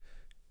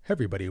Hey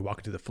everybody,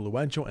 welcome to the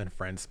Fluential and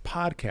Friends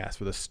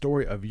podcast, where the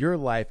story of your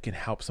life can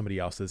help somebody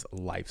else's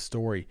life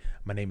story.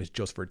 My name is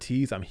Joseph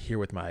Ortiz. I'm here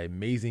with my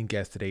amazing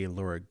guest today,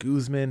 Laura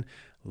Guzman.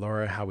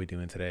 Laura, how are we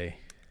doing today?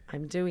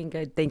 I'm doing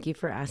good. Thank you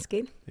for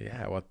asking.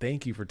 Yeah, well,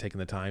 thank you for taking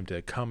the time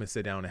to come and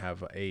sit down and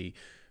have a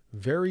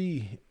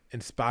very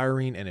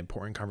inspiring and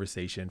important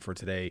conversation for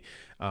today.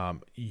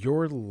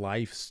 Your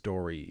life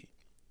story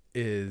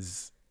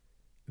is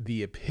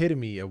the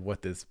epitome of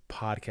what this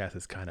podcast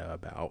is kind of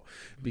about,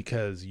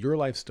 because your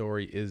life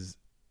story is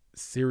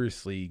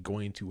seriously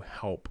going to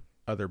help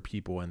other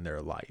people in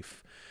their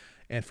life.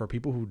 And for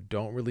people who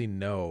don't really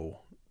know,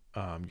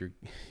 you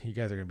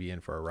guys are going to be in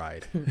for a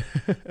ride.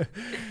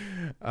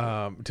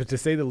 To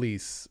say the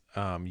least,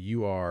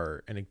 you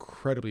are an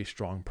incredibly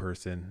strong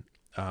person.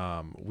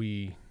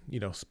 We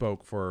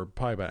spoke for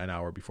probably about an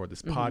hour before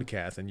this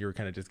podcast, and you were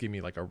kind of just giving me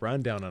like a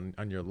rundown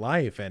on your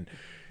life. And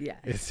yeah,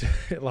 it's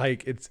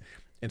like, it's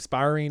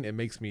inspiring. It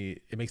makes me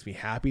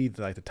happy,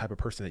 like the type of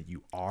person that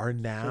you are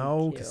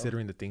now,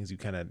 considering the things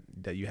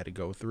that you had to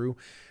go through.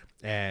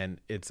 And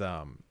it's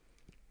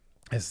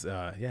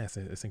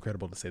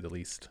incredible to say the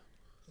least.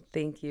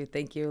 Thank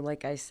you.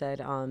 Like I said,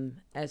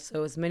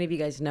 as many of you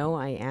guys know,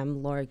 I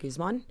am Laura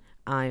Guzman.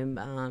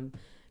 I'm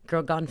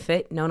Girl Gone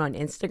Fit, known on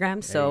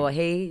Instagram. So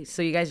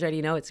so you guys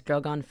already know it's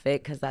Girl Gone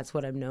Fit because that's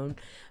what I'm known.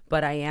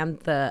 But I am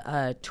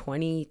the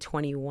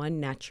 2021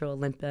 Natural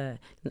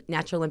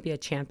Olympia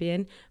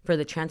champion for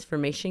the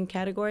transformation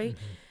category.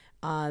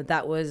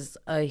 That was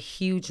a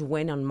huge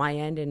win on my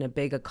end and a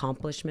big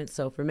accomplishment.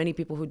 So for many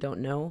people who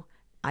don't know,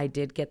 I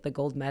did get the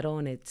gold medal,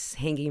 and it's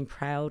hanging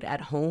proud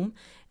at home.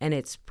 And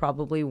it's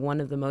probably one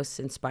of the most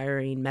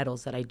inspiring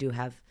medals that I do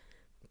have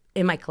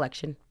in my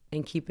collection.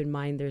 And keep in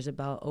mind, there's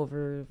about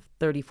over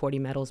 30, 40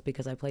 medals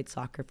because I played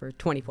soccer for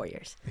 24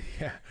 years.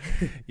 Yeah.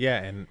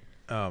 Yeah. And,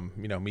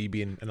 me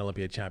being an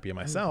Olympia champion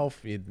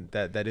myself,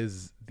 that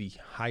is the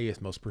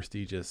highest, most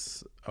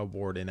prestigious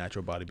award in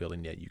natural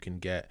bodybuilding that you can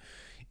get.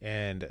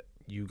 And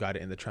you got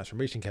it in the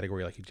transformation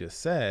category, like you just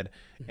said.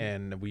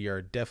 And we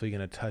are definitely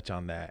going to touch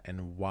on that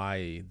and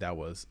why that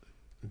was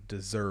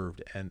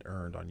deserved and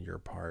earned on your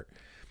part.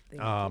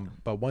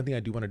 But one thing I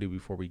do want to do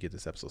before we get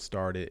this episode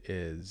started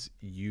is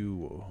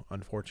you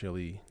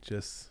unfortunately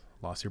just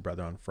lost your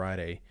brother on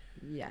Friday.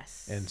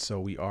 Yes. And so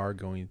we are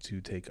going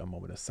to take a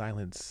moment of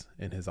silence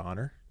in his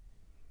honor.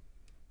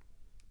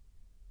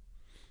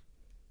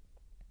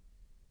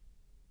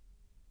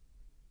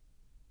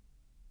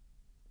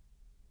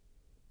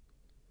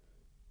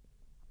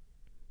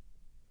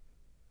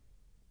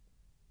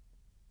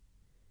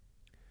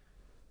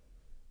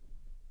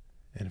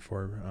 And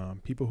for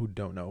people who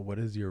don't know, what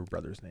is your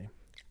brother's name?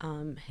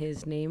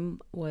 His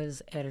name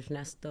was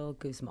Ernesto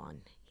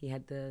Guzman. He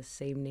had the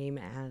same name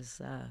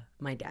as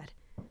my dad.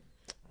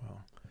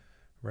 Well,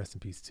 rest in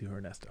peace to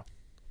Ernesto.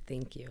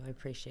 Thank you. I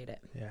appreciate it.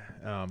 Yeah.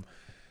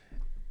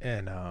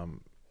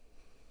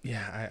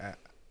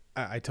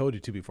 I told you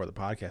too before the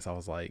podcast, I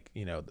was like,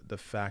 the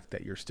fact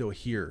that you're still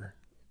here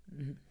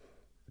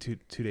 2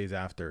 days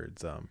after,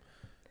 it's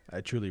I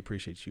truly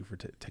appreciate you for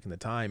taking the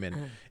time.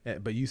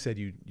 But you said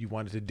you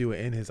wanted to do it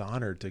in his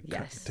honor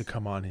to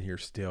come on here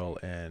still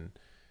and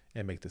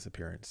make this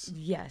appearance.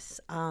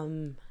 Yes.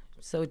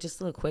 So just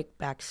a little quick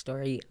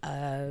backstory.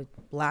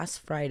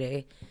 Last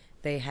Friday,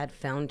 they had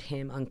found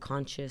him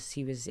unconscious.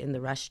 He was in the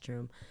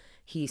restroom.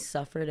 He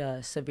suffered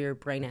a severe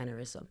brain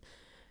aneurysm.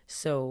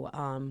 So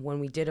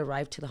when we did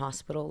arrive to the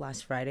hospital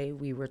last Friday,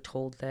 we were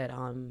told that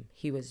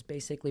he was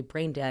basically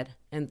brain dead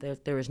and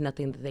that there was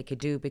nothing that they could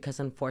do because,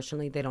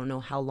 unfortunately, they don't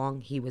know how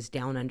long he was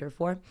down under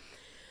for.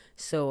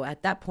 So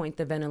at that point,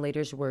 the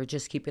ventilators were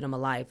just keeping him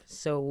alive.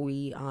 So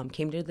we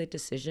came to the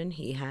decision.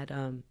 He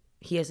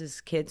has his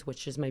kids,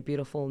 which is my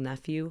beautiful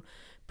nephew,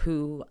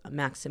 Pooh,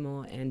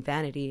 Maximo, and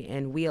Vanity,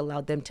 and we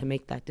allowed them to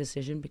make that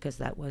decision because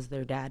that was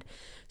their dad.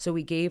 So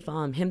we gave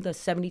him the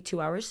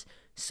 72 hours.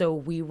 So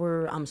we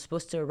were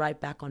supposed to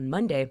arrive back on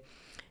Monday,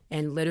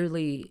 and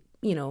literally,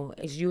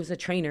 as you as a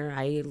trainer,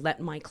 I let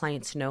my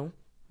clients know,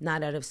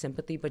 not out of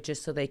sympathy, but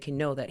just so they can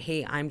know that,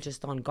 hey, I'm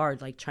just on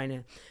guard, like trying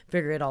to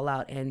figure it all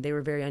out. And they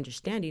were very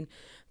understanding.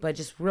 But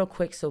just real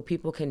quick, so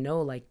people can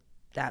know, like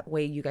that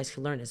way you guys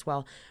can learn as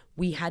well.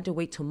 We had to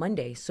wait till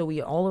Monday. So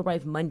we all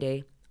arrived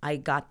Monday. I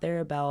got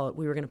there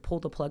we were going to pull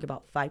the plug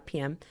about 5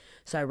 p.m.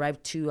 So I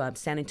arrived to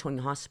San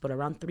Antonio Hospital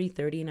around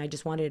 3:30, and I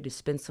just wanted to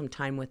spend some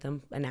time with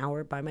him, an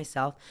hour by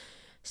myself,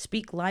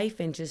 speak life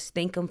and just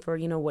thank him for,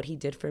 what he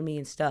did for me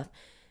and stuff.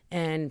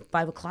 And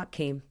 5 o'clock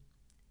came,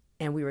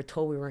 and we were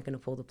told we weren't going to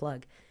pull the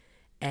plug.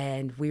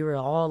 And we were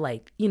all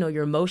like,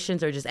 your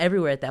emotions are just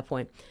everywhere at that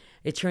point.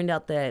 It turned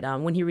out that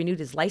when he renewed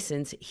his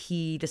license,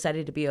 he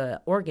decided to be an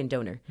organ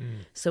donor.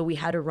 So we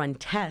had to run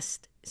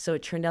tests. So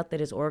it turned out that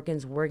his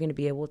organs were going to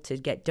be able to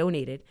get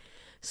donated.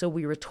 So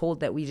we were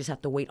told that we just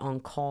have to wait on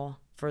call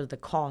for the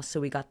call. So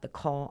we got the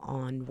call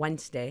on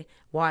Wednesday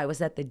while I was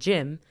at the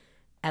gym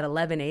at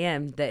 11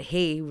 a.m. that,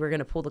 hey, we're going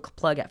to pull the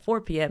plug at 4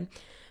 p.m.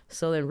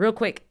 So then real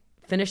quick,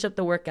 finish up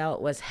the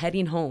workout, was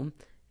heading home,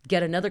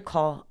 get another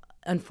call.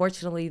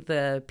 Unfortunately,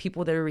 the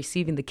people that are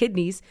receiving the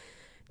kidneys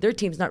their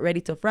team's not ready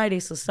till Friday,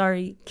 so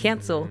sorry,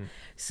 cancel.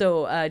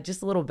 So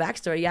just a little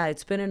backstory. Yeah,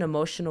 it's been an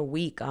emotional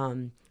week.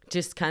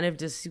 Just kind of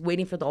just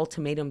waiting for the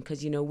ultimatum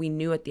because, we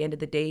knew at the end of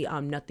the day,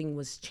 nothing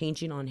was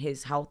changing on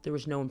his health. There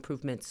was no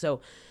improvement.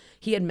 So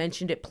he had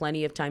mentioned it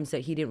plenty of times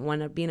that he didn't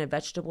want to be in a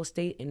vegetable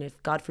state. And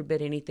if, God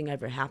forbid, anything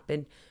ever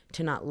happened,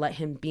 to not let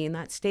him be in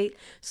that state.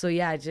 So,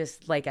 yeah,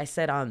 just like I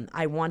said,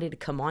 I wanted to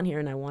come on here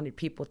and I wanted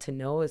people to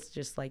know it's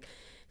just like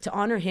to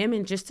honor him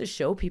and just to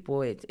show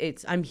people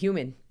I'm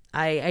human.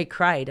 I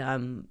cried.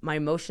 My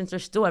emotions are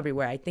still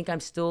everywhere. I think I'm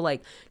still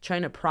like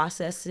trying to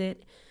process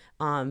it.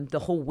 The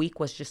whole week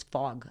was just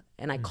fog.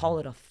 And I call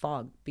it a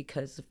fog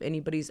because if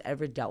anybody's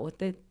ever dealt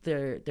with it,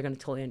 they're going to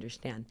totally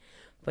understand.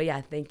 But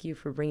yeah, thank you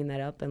for bringing that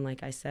up. And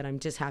like I said, I'm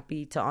just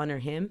happy to honor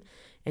him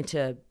and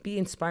to be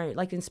inspired,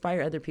 like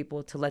inspire other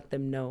people to let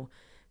them know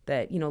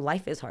that,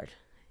 life is hard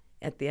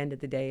at the end of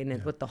the day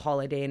and with the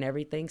holiday and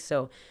everything.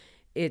 So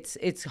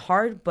it's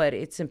hard, but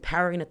it's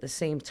empowering at the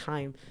same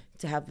time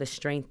to have the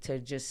strength to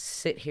just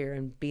sit here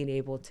and being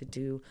able to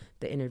do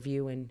the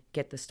interview and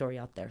get the story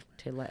out there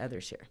to let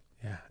others hear.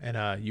 Yeah.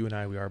 And you and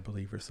I, we are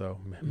believers. So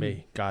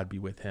may God be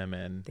with him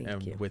and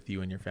with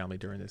you and your family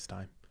during this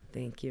time.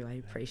 Thank you. I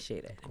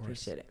appreciate it. I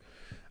appreciate it.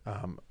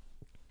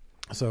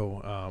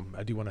 So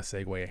I do want to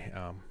segue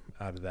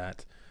out of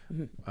that.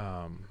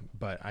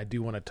 But I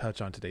do want to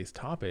touch on today's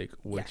topic,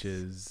 which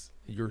is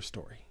your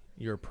story,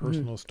 your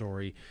personal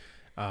story.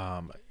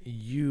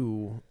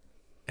 You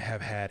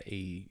have had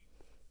a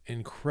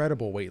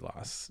incredible weight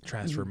loss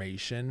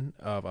transformation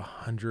of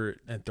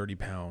 130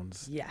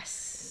 pounds.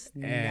 Yes.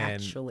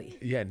 Naturally.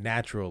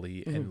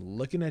 Naturally. And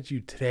looking at you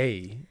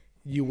today,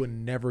 you would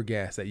never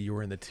guess that you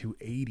were in the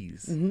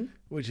 280s,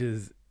 which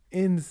is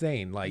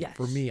insane. Like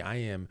for me, I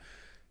am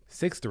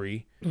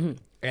 6'3",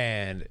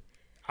 and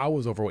I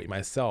was overweight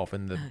myself,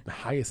 and the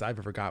highest I've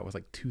ever got was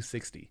like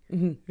 260,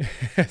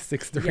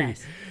 6'3",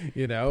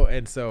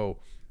 and so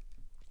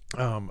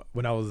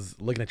when I was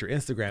looking at your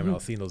Instagram and I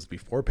was seeing those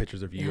before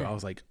pictures of you, I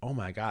was like, oh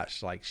my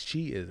gosh, like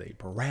she is a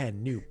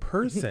brand new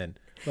person.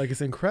 Like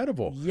it's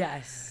incredible.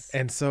 Yes.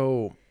 And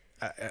so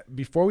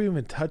before we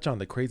even touch on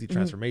the crazy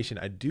transformation,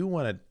 I do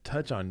want to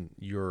touch on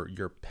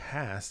your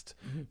past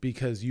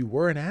because you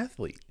were an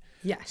athlete.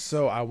 Yes.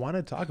 So I want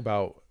to talk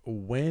about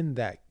when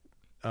that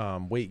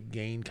weight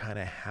gain kind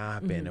of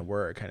happened and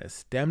where it kind of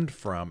stemmed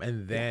from,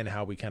 and then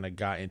how we kind of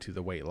got into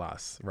the weight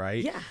loss,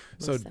 right? Yeah.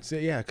 So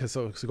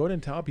go ahead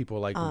and tell people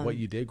like what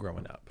you did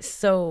growing up.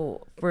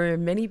 So for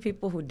many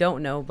people who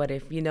don't know, but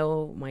if you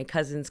know, my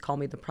cousins call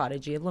me the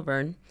prodigy of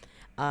Laverne.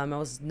 I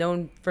was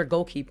known for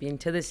goalkeeping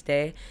to this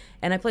day,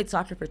 and I played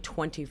soccer for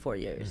 24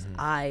 years.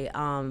 I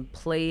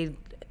played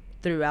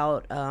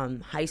throughout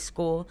high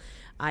school.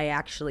 I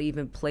actually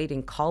even played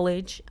in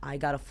college. I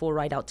got a full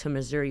ride out to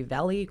Missouri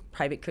Valley,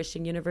 private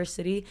Christian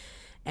university.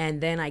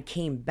 And then I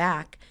came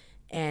back.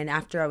 And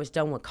after I was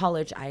done with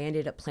college, I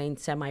ended up playing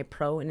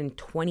semi-pro. And in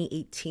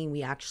 2018,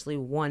 we actually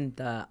won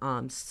the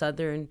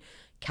Southern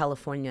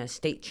California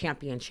State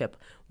Championship,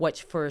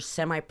 which for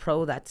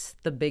semi-pro, that's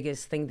the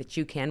biggest thing that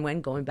you can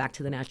win, going back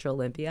to the Natural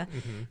Olympia.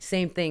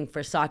 Same thing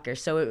for soccer.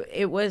 So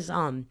it was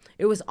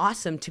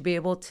awesome to be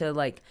able to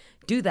like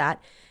do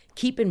that.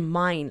 Keep in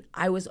mind,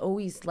 I was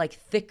always like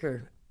thick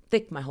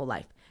my whole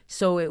life.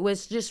 So it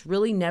was just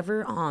really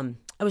never,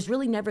 I was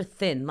really never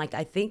thin. Like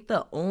I think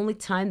the only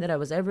time that I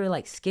was ever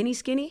like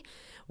skinny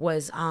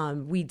was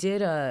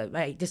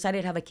I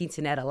decided to have a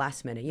quinceanera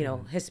last minute,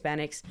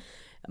 Hispanics.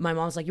 My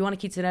mom was like, you want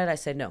a quinceanera? I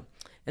said no.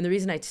 And the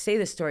reason I say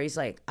this story is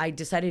like, I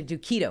decided to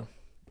do keto.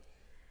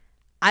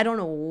 I don't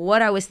know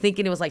what I was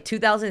thinking. It was like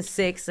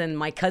 2006 and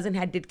my cousin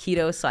did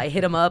keto. So I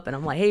hit him up and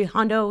I'm like, hey,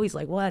 Hondo. He's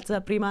like, what's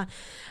up, prima? I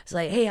was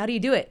like, hey, how do you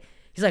do it?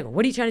 He's like,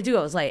 what are you trying to do?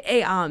 I was like,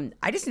 hey,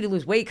 I just need to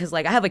lose weight because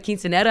like I have a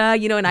quinceanera,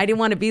 and I didn't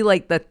want to be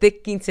like the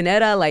thick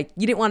quinceanera. Like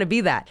you didn't want to be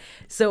that.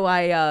 So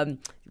I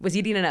was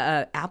eating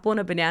an apple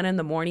and a banana in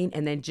the morning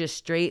and then just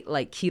straight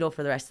like keto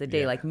for the rest of the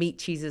day, like meat,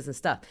 cheeses and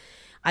stuff.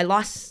 I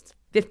lost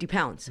 50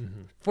 pounds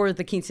for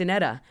the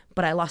quinceanera,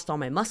 but I lost all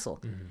my muscle.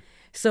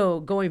 So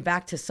going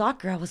back to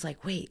soccer, I was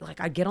like, wait,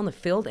 like I'd get on the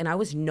field and I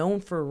was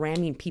known for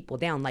ramming people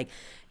down. Like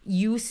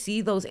you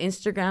see those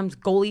Instagrams,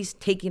 goalies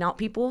taking out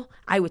people,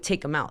 I would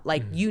take them out.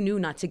 Like you knew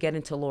not to get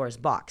into Laura's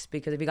box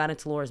because if you got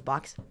into Laura's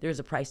box, there's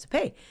a price to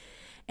pay.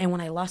 And when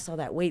I lost all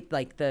that weight,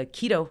 like the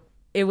keto,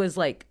 it was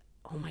like,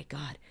 oh my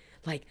God,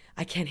 like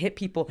I can't hit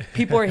people.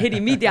 People are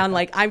hitting me down.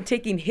 Like I'm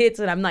taking hits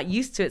and I'm not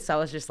used to it. So I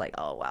was just like,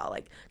 oh wow,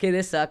 like, okay,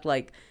 this sucked.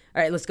 Like,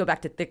 all right, let's go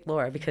back to thick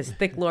Laura because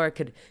thick Laura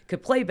could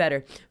play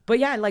better. But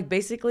yeah, like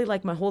basically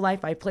like my whole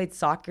life I played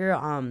soccer.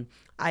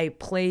 I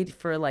played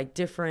for like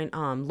different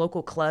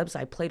local clubs.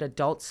 I played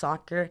adult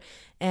soccer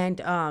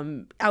and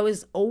I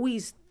was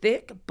always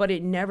thick, but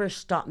it never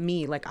stopped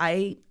me. Like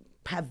I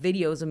have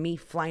videos of me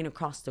flying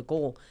across the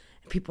goal.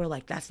 People are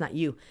like, that's not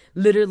you.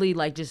 Literally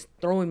like just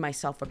throwing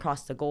myself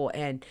across the goal.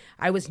 And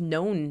I was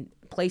known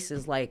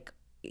places like,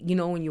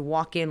 when you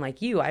walk in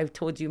like I've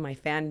told you my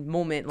fan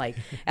moment, like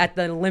at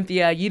the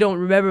Olympia, you don't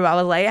remember.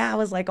 I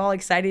was like all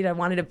excited. I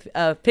wanted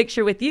a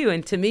picture with you.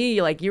 And to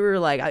me, like you were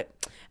like,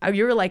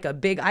 you were like a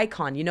big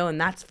icon, you know, and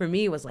that's for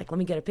me was like, let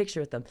me get a picture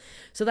with them.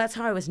 So that's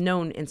how I was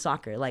known in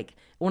soccer. Like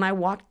when I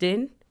walked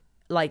in,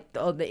 like,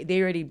 oh,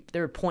 they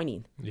were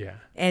pointing. Yeah.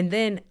 And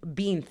then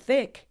being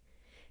thick,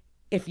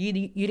 if you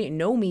didn't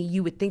know me,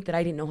 you would think that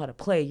I didn't know how to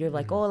play. You're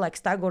like, oh, like,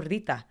 está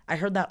gordita. I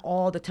heard that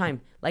all the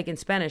time. Like in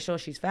Spanish, oh,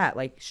 she's fat.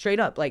 Like straight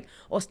up, like,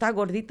 oh, está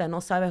gordita, no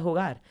sabe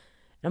jugar.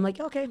 And I'm like,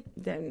 okay,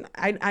 then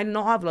I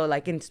no hablo.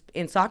 Like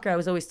in soccer, I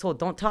was always told,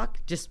 don't talk,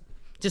 just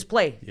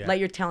play. Yeah. Let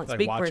your talent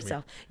speak for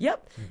itself.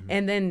 Yep.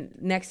 And then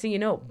next thing you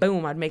know,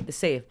 boom, I'd make the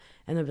save.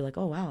 And they'd be like,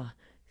 oh, wow.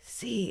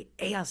 Sí,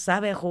 ella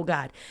sabe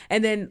jugar.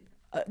 And then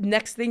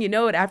next thing you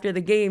know, after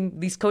the game,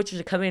 these coaches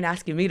are coming and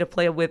asking me to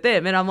play with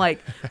them, and I'm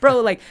like, bro,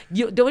 like,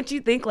 don't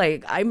you think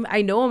like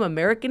I know I'm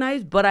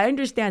Americanized, but I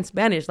understand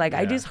Spanish. Like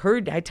I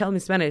tell them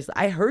in Spanish,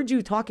 I heard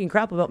you talking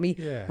crap about me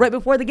right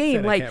before the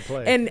game, like,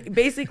 and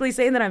basically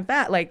saying that I'm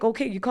fat. Like,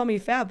 okay, you call me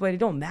fat, but it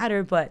don't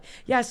matter. But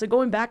yeah, so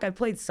going back, I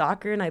played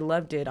soccer and I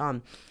loved it.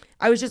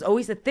 I was just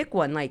always a thick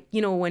one. Like,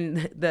 you know,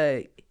 when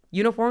the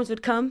uniforms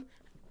would come,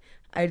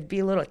 I'd be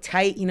a little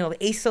tight, you know, the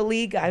ASO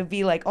league, I'd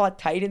be like all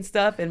tight and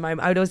stuff. And I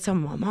would always tell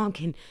my mom,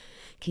 can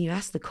you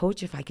ask the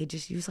coach if I could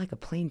just use like a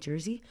plain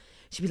jersey?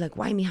 She'd be like,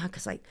 why, mija?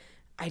 Because like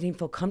I didn't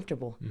feel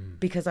comfortable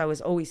because I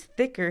was always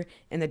thicker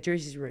and the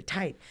jerseys were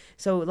tight.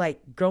 So like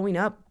growing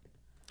up,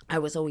 I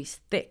was always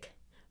thick,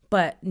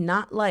 but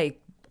not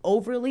like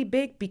overly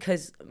big,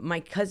 because my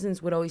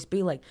cousins would always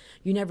be like,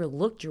 you never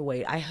looked your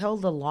weight. I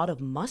held a lot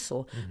of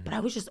muscle, but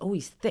I was just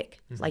always thick.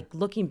 Like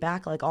looking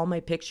back, like all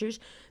my pictures,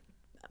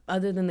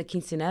 other than the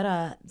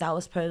quinceanera, that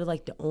was probably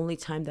like the only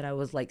time that I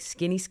was like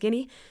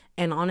skinny.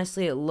 And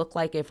honestly, it looked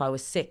like if I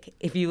was sick.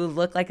 If you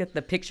look like at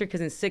the picture,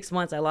 because in 6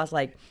 months I lost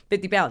like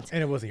 50 pounds.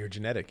 And it wasn't your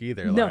genetic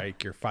either. No.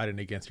 Like you're fighting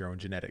against your own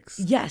genetics.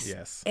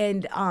 Yes.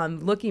 And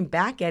looking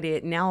back at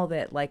it now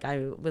that like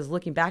I was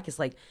looking back, it's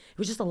like it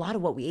was just a lot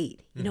of what we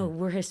ate. You know,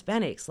 we're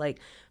Hispanics, like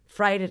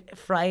fried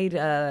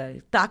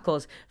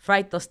tacos,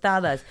 fried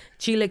tostadas,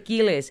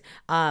 chilaquiles,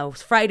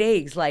 fried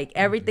eggs. Like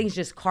everything's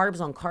just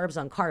carbs on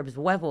carbs,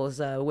 huevos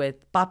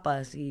with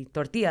papas y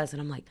tortillas.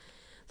 And I'm like,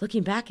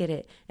 looking back at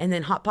it, and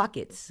then Hot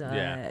Pockets,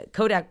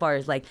 Kodak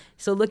bars. Like,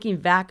 so looking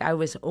back, I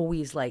was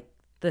always like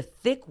the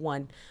thick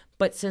one.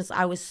 But since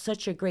I was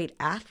such a great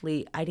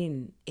athlete,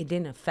 it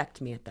didn't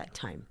affect me at that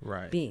time.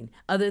 Right.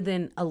 Other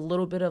than a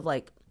little bit of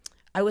like,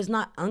 I was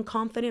not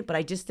unconfident, but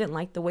I just didn't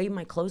like the way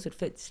my clothes would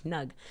fit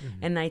snug.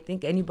 And I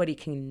think anybody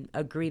can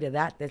agree to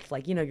that. That's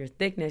like, you know, your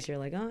thickness, you're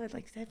like, oh,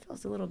 like that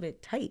feels a little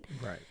bit tight.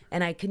 Right.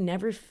 And I could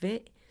never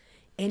fit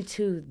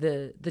into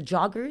the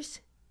joggers,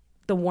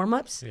 the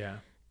warm-ups. Yeah.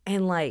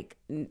 And like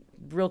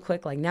real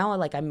quick, like now,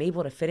 like I'm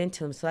able to fit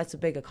into them. So that's a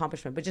big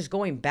accomplishment. But just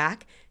going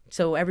back,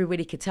 so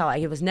everybody could tell,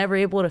 I was never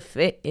able to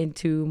fit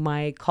into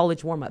my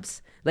college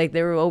warm-ups. Like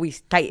they were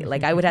always tight.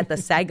 Like I would have to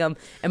sag them,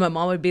 and my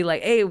mom would be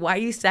like, hey, why are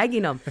you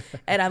sagging them?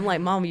 And I'm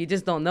like, Mom, you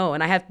just don't know.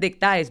 And I have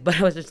thick thighs, but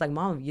I was just like,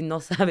 Mom, you know,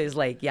 sabes,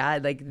 like, yeah,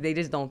 like they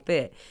just don't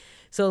fit.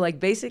 So like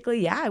basically,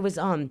 yeah, I was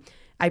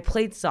I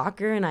played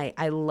soccer and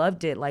I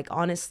loved it. Like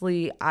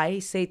honestly, I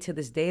say to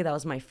this day that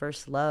was my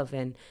first love,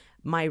 and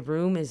my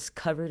room is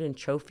covered in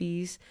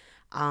trophies.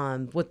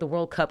 With the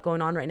World Cup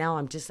going on right now,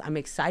 I'm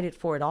excited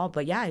for it all.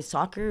 But yeah,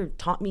 soccer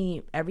taught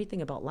me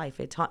everything about life.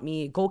 It taught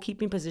me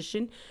goalkeeping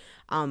position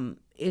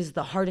is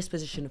the hardest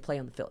position to play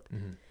on the field.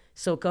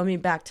 So coming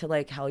back to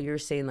like how you're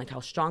saying like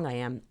how strong I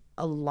am,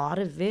 a lot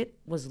of it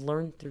was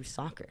learned through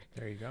soccer.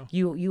 There you go.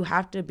 You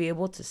have to be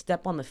able to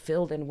step on the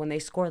field, and when they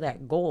score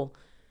that goal,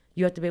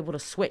 you have to be able to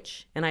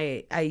switch. And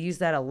I use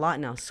that a lot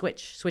now,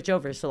 switch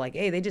over. So like,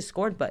 hey, they just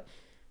scored, but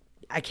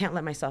I can't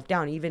let myself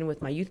down. Even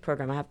with my youth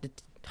program, I have to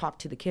talk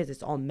to the kids.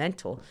 It's all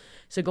mental.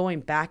 So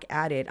going back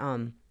at it,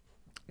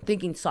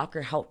 thinking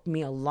soccer helped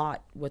me a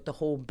lot with the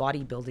whole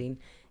bodybuilding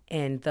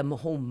and the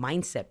whole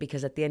mindset,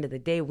 because at the end of the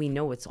day, we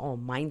know it's all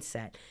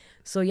mindset.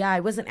 So yeah, I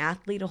was an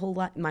athlete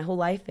my whole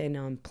life,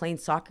 and playing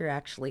soccer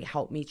actually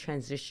helped me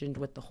transition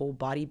with the whole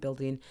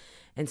bodybuilding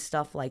and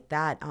stuff like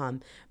that.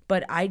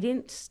 But I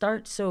didn't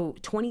start, so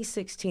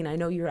 2016, I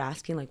know you're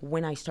asking like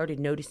when I started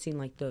noticing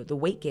like the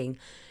weight gain.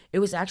 It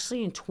was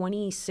actually in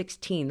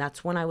 2016.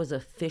 That's when I was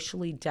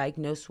officially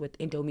diagnosed with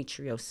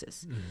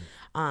endometriosis.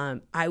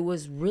 I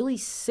was really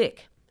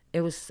sick. It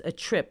was a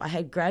trip. I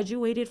had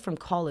graduated from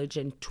college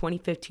in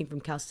 2015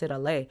 from Cal State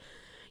LA.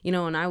 You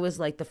know, and I was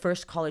like the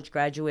first college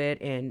graduate,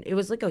 and it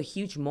was like a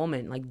huge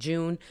moment. Like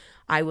June,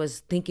 I was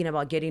thinking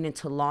about getting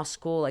into law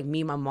school. Like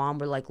me and my mom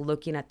were like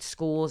looking at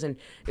schools, and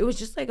it was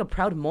just like a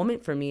proud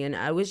moment for me. And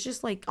I was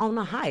just like on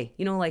a high,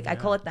 you know, like I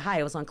call it the high.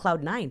 I was on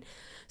cloud 9.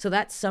 So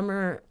that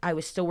summer I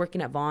was still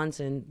working at Vaughn's,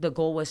 and the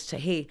goal was to,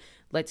 hey,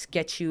 let's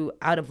get you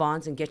out of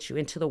Vaughn's and get you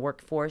into the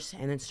workforce,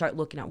 and then start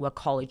looking at what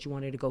college you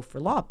wanted to go for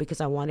law, because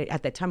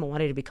at that time I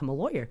wanted to become a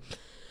lawyer.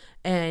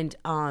 And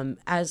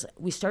as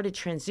we started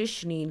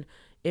transitioning,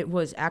 it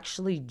was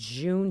actually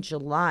June,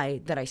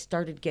 July that I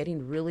started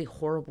getting really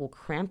horrible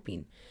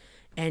cramping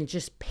and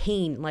just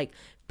pain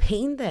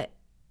that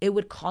it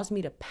would cause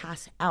me to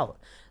pass out.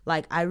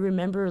 Like I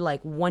remember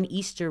like one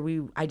Easter,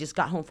 I just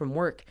got home from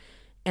work,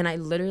 And I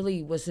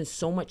literally was in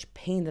so much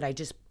pain that I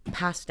just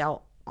passed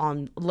out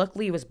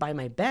luckily it was by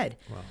my bed.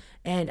 Wow.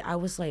 And I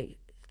was like,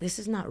 this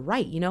is not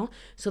right, you know?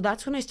 So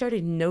that's when I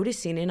started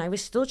noticing, and I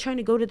was still trying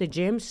to go to the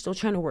gym, still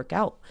trying to work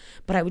out,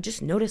 but I would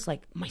just notice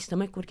like my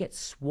stomach would get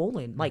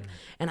swollen, like,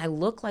 and I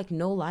looked like,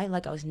 no lie,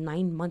 like I was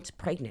 9 months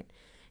pregnant.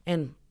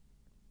 And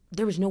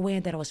there was no way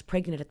that I was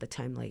pregnant at the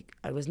time. Like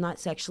I was not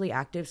sexually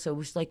active. So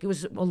it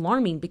was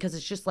alarming because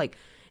it's just like,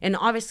 and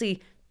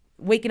obviously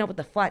waking up with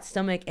a flat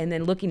stomach and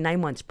then looking 9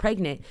 months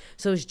pregnant.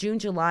 So it was June,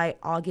 July,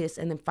 August,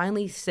 and then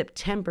finally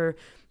September,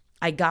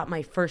 I got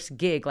my first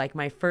gig, like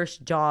my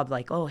first job,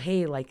 like, oh,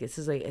 hey, like it's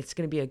going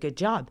to be a good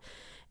job.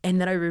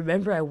 And then I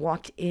remember I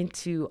walked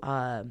into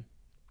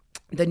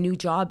the new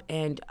job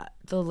and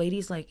the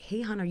lady's like,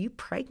 hey, hon, are you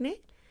pregnant?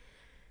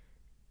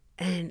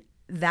 And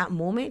that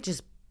moment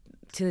just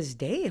to this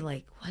day,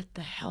 like, what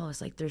the hell?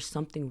 It's like, there's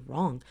something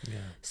wrong. Yeah.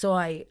 So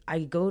I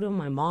go to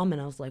my mom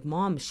and I was like,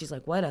 Mom, she's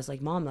like, what? I was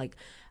like, Mom, like,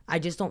 I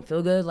just don't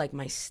feel good. Like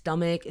my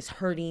stomach is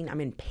hurting.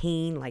 I'm in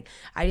pain. Like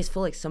I just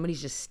feel like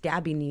somebody's just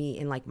stabbing me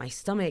in like my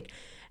stomach.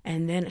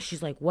 And then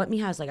she's like, what,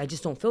 mija? I was like, I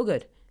just don't feel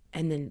good.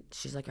 And then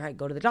she's like, all right,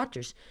 go to the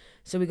doctors.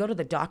 So we go to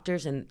the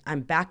doctors and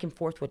I'm back and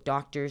forth with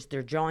doctors.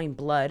 They're drawing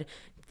blood.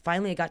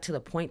 Finally, I got to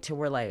the point to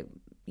where like,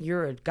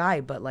 you're a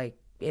guy, but like,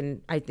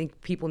 and I think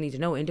people need to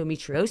know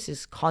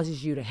endometriosis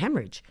causes you to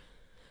hemorrhage.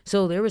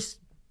 So there was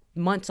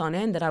months on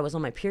end that I was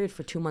on my period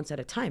for 2 months at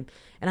a time.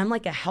 And I'm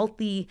like a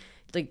healthy,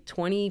 like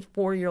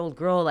 24-year-old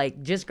girl,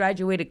 like just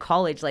graduated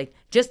college, like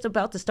just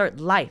about to start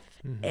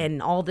life. Mm-hmm.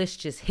 And all this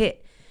just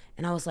hit.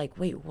 And I was like,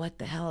 wait, what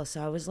the hell?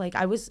 So I was like,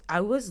 I was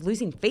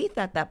losing faith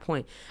at that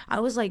point. I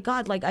was like,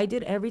 God, like I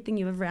did everything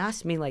you've ever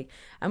asked me. Like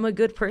I'm a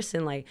good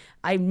person. Like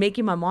I'm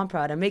making my mom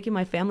proud. I'm making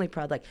my family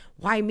proud. Like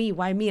why me?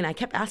 Why me? And I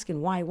kept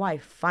asking why?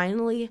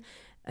 Finally,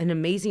 an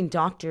amazing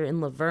doctor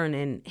in Laverne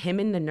and him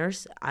and the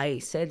nurse,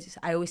 I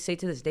always say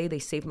to this day, they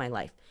saved my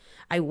life.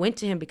 I went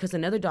to him because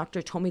another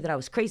doctor told me that I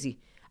was crazy.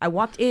 I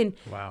walked in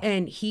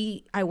and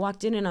I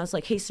walked in and I was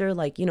like, hey sir,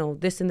 like, you know,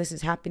 this and this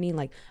is happening.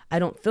 Like, I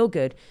don't feel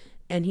good.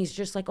 And he's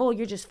just like, oh,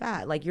 you're just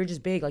fat. Like, you're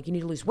just big. Like, you need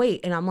to lose weight.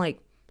 And I'm like,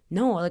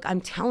 no, like,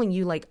 I'm telling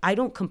you, like, I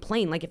don't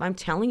complain. Like, if I'm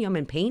telling you I'm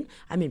in pain,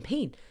 I'm in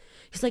pain.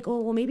 He's like, oh,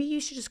 well, maybe you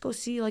should just go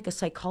see like a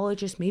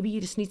psychologist. Maybe you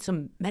just need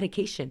some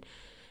medication.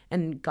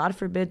 And God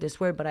forbid this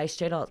word, but I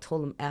straight out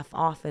told him F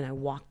off and I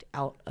walked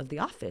out of the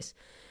office.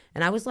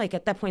 And I was like,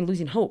 at that point,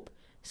 losing hope.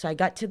 So I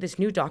got to this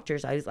new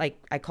doctor's. I was like,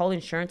 I called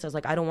insurance. I was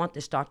like, I don't want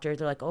this doctor.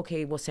 They're like,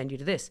 okay, we'll send you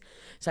to this.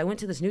 So I went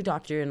to this new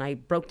doctor and I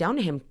broke down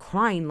to him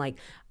crying like,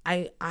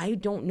 I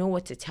don't know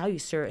what to tell you,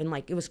 sir. And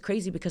like, it was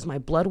crazy because my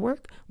blood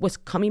work was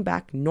coming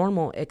back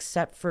normal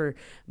except for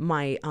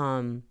my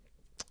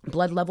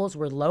blood levels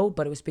were low,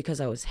 but it was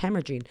because I was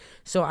hemorrhaging.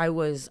 So I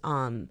was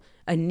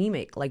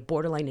anemic, like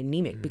borderline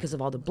anemic because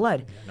of all the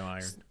blood. Yeah, no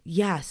iron.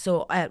 Yeah.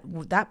 So at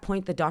that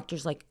point, the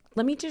doctor's like,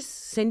 let me just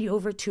send you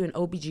over to an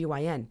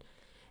OBGYN.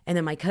 And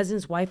then my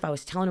cousin's wife, I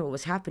was telling her what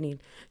was happening.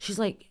 She's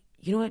like,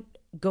 you know what?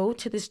 Go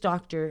to this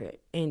doctor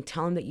and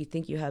tell him that you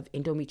think you have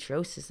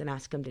endometriosis and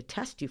ask him to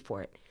test you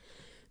for it.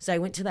 So I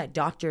went to that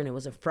doctor and it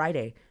was a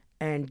Friday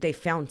and they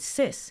found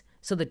cysts.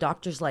 So the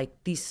doctor's like,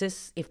 these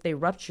cysts, if they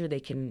rupture, they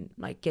can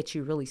like get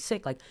you really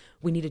sick. Like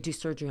we need to do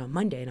surgery on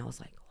Monday. And I was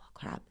like, oh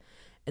crap.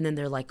 And then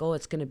they're like, oh,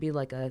 it's going to be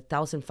like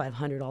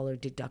 $1,500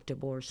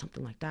 deductible or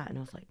something like that. And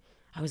I was like,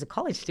 I was a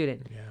college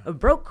student, a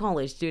broke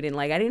college student.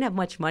 Like I didn't have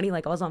much money.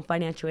 Like I was on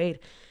financial aid.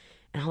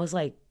 And I was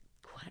like,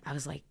 what? I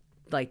was like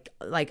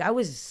I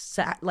was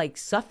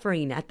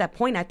suffering at that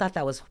point. I thought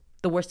that was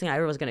the worst thing I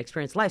ever was going to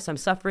experience in life. So I'm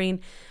suffering.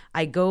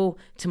 I go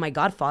to my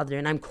godfather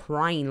and I'm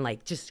crying,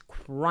 like just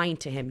crying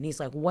to him. And he's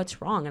like,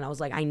 what's wrong? And I was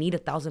like, I need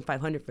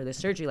 $1,500 for this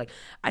surgery. Like,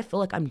 I feel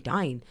like I'm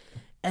dying.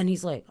 And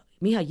he's like,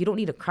 Mija, you don't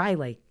need to cry.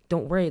 Like,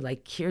 don't worry.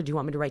 Like, here, do you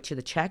want me to write you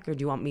the check or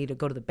do you want me to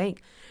go to the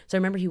bank? So I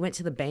remember he went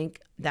to the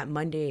bank that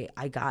Monday.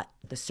 I got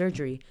the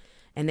surgery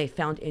and they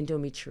found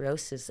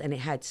endometriosis and it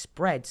had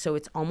spread. So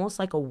it's almost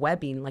like a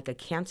webbing, like a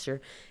cancer,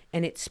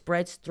 and it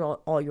spreads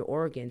throughout all your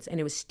organs. And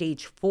it was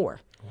stage 4.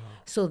 Wow.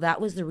 So that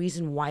was the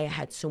reason why I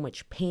had so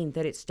much pain,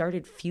 that it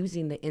started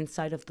fusing the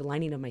inside of the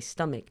lining of my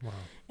stomach. Wow.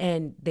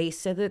 And they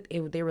said that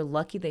they were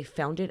lucky they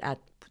found it at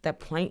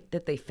that point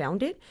that they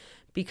found it,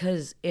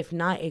 because if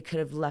not, it could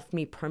have left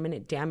me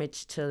permanent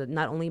damage to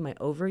not only my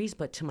ovaries,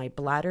 but to my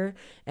bladder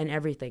and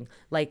everything.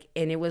 Like,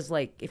 and it was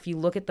like, if you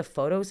look at the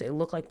photos, it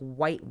looked like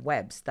white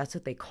webs. That's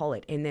what they call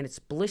it. And then it's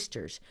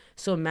blisters.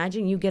 So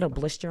imagine you get a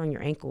blister on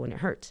your ankle and it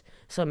hurts.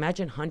 So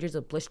imagine hundreds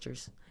of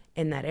blisters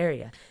in that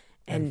area.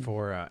 And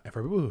for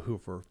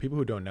people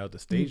who don't know, the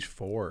stage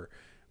 4,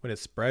 when it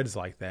spreads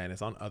like that and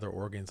it's on other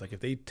organs, like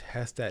if they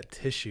test that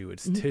tissue,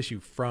 it's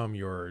tissue from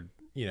your,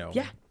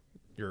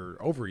 your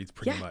ovaries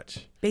pretty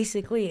much.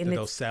 Basically. And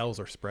those cells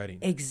are spreading.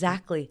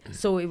 Exactly.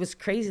 So it was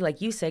crazy, like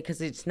you said,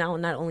 because it's now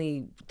not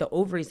only the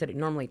ovaries that it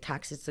normally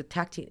attacks, it's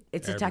attacking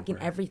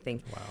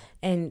everything. Wow.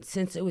 And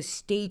since it was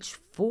stage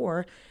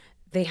 4,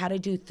 they had to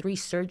do 3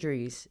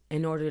 surgeries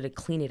in order to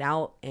clean it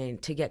out and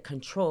to get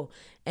control.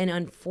 And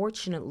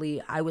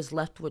unfortunately, I was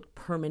left with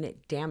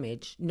permanent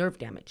damage, nerve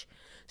damage.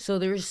 So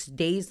there's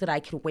days that I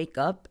could wake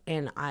up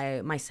and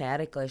my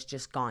sciatica is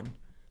just gone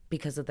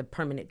because of the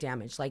permanent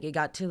damage. Like it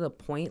got to the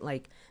point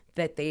like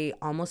that they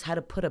almost had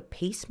to put a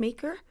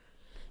pacemaker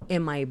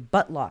in my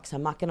buttocks.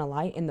 I'm not going to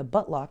lie, in the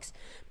buttocks,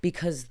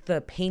 because the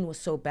pain was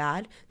so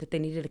bad that they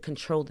needed to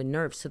control the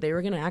nerves. So they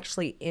were going to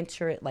actually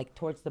enter it like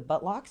towards the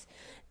buttocks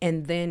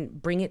and then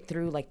bring it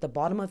through like the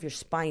bottom of your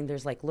spine.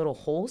 There's like little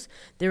holes.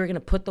 They were going to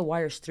put the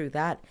wires through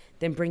that,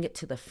 then bring it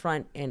to the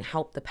front and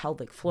help the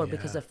pelvic floor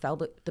because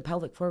the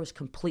pelvic floor was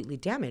completely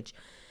damaged.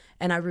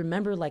 And I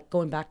remember like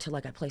going back to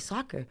like I play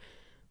soccer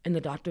and the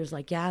doctor was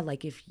like, yeah,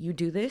 like if you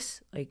do this,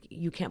 like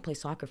you can't play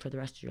soccer for the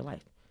rest of your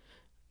life.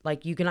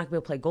 Like, you're not going to be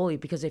able to play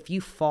goalie because if you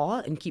fall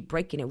and keep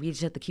breaking it, we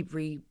just have to keep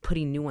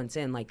putting new ones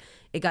in. Like,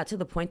 it got to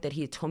the point that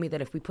he had told me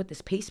that if we put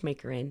this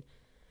pacemaker in,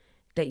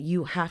 that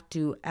you have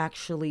to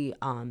actually,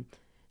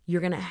 you're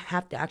going to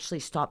have to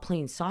actually stop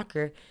playing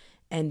soccer.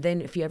 And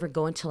then if you ever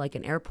go into, like,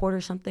 an airport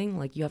or something,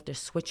 like, you have to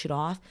switch it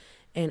off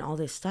and all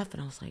this stuff.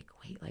 And I was like,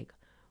 wait, like,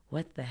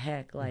 what the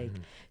heck? Like,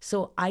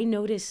 so I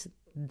noticed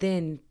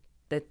then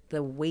that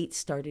the weight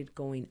started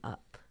going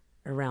up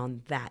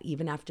around that,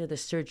 even after the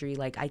surgery.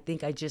 Like I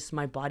think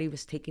my body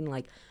was taking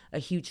like a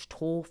huge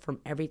toll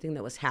from everything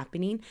that was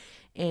happening,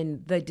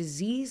 and the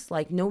disease,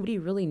 like nobody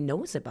really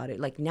knows about it.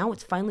 Like now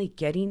it's finally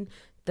getting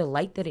the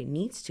light that it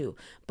needs to.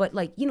 But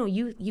like, you know,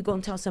 you go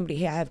and tell somebody,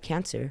 hey, I have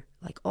cancer,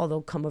 like, oh,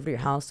 they'll come over to your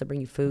house, they'll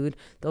bring you food,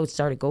 they'll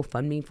start a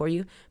GoFundMe for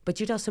you. But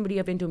you tell somebody you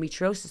have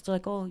endometriosis, they're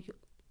like, oh,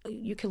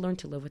 you can learn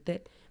to live with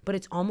it. But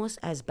it's almost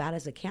as bad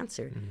as a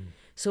cancer.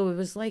 So it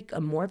was like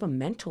more of a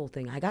mental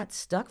thing. I got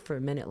stuck for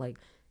a minute, like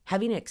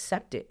having to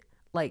accept it,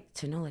 like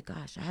to know, like,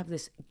 gosh, I have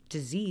this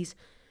disease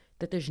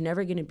that there's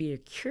never going to be a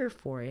cure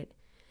for it.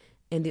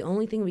 And the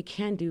only thing we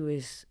can do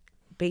is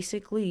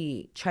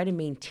basically try to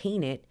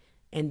maintain it.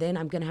 And then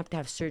I'm going to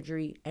have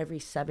surgery every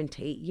 7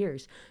 to 8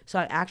 years. So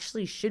I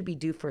actually should be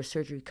due for a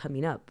surgery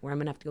coming up where I'm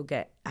going to have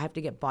to I have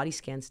to get body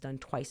scans done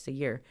twice a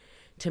year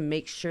to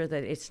make sure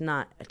that it's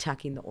not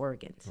attacking the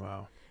organs.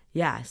 Wow.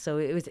 Yeah. So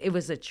it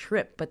was a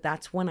trip, but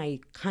that's when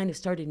I kind of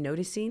started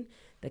noticing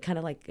that kind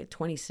of like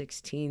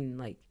 2016,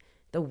 like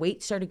the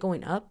weight started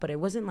going up, but it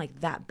wasn't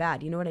like that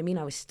bad. You know what I mean?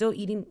 I was still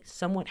eating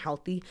somewhat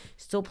healthy,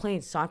 still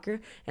playing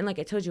soccer. And like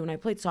I told you, when I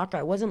played soccer,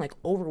 I wasn't like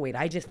overweight.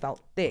 I just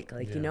felt thick,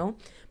 like, you know,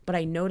 but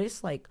I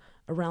noticed like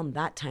around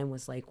that time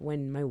was like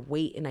when my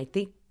weight, and I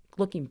think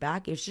looking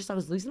back, it's just, I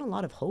was losing a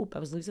lot of hope. I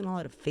was losing a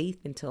lot of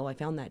faith until I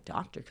found that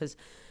doctor. Because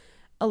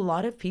a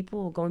lot of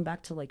people, going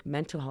back to like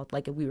mental health,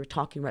 like we were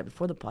talking right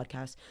before the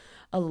podcast,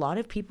 a lot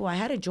of people, I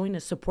had to join a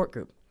support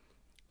group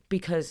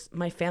because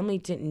my family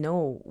didn't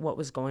know what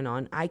was going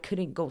on. I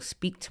couldn't go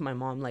speak to my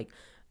mom like,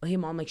 hey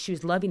mom, like she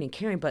was loving and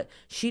caring, but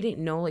she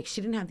didn't know, like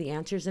she didn't have the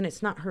answers, and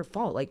it's not her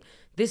fault. Like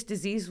this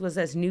disease was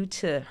as new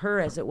to her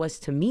as it was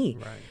to me.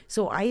 Right.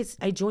 So I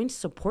joined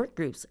support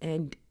groups,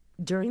 and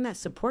during that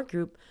support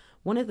group,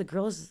 one of the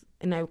girls,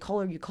 and you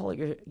call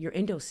her your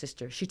endo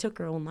sister, she took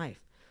her own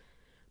life.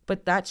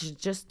 But that's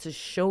just to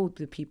show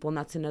the people, and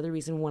that's another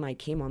reason when I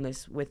came on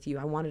this with you,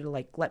 I wanted to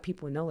like let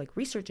people know, like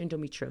research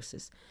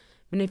endometriosis.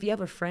 And if you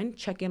have a friend,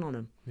 check in on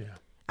them. Yeah.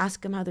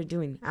 Ask them how they're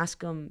doing.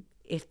 Ask them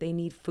if they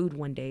need food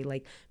one day,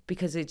 like,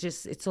 because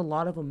it's a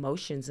lot of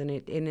emotions, and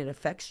it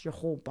affects your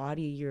whole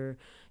body.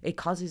 It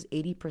causes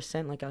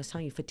 80%, like I was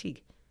telling you,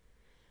 fatigue.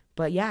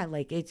 But yeah,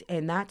 like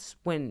and that's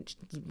when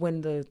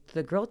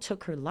the girl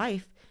took her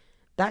life,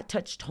 that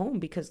touched home,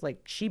 because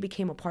like she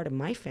became a part of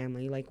my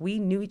family. Like we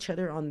knew each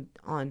other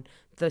on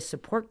the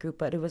support group,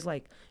 but it was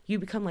like you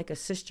become like a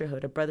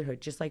sisterhood, a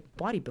brotherhood, just like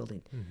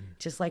bodybuilding.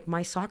 Just like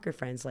my soccer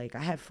friends. Like I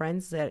have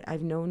friends that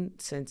I've known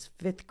since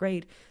 5th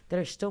grade that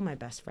are still my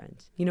best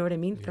friends. You know what I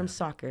mean? Yeah. From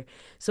soccer.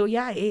 So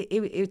yeah,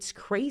 it's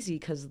crazy,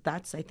 because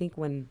that's, I think,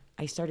 when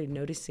I started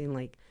noticing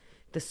like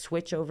the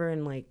switch over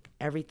and like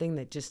everything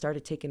that just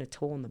started taking a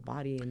toll on the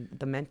body and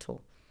the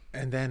mental.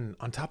 And then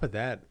on top of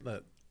that,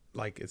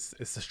 like it's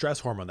the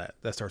stress hormone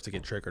that starts to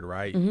get triggered,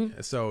 right?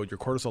 So your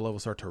cortisol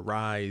levels start to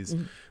rise.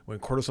 When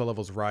cortisol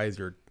levels rise,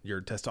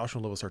 your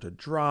testosterone levels start to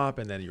drop,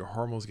 and then your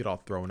hormones get all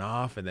thrown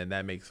off, and then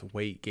that makes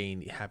weight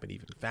gain happen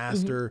even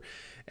faster.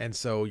 And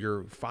so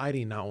you're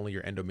fighting not only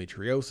your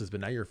endometriosis, but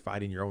now you're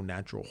fighting your own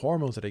natural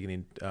hormones that are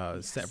getting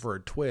set for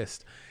a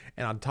twist.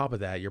 And on top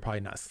of that, you're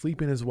probably not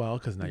sleeping as well,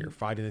 because now you're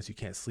fighting this. You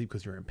can't sleep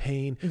because you're in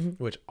pain,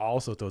 which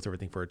also throws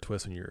everything for a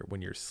twist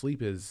when your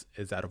sleep is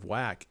out of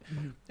whack.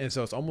 And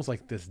so it's almost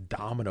like this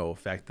domino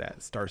effect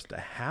that starts to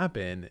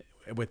happen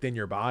within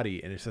your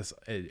body, and it's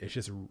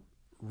just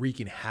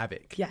wreaking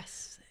havoc.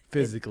 Yes.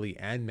 Physically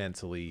and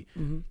mentally,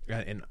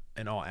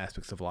 in all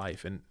aspects of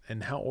life.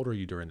 And how old are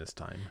you during this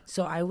time?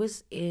 So I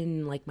was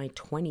in like my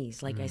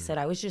 20s. Like I said,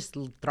 I was just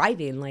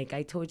thriving. Like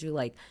I told you,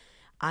 like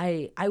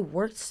I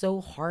worked so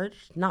hard,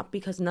 not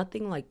because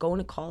nothing like going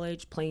to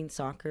college, playing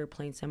soccer,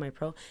 playing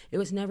semi-pro. It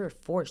was never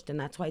forced, and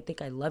that's why I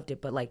think I loved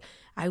it. But like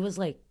I was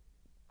like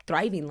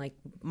thriving, like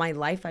my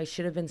life, I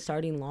should have been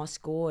starting law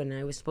school, and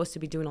I was supposed to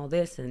be doing all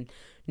this, and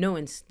no,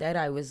 instead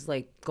I was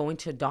like going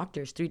to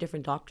doctors, 3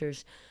 different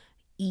doctors,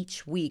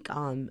 each week,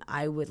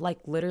 I would like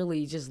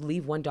literally just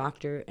leave one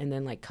doctor and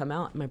then like come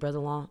out. And my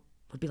brother-in-law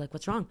would be like,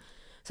 what's wrong?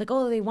 It's like,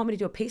 oh, they want me to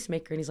do a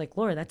pacemaker. And he's like,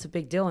 Laura, that's a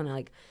big deal. And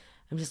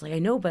I'm just like, I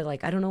know, but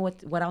like, I don't know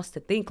what else to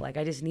think. Like,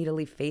 I just need to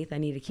leave faith. I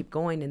need to keep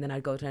going. And then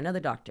I'd go to another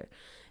doctor.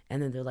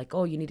 And then they're like,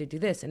 oh, you need to do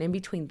this. And in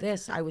between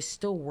this, I was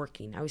still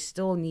working. I was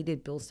still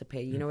needed bills to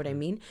pay. You know what I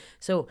mean?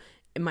 So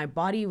my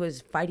body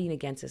was fighting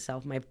against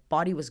itself. My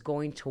body was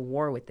going to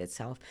war with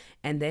itself.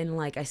 And then,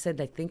 like I said,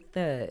 I think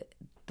the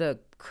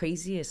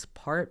craziest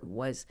part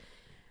was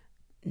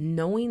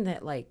knowing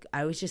that like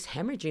I was just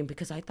hemorrhaging,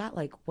 because I thought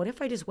like, what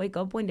if I just wake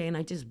up one day and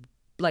I just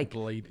like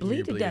bleed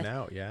to death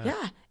out,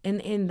 yeah.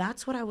 And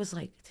that's what I was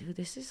like, dude,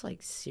 this is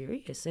like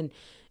serious. And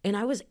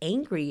I was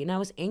angry, and I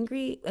was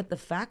angry at the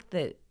fact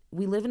that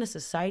we live in a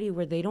society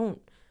where they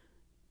don't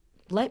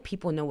let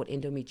people know what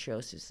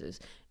endometriosis is.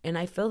 And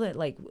I feel that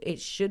like it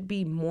should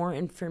be more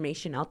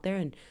information out there,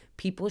 and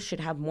people should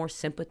have more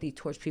sympathy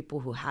towards people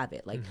who have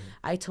it. Like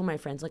I tell my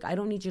friends, like, I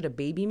don't need you to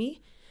baby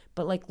me,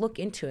 but like look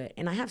into it.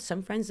 And I have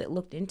some friends that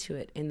looked into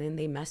it, and then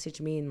they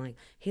message me and like,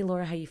 hey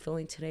Laura, how you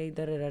feeling today?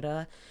 Da da da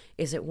da.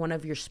 Is it one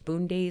of your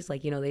spoon days?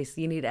 Like, you know,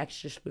 you need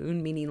extra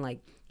spoon, meaning like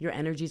your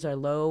energies are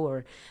low.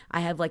 Or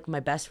I have like my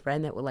best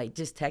friend that would like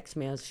just text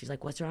me. She's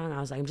like, what's wrong? I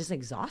was like, I'm just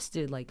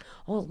exhausted. Like,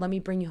 oh, let me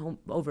bring you home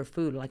over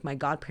food. Like my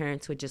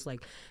godparents would just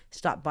like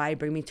stop by,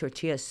 bring me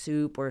tortilla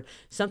soup or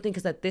something.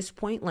 Cause at this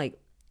point, like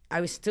I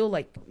was still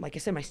like I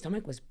said, my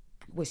stomach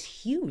was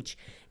huge.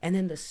 And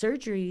then the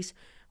surgeries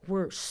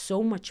were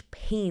so much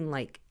pain,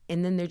 like,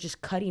 and then they're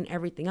just cutting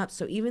everything up.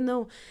 So even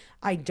though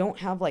I don't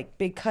have like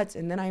big cuts,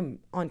 and then I'm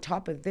on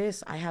top of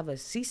this, I have a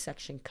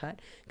C-section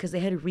cut because they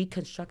had to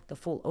reconstruct the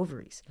full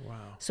ovaries. Wow.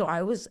 So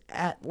I was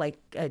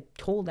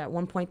told at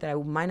one point that I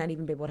might not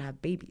even be able to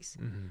have babies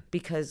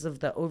because of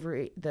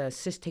the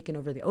cyst taking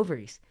over the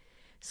ovaries.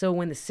 So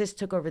when the cyst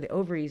took over the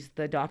ovaries,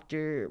 the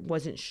doctor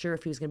wasn't sure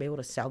if he was going to be able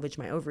to salvage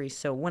my ovaries.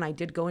 So when I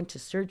did go into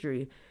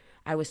surgery,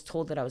 I was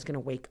told that I was going to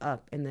wake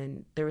up, and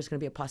then there was going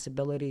to be a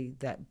possibility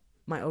that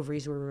my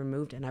ovaries were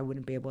removed and I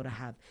wouldn't be able to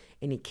have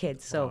any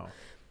kids. So Wow.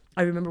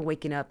 I remember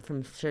waking up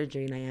from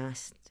surgery and I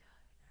asked,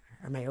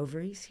 are my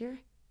ovaries here?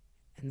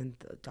 And then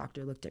the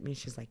doctor looked at me and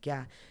she's like,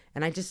 yeah.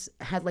 And I just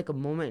had like a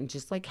moment and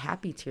just like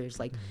happy tears,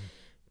 like,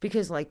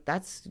 because like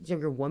that's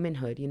your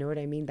womanhood, you know what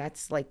I mean?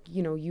 That's like,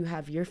 you know, you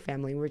have your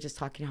family. We're just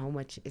talking how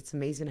much it's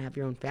amazing to have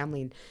your own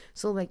family. And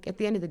so like at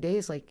the end of the day,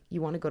 it's like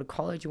you want to go to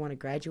college, you want to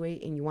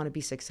graduate, and you want to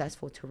be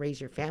successful to raise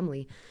your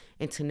family,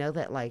 and to know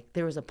that like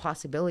there was a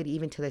possibility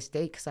even to this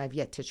day, because I've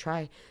yet to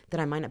try,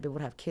 that I might not be able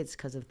to have kids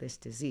because of this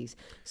disease.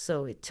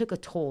 So it took a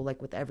toll, like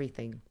with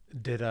everything.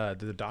 Did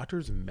the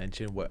doctors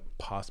mention what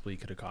possibly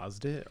could have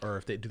caused it, or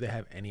if do they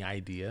have any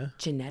idea?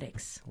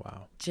 Genetics.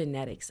 Wow.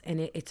 Genetics. And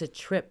it's a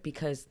trip,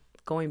 because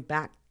going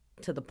back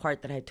to the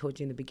part that I told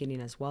you in the beginning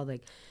as well,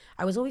 like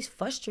I was always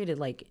frustrated,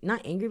 like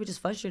not angry, but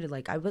just frustrated.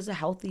 Like I was a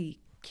healthy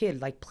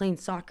kid, like playing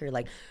soccer.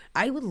 Like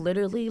I would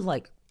literally,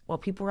 like while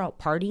people were out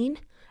partying,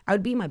 I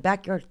would be in my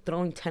backyard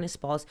throwing tennis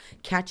balls,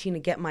 catching to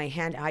get my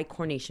hand-eye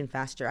coordination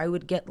faster. I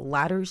would get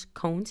ladders,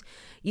 cones.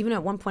 Even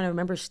at one point, I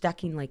remember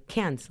stacking like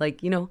cans,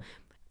 like, you know,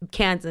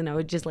 cans, and I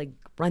would just like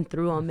run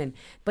through them.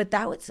 But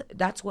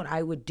that's what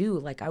I would do.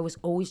 Like I was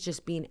always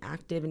just being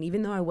active. And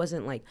even though I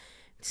wasn't like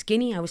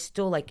skinny, I was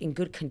still like in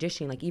good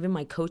condition. Like even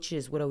my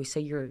coaches would always say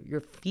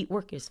your feet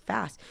work is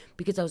fast,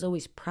 because I was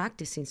always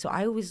practicing. So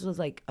I always was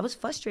like, I was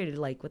frustrated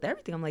like with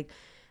everything. I'm like,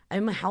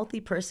 I'm a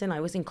healthy person.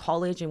 I was in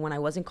college, and when I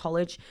was in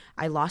college,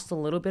 I lost a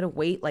little bit of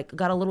weight, like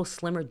got a little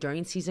slimmer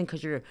during season,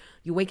 because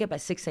you wake up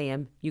at 6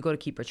 a.m., you go to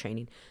keeper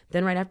training.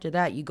 Then right after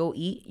that, you go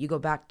eat, you go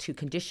back to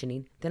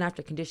conditioning. Then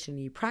after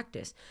conditioning, you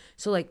practice.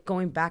 So like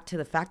going back to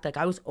the fact, like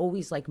I was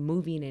always like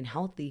moving and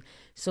healthy.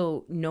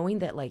 So knowing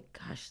that like,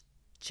 gosh,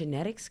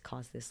 genetics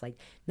caused this, like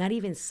not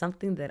even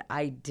something that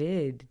I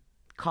did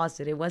caused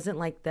it. It wasn't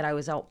like that I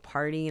was out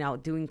partying,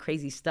 out doing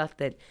crazy stuff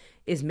that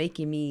is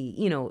making me,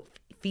 you know,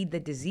 feed the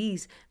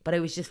disease. But it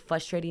was just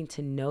frustrating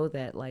to know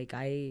that like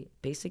I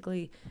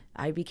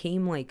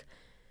became like,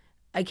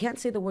 I can't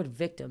say the word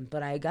victim,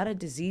 but I got a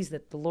disease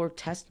that the Lord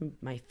tested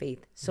my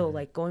faith. So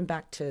like going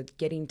back to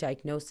getting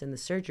diagnosed in the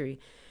surgery,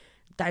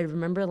 I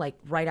remember like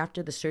right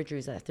after the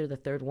surgeries, after the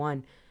third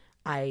one,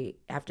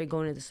 after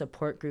going to the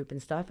support group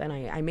and stuff, and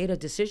I made a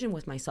decision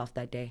with myself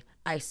that day.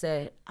 I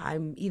said,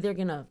 I'm either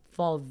going to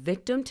fall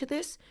victim to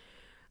this,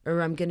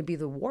 or I'm going to be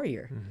the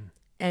warrior.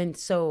 And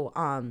so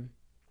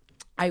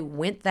I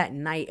went that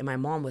night, and my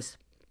mom was,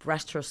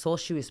 rest her soul,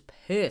 she was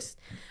pissed.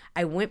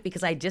 I went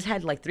because I just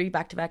had like 3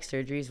 back-to-back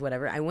surgeries,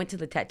 whatever. I went to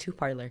the tattoo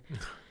parlor,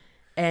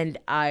 and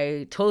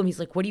I told him, he's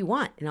like, what do you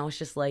want? And I was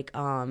just like,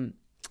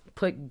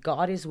 put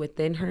God is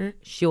within her,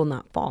 she'll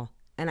not fall.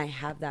 And I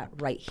have that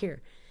right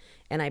here.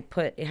 And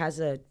it has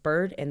a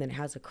bird, and then it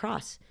has a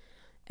cross.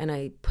 And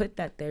I put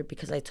that there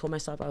because I told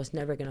myself I was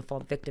never going to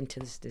fall victim to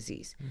this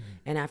disease.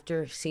 And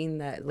after seeing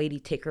that lady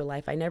take her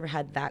life, I never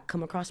had that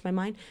come across my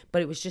mind.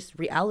 But it was just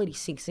reality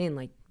sinks in.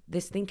 Like,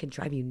 this thing can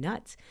drive you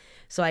nuts.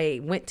 So I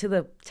went to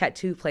the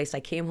tattoo place. I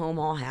came home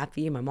all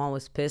happy. My mom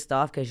was pissed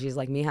off because she's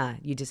like, Mija,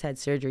 you just had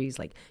surgery. He's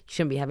like, you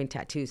shouldn't be having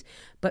tattoos.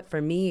 But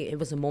for me, it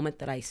was a moment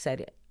that I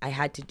said I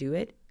had to do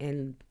it.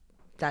 And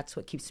that's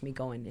what keeps me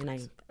going.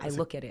 And I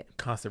look at it.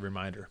 Constant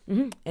reminder.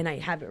 Mm-hmm. And I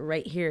have it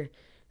right here.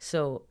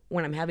 So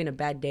when I'm having a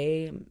bad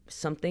day,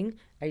 something,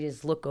 I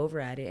just look over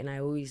at it. And I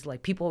always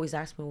like, people always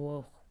ask me,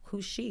 well,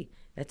 who's she?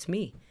 That's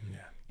me. Yeah.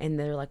 And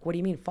they're like, what do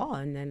you mean fall?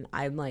 And then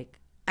I'm like,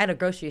 at a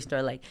grocery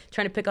store, like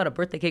trying to pick out a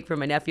birthday cake for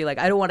my nephew. Like,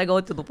 I don't want to go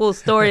into the full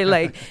story.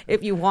 Like,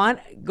 if you want,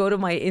 go to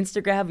my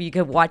Instagram. You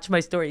can watch my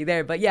story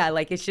there. But yeah,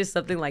 like, it's just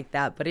something like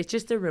that. But it's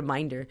just a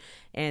reminder.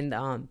 And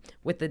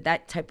with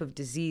that type of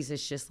disease,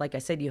 it's just, like I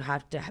said, you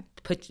have to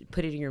put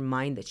it in your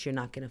mind that you're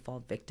not going to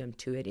fall victim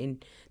to it.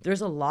 And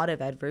there's a lot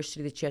of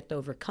adversity that you have to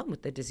overcome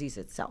with the disease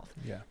itself.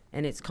 Yeah.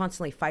 And it's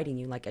constantly fighting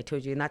you, like I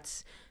told you. And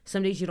that's,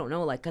 some days you don't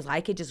know, like, because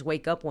I could just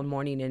wake up one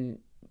morning and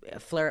a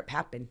flare-up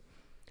happen.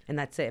 And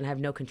that's it. And I have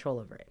no control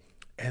over it.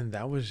 And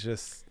that was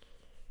just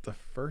the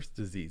first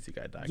disease you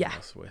got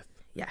diagnosed with.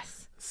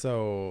 Yes.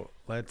 So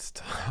let's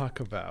talk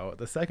about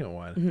the second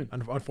one.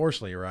 Mm-hmm.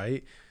 Unfortunately,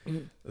 right?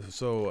 Mm-hmm.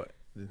 So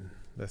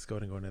let's go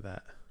into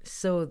that.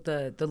 So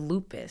the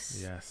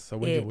lupus. Yes. So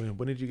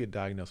when did you get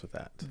diagnosed with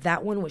that?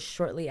 That one was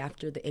shortly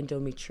after the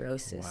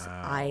endometriosis.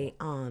 Wow. I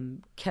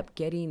kept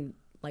getting,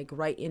 like,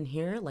 right in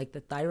here, like the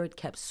thyroid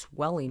kept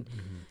swelling.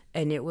 Mm-hmm.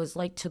 And it was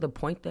like to the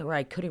point that where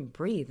I couldn't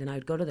breathe. And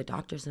I'd go to the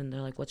doctors and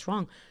they're like, what's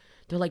wrong?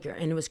 They're like,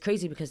 and it was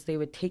crazy because they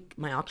would take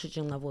my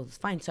oxygen level was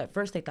fine. So at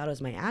first they thought it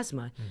was my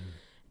asthma. Mm-hmm.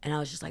 And I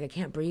was just like, I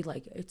can't breathe.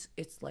 Like, it's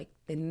like,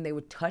 and they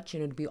would touch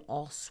and it would be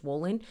all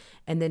swollen.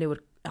 And then it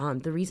would,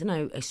 the reason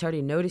I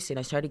started noticing,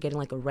 I started getting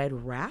like a red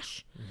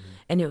rash. Mm-hmm.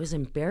 And it was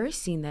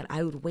embarrassing that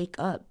I would wake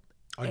up.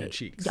 On your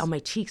cheeks? On my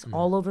cheeks, mm-hmm.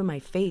 all over my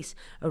face,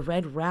 a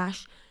red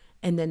rash.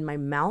 And then my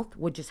mouth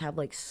would just have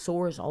like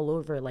sores all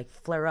over, like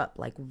flare up,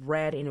 like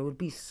red. And it would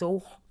be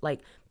so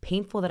like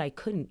painful that I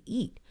couldn't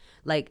eat.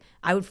 Like,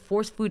 I would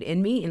force food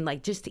in me and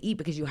like just to eat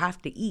because you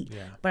have to eat.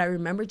 Yeah. But I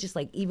remember just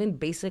like even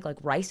basic like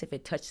rice, if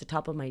it touched the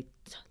top of my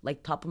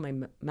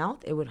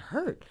mouth, it would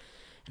hurt.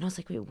 And I was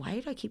like, wait, why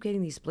did I keep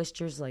getting these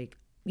blisters? Like,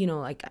 you know,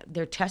 like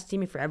they're testing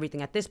me for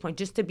everything at this point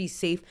just to be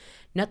safe.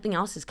 Nothing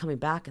else is coming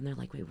back. And they're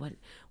like, wait,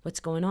 what's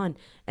going on?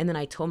 And then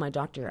I told my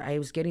doctor I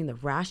was getting the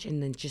rash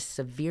and then just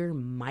severe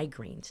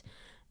migraines.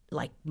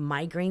 Like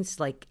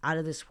migraines, like out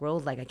of this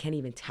world. Like, I can't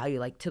even tell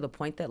you, like to the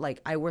point that like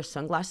I wear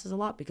sunglasses a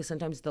lot because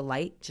sometimes the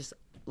light just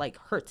like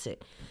hurts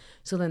it.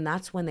 So then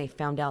that's when they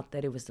found out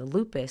that it was the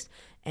lupus.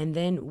 And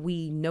then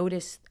we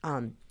noticed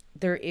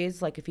there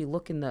is, like, if you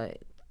look in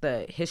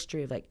the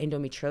history of like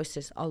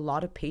endometriosis, a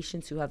lot of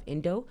patients who have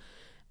endo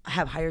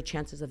have higher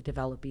chances of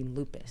developing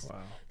lupus.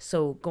 Wow.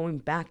 So going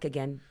back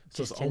again,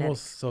 so it's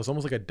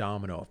almost like a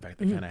domino effect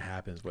that mm-hmm. kind of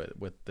happens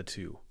with the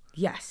two.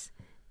 Yes.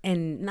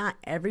 And not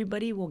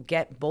everybody will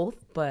get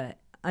both, but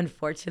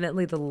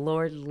unfortunately the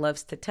Lord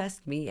loves to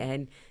test me,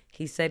 and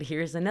he said,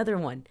 here's another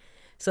one.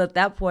 So at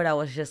that point I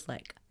was just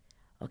like,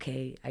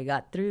 okay, I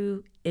got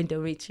through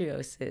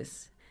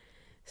endometriosis.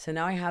 So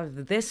now I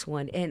have this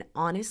one. And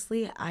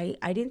honestly, I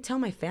didn't tell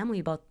my family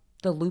about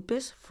the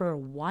lupus for a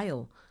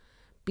while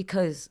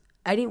because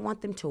I didn't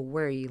want them to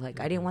worry.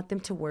 Like, I didn't want them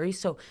to worry.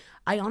 So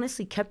I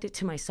honestly kept it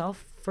to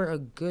myself for a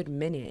good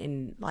minute.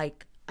 And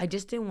like, I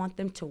just didn't want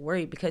them to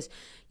worry because,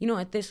 you know,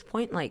 at this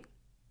point, like,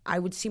 I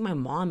would see my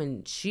mom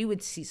and she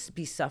would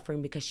be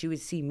suffering because she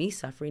would see me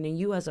suffering. And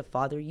you as a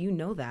father, you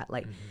know that.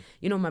 Like, mm-hmm.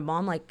 you know, my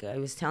mom, like I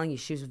was telling you,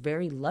 she was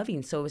very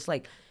loving. So it was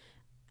like,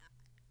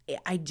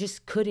 I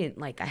just couldn't,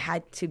 like, I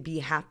had to be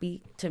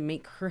happy to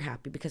make her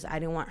happy because I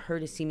didn't want her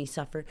to see me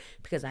suffer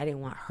because I didn't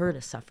want her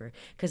to suffer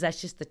because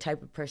that's just the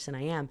type of person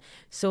I am.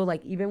 So,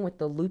 like, even with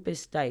the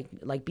lupus,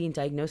 like, being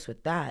diagnosed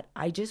with that,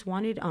 I just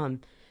wanted,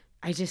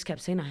 I just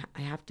kept saying,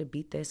 I have to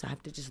beat this. I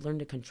have to just learn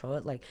to control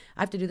it. Like,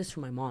 I have to do this for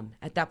my mom.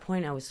 At that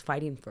point, I was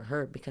fighting for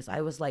her because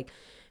I was like,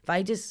 if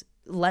I just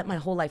let my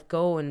whole life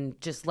go and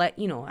just let,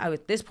 you know,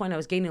 at this point I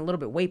was gaining a little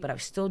bit of weight, but I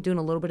was still doing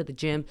a little bit of the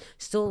gym,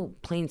 still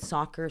playing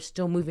soccer,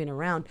 still moving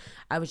around.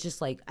 I was just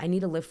like, I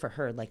need to live for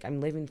her. Like,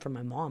 I'm living for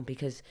my mom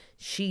because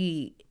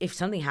if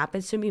something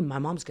happens to me, my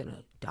mom's going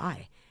to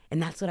die.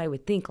 And that's what I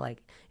would think.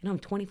 Like, you know, I'm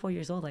 24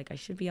 years old. Like, I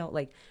should be out,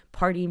 like,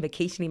 partying,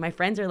 vacationing. My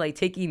friends are, like,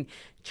 taking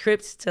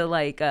trips to,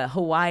 like,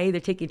 Hawaii.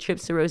 They're taking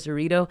trips to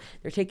Rosarito.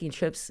 They're taking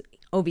trips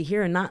over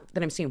here. And not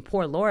that I'm saying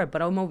poor Laura,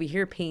 but I'm over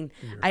here paying.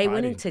 I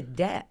went into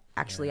debt,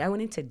 actually. Yeah. I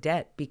went into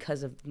debt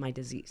because of my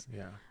disease.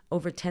 Yeah.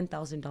 Over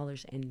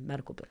 $10,000 in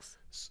medical bills.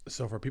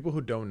 So for people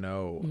who don't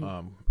know,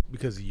 mm-hmm.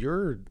 Because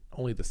you're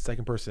only the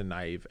second person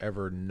I've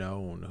ever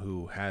known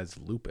who has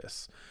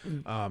lupus.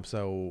 Mm-hmm.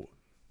 So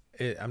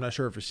I'm not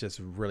sure if it's just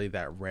really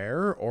that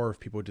rare or if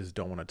people just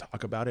don't want to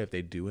talk about it if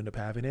they do end up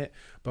having it.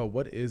 But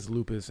what is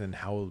lupus and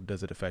how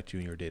does it affect you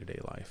in your day-to-day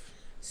life?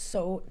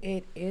 So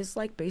it is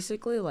like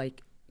basically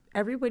like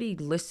everybody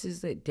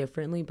lists it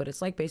differently, but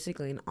it's like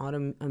basically an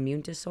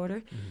autoimmune disorder.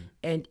 Mm-hmm.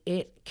 And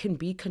it can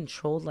be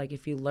controlled. Like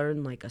if you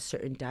learn like a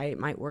certain diet, it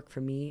might work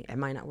for me. It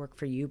might not work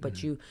for you, but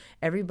mm-hmm.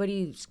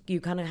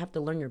 you kind of have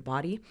to learn your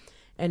body.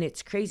 And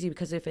it's crazy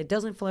because if it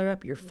doesn't flare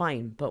up, you're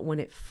fine. But when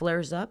it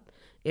flares up,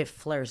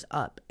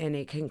 and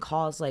it can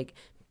cause like,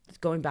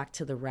 going back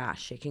to the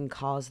rash, it can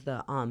cause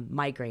the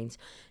migraines.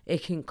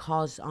 It can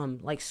cause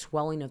like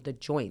swelling of the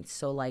joints.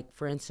 So like,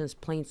 for instance,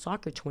 playing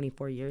soccer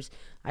 24 years,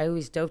 I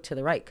always dove to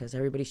the right because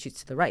everybody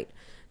shoots to the right.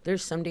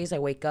 There's some days I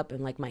wake up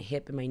and like my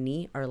hip and my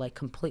knee are like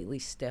completely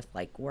stiff,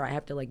 like where I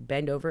have to like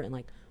bend over and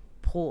like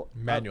pull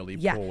manually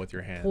up. pull with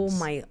your hands, pull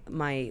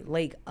my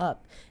leg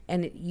up.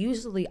 And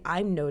usually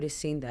I'm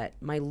noticing that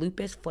my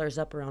lupus flares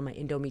up around my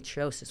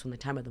endometriosis when the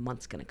time of the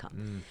month's going to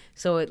come.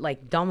 So it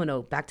like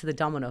back to the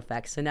domino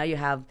effect. So now you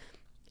have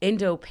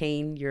endo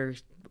pain, you're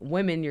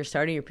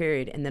starting your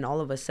period, and then all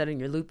of a sudden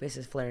your lupus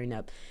is flaring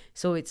up.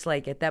 So it's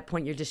like at that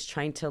point you're just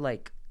trying to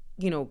like,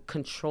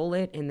 control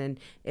it. And then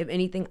if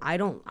anything, I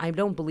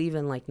don't believe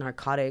in like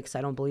narcotics.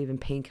 I don't believe in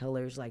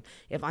painkillers. Like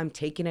if I'm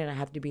taking it, I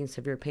have to be in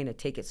severe pain to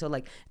take it. So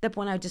like at that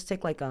point I just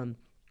take like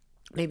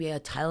maybe a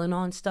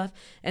Tylenol and stuff,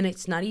 and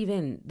it's not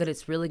even that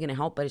it's really going to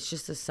help, but it's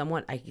just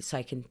so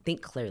I can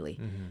think clearly.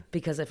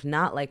 Because if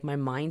not, like my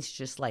mind's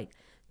just like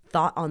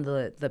thought on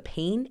the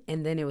pain.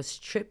 And then it was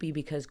trippy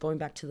because going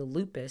back to the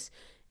lupus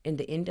and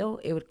the endo,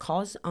 it would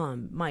cause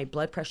my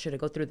blood pressure to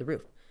go through the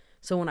roof.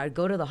 So when I'd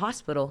go to the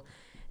hospital,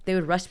 they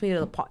would rush me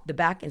to the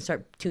back and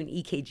start doing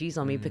EKGs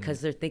on me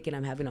because they're thinking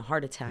I'm having a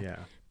heart attack. Yeah.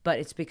 But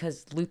it's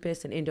because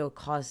lupus and endo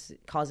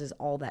causes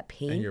all that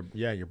pain. And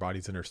your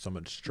body's under so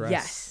much stress.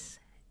 Yes.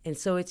 And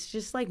so it's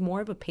just like more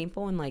of a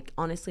painful and like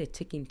honestly a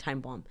ticking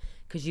time bomb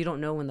because you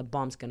don't know when the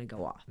bomb's going to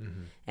go off.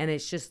 And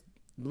it's just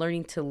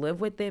learning to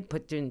live with it,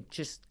 but then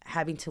just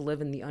having to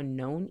live in the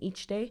unknown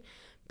each day,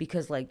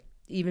 because like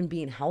even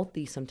being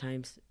healthy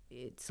sometimes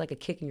it's like a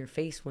kick in your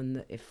face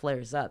when it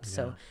flares up. Yeah.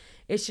 So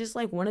it's just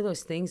like one of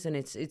those things, and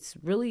it's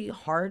really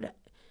hard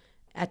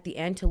at the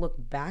end to look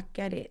back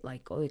at it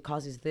like, oh, it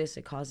causes this,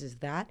 it causes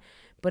that.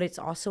 But it's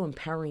also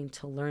empowering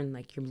to learn,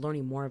 like you're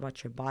learning more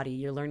about your body.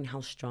 You're learning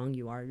how strong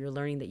you are. You're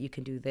learning that you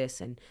can do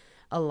this. And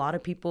a lot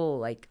of people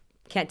like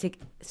can't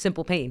take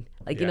simple pain.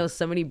 Like,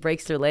 somebody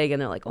breaks their leg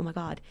and they're like, oh my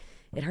God,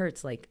 it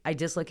hurts. Like I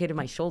dislocated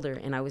my shoulder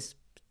and I was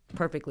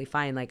perfectly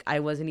fine. Like I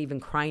wasn't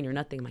even crying or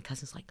nothing. My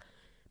cousin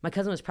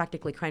was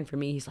practically crying for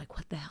me. He's like,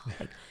 what the hell?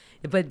 Like,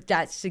 but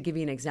that's to give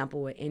you an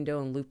example what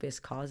endo and lupus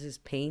causes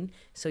pain.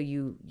 So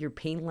your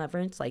pain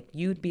levels, like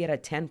you'd be at a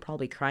 10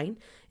 probably crying,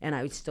 and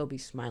I would still be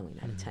smiling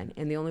at a 10.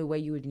 And the only way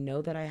you would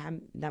know that I have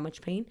that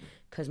much pain,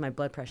 because my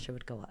blood pressure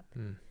would go up.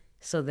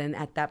 So then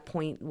at that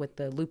point with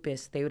the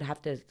lupus, they would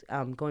have to,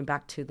 going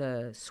back to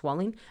the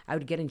swelling, I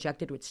would get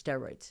injected with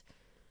steroids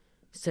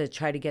to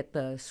try to get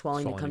the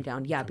swelling to come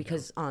down. Yeah,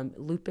 because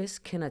lupus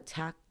can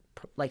attack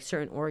like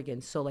certain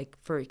organs. So like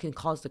it can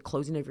cause the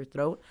closing of your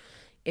throat.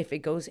 If it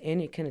goes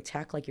in, it can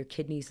attack like your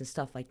kidneys and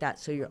stuff like that.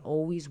 So you're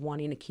always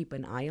wanting to keep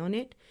an eye on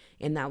it.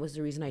 And that was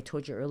the reason I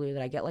told you earlier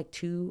that I get like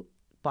 2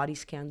 body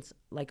scans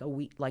like a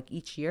week, like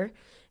each year.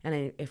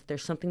 And if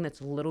there's something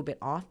that's a little bit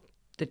off,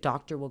 the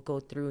doctor will go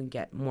through and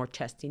get more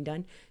testing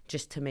done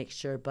just to make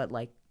sure. But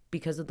like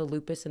because of the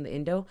lupus and the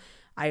endo,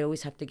 I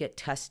always have to get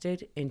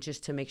tested and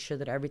just to make sure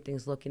that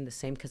everything's looking the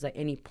same, because at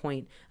any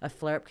point a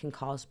flare-up can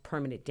cause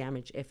permanent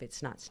damage if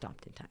it's not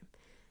stopped in time.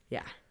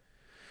 Yeah.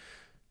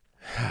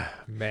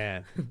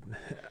 Man.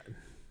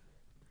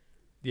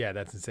 Yeah,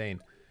 that's insane.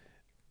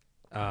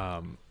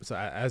 So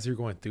as you're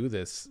going through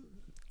this,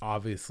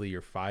 obviously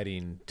you're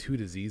fighting 2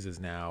 diseases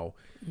now.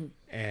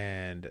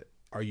 And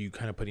are you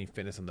kind of putting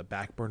fitness on the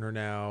back burner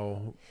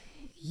now?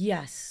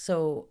 Yes.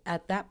 So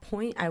at that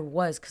point I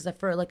was, because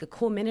for like a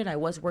cool minute I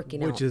was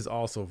working out. Which is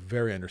also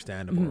very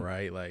understandable,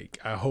 right? Like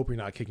I hope you're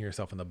not kicking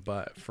yourself in the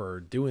butt for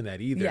doing that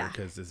either,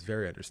 because it's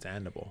very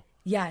understandable.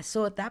 Yeah.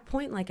 So at that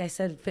point, like I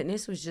said,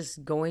 fitness was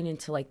just going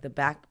into like the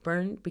back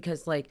burn,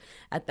 because like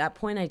at that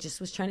point I just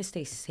was trying to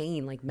stay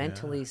sane, like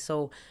mentally. Yeah.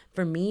 So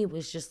for me, it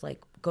was just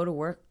like go to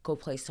work, go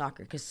play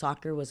soccer, because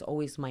soccer was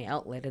always my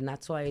outlet. And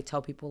that's why I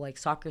tell people like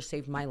soccer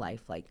saved my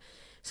life. Like,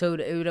 so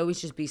it would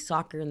always just be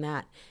soccer and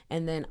that.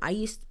 And then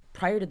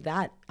prior to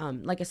that,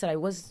 like I said, I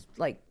was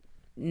like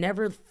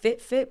never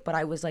fit, but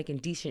I was like in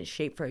decent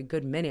shape for a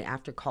good minute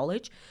after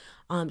college.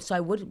 So I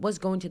was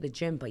going to the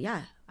gym, but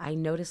yeah, I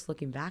noticed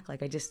looking back,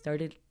 like I just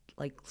started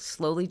like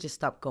slowly just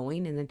stopped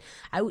going. And then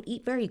I would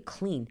eat very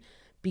clean,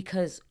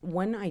 because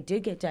when I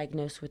did get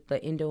diagnosed with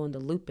the endo and the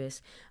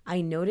lupus,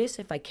 I noticed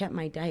if I kept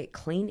my diet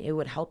clean, it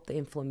would help the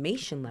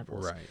inflammation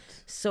levels. Right.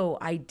 So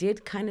I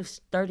did kind of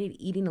started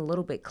eating a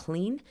little bit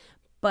clean,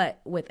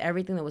 but with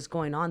everything that was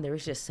going on, there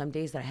was just some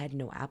days that I had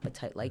no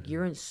appetite. Like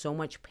you're in so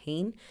much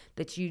pain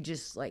that you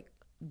just like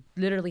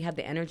literally have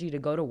the energy to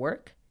go to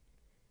work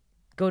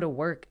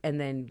and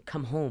then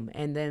come home.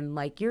 And then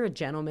like, you're a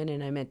gentleman,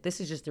 and I meant, this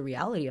is just the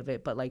reality of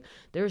it. But like,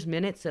 there's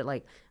minutes that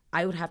like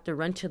I would have to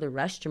run to the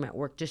restroom at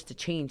work just to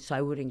change so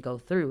I wouldn't go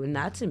through. And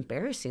that's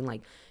embarrassing.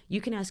 Like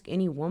you can ask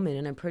any woman,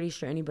 and I'm pretty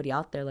sure anybody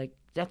out there, like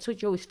that's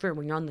what you always fear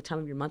when you're on the time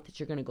of your month that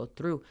you're going to go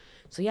through.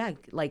 So yeah,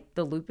 like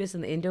the lupus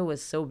and the endo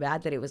was so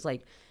bad that it was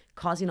like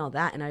causing all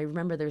that. And I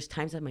remember there's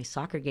times at my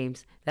soccer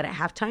games that at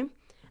halftime,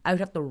 I would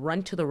have to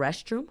run to the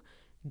restroom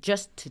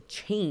just to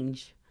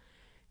change,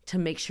 to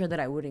make sure that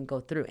I wouldn't go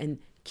through. And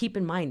keep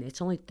in mind,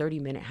 it's only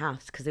 30-minute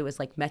halves because it was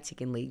like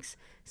Mexican leagues.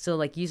 So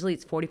like usually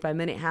it's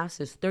 45-minute halves,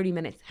 so it's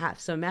 30-minute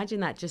halves. So imagine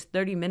that, just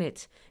 30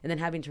 minutes and then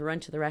having to run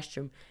to the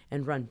restroom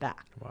and run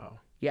back. Wow.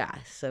 Yeah,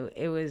 so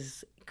it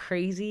was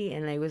crazy,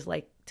 and I was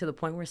like to the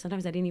point where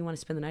sometimes I didn't even want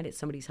to spend the night at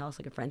somebody's house,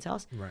 like a friend's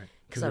house. Right,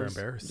 because you're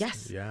embarrassed.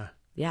 Yes. Yeah.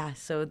 Yeah,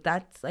 so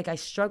that's like I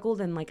struggled,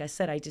 and like I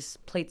said, I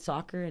just played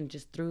soccer and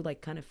just threw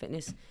like kind of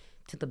fitness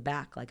to the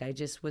back. Like I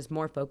just was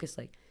more focused,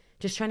 like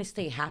just trying to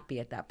stay happy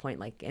at that point.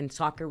 Like, and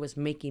soccer was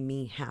making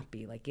me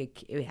happy. Like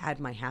it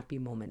had my happy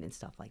moment and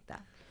stuff like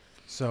that.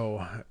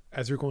 So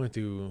as you're going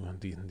through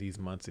these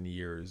months and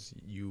years,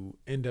 you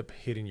end up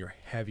hitting your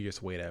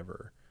heaviest weight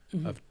ever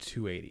of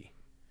 280.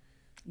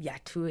 Yeah,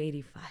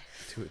 285.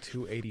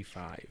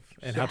 285.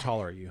 And how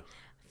tall are you?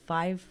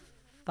 5'5"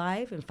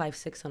 and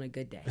 5'6" on a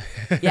good day.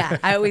 Yeah,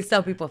 I always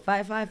tell people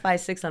 5'5",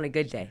 5'6" on a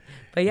good day.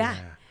 But yeah,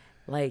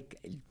 like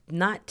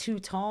not too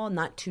tall,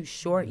 not too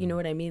short. You know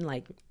what I mean?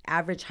 Like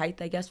average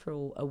height, I guess,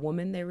 for a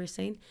woman, they were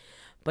saying.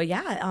 But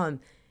yeah,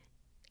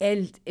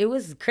 and it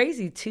was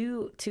crazy,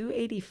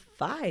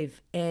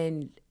 285,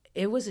 and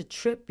it was a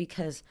trip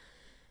because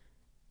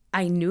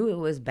I knew it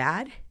was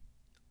bad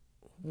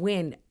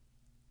when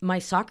my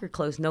soccer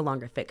clothes no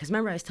longer fit. Because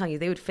remember, I was telling you,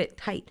 they would fit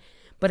tight.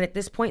 But at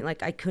this point,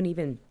 like, I couldn't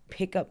even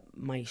pick up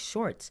my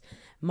shorts.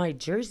 My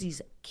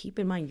jerseys, keep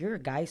in mind, you're a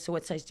guy, so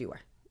what size do you wear?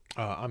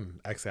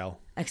 I'm XL.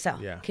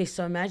 XL. Yeah. Okay,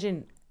 so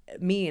imagine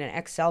me in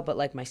an XL, but,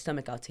 like, my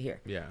stomach out to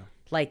here. Yeah.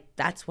 Like,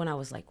 that's when I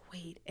was like,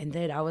 wait. And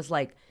then I was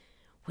like,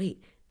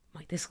 wait,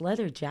 like, this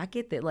leather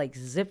jacket that, like,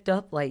 zipped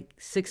up, like,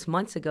 6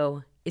 months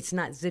ago, it's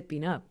not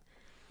zipping up.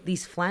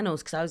 These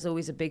flannels, because I was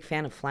always a big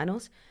fan of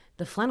flannels,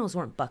 the flannels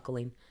weren't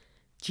buckling.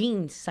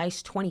 Jeans,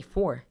 size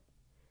 24.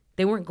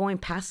 They weren't going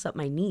past up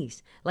my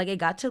knees. Like, it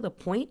got to the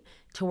point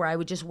to where I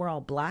would just wear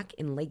all black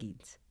and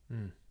leggings.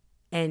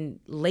 And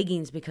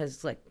leggings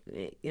because, like,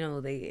 you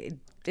know, they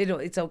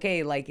don't, it's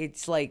okay. Like,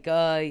 it's like,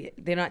 they're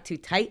not too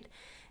tight.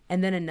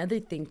 And then another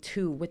thing,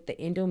 too, with the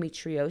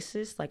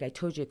endometriosis, like I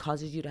told you, it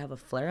causes you to have a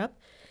flare-up.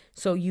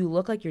 So you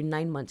look like you're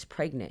 9 months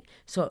pregnant.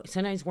 So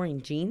sometimes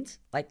wearing jeans,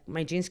 like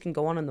my jeans can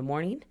go on in the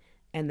morning,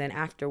 and then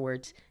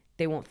afterwards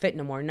they won't fit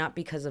no more. Not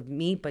because of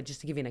me, but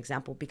just to give you an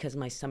example, because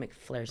my stomach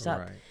flares up.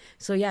 Right.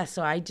 So yeah,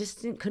 so I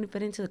just couldn't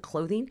fit into the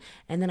clothing.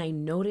 And then I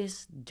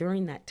noticed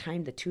during that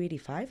time, the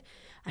 285,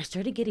 I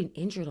started getting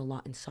injured a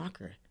lot in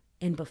soccer.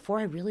 And before,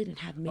 I really didn't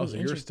have many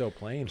injuries. You were still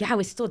playing? Yeah, I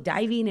was still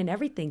diving and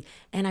everything.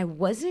 And I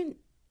wasn't,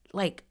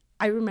 like,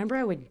 I remember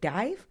I would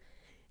dive,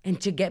 and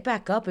to get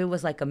back up, it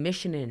was like a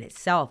mission in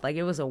itself. Like,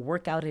 it was a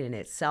workout in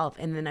itself.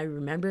 And then I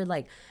remember,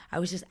 like, I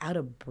was just out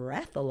of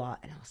breath a lot.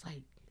 And I was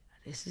like,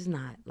 this is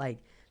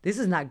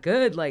not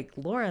good. Like,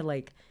 Laura,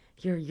 like,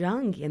 you're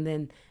young. And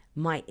then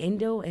my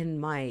endo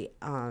and my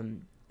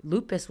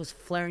lupus was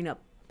flaring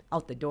up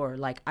out the door.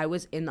 Like, I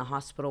was in the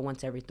hospital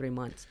once every 3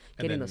 months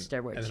getting those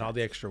steroids. And then all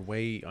the extra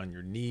weight on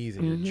your knees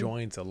and your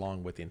joints,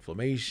 along with the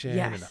inflammation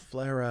and the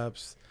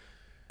flare-ups.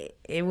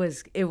 It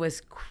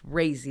was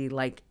crazy.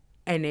 Like,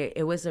 and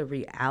it was a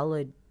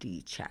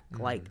reality check.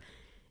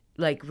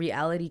 Like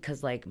reality,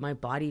 because, like, my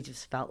body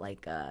just felt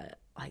like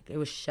it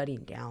was shutting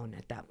down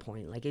at that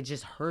point. Like, it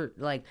just hurt.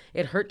 Like,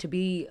 it hurt to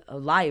be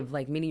alive.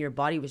 Like, meaning your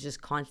body was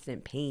just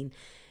constant pain.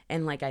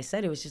 And like I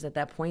said, it was just at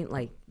that point,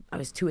 like, I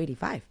was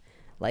 285.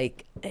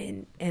 Like,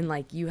 and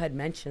like you had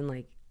mentioned,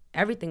 like,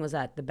 everything was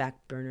at the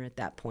back burner at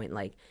that point.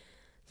 Like,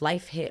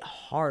 life hit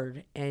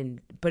hard,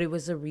 but it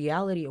was a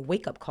reality, a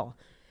wake-up call,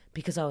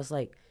 because I was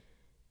like,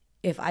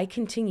 if I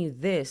continue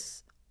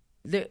this,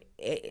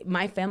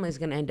 my family is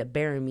going to end up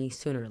burying me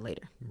sooner or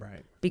later.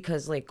 Right.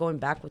 Because, like, going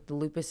back with the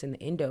lupus and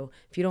the endo,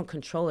 if you don't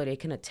control it,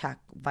 it can attack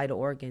vital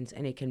organs,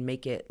 and it can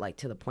make it, like,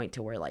 to the point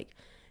to where, like,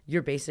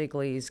 you're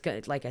basically,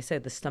 like I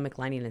said, the stomach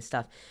lining and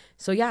stuff.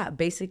 So yeah,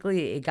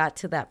 basically it got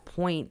to that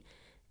point.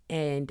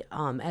 And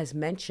as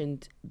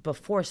mentioned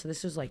before, so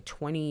this was like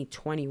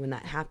 2020 when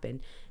that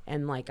happened.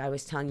 And like I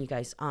was telling you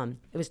guys,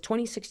 it was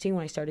 2016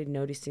 when I started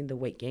noticing the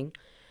weight gain.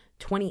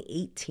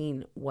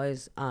 2018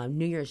 was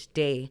New Year's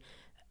Day.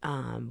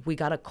 We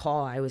got a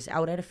call. I was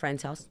out at a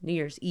friend's house, New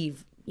Year's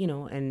Eve, you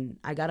know, and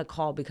I got a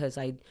call because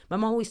my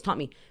mom always taught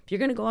me, if you're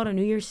going to go out on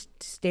New Year's,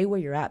 stay where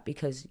you're at,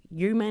 because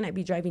you might not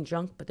be driving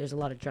drunk, but there's a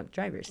lot of drunk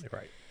drivers.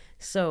 Right.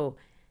 So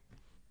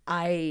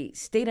I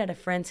stayed at a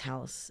friend's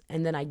house,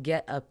 and then I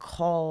get a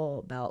call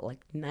about like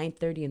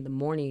 9:30 in the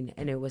morning,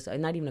 and it was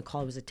not even a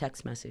call, it was a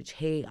text message.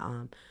 Hey,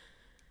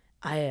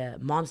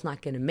 mom's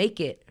not going to make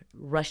it,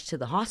 rush to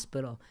the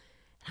hospital.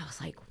 And I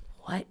was like,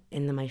 what?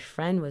 And then my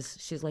friend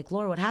she's like,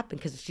 Laura, what happened?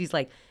 Because she's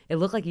like, it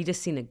looked like you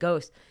just seen a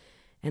ghost.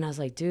 And I was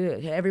like,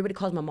 dude, everybody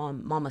calls my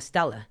mom Mama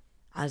Stella.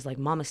 I was like,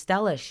 Mama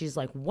Stella? She's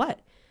like, what?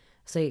 I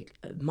was like,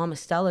 Mama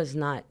Stella's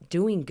not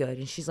doing good.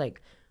 And she's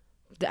like,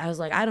 I was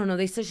like, I don't know.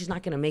 They said she's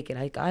not going to make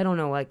it. I don't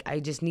know. Like, I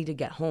just need to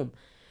get home.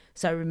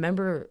 So I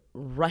remember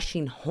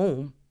rushing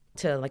home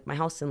to, like, my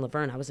house in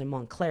Laverne. I was in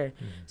Montclair.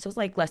 So it was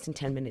like less than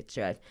 10 minutes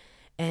drive.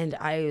 And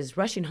I was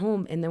rushing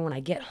home. And then when I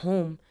get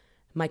home,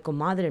 My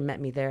comadre met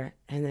me there,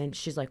 and then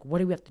she's like, what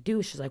do we have to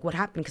do? She's like, what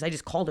happened? Because I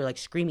just called her, like,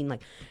 screaming.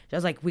 Like, I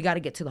was like, we got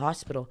to get to the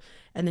hospital.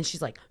 And then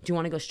she's like, do you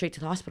want to go straight to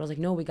the hospital? I was like,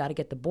 no, we got to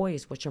get the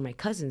boys, which are my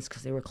cousins,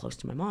 because they were close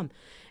to my mom.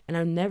 And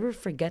I'll never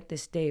forget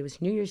this day. It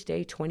was New Year's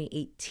Day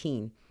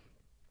 2018.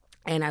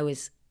 And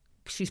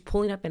she's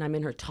pulling up, and I'm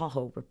in her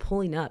Tahoe. We're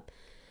pulling up,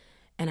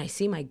 and I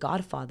see my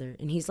godfather,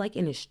 and he's like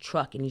in his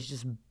truck, and he's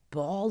just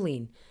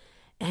bawling.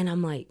 And I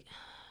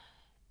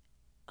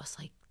was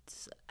like,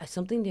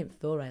 something didn't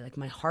feel right. Like,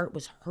 my heart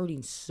was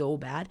hurting so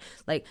bad.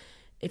 Like,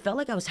 it felt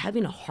like I was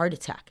having a heart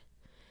attack.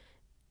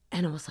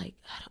 And I was like,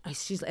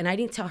 and I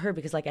didn't tell her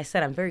because, like I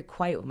said, I'm very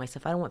quiet with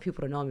myself. I don't want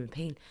people to know I'm in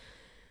pain.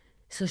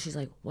 So she's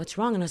like, what's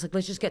wrong? And I was like,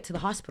 let's just get to the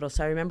hospital.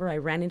 So I remember I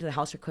ran into the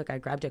house real quick. I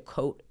grabbed a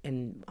coat,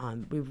 and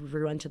we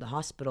run to the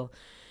hospital.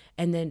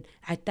 And then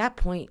at that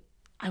point,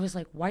 I was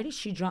like, why did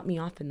she drop me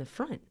off in the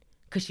front?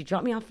 Because she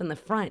dropped me off in the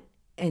front,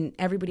 and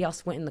everybody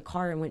else went in the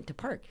car and went to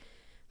park.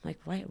 I'm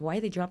like, why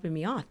are they dropping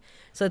me off?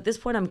 So at this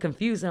point, I'm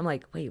confused. I'm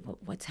like, wait,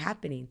 what's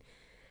happening?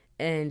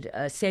 And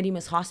San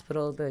Dimas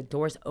Hospital, the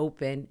doors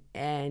open,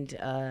 and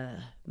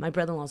my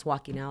brother-in-law's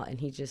walking out,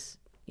 and he just,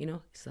 he's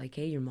like,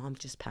 hey, your mom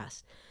just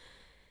passed.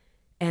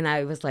 And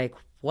I was like,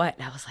 what?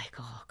 I was like,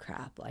 oh,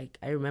 crap. Like,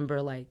 I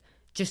remember, like,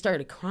 just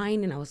started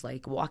crying, and I was,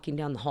 like, walking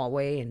down the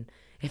hallway, and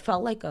it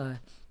felt like it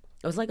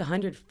was like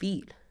 100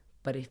 feet,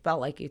 but it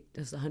felt like it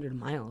was 100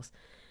 miles.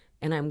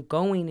 And I'm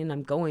going,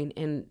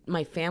 and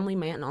my family,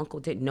 my aunt and uncle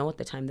didn't know at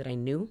the time that I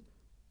knew.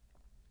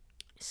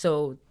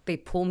 So they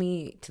pull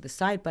me to the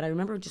side, but I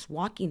remember just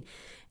walking,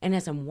 and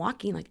as I'm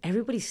walking, like,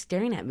 everybody's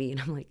staring at me,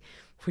 and I'm like,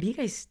 what are you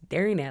guys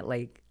staring at?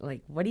 Like,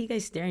 what are you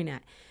guys staring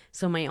at?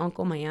 So my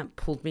uncle, my aunt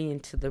pulled me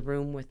into the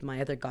room with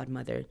my other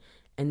godmother,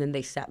 and then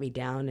they sat me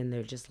down, and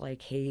they're just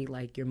like, hey,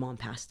 like, your mom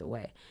passed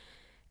away.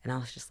 And I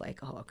was just like,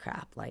 oh,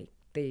 crap. Like,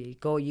 you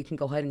can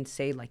go ahead and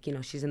say, like,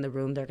 she's in the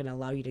room. They're going to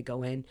allow you to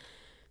go in.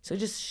 So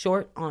just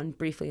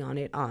briefly on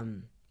it,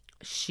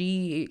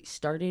 she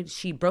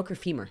broke her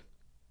femur.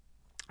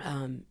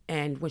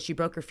 And when she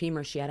broke her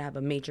femur, she had to have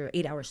a major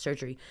 8-hour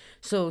surgery.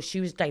 So she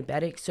was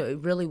diabetic, so it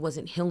really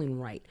wasn't healing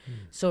right.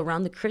 So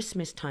around the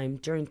Christmas time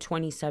during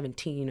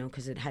 2017,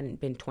 because it hadn't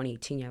been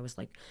 2018, I was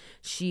like,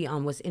 she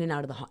was in and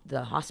out of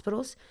the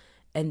hospitals.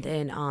 And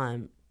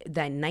then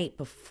that night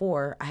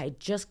before, I had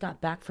just got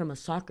back from a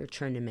soccer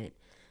tournament.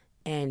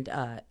 And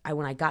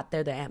when I got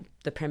there,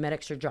 the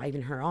paramedics are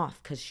driving her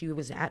off because she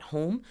was at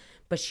home,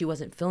 but she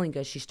wasn't feeling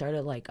good. She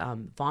started like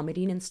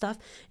vomiting and stuff.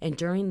 And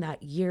during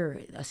that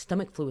year, a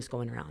stomach flu was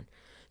going around.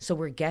 So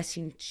we're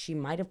guessing she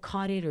might have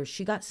caught it or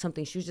she got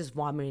something. She was just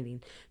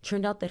vomiting.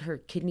 Turned out that her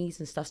kidneys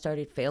and stuff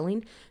started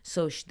failing.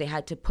 So they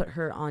had to put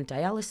her on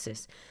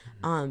dialysis.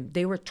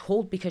 They were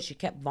told because she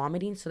kept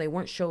vomiting, so they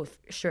weren't sure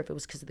if it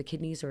was because of the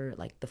kidneys or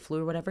like the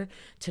flu or whatever,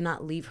 to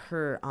not leave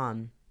her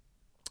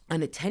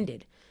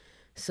unattended.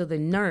 So the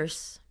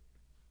nurse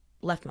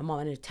left my mom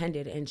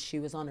unattended, and she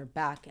was on her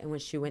back. And when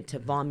she went to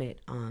vomit,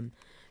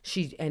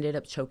 she ended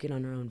up choking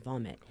on her own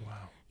vomit.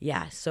 Wow.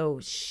 Yeah. So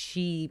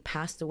she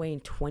passed away in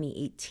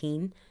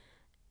 2018,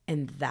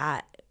 and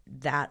that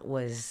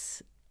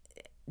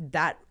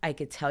I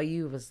could tell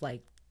you was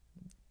like,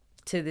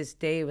 to this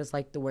day, it was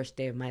like the worst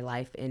day of my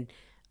life. And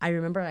I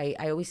remember I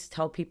always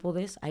tell people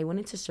this. I went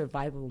into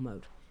survival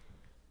mode,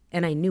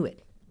 and I knew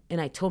it.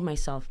 And I told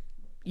myself,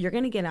 "You're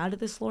gonna get out of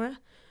this, Laura."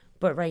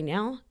 But right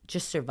now,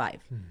 just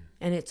survive.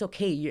 And it's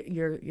okay.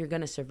 You're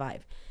going to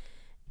survive.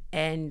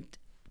 And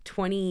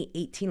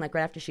 2018, like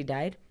right after she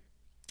died,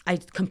 I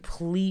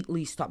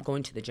completely stopped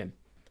going to the gym.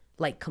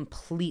 Like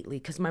completely.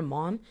 Because my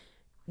mom,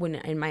 when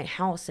in my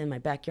house, in my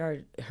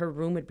backyard, her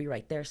room would be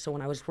right there. So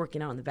when I was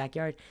working out in the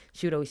backyard,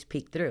 she would always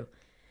peek through.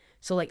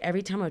 So like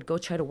every time I would go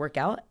try to work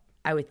out,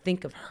 I would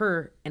think of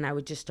her and I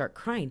would just start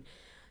crying.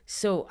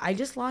 So I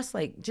just lost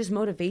like just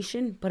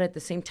motivation, but at the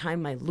same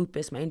time, my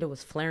lupus, my endo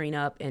was flaring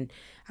up, and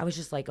I was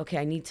just like, okay,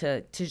 I need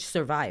to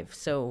survive.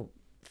 So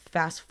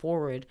fast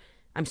forward,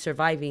 I'm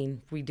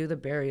surviving. We do the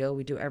burial,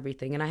 we do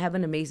everything, and I have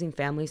an amazing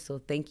family. So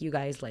thank you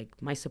guys. Like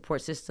my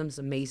support system's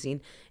amazing,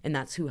 and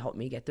that's who helped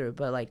me get through.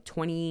 But like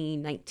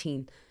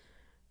 2019,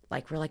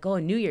 like we're like, oh,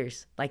 New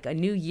Year's, like a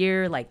new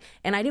year, like,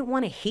 and I didn't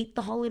want to hate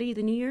the holiday,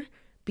 the New Year,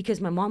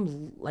 because my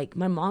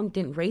mom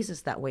didn't raise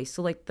us that way.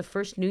 So like the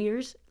first New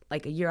Year's,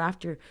 like a year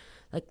after,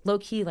 like low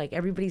key, like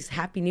everybody's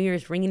Happy New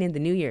Year's ringing in the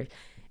New Year,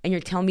 and you're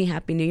telling me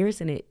Happy New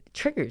Year's, and it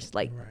triggers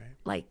like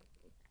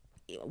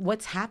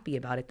what's happy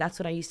about it? That's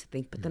what I used to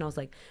think. But then I was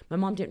like, my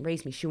mom didn't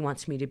raise me. She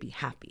wants me to be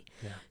happy.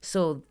 Yeah.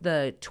 So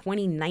the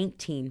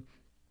 2019,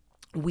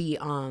 we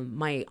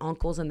my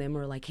uncles and them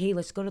were like, hey,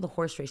 let's go to the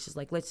horse races.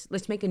 Like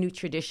let's make a new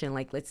tradition.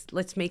 Like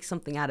let's make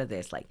something out of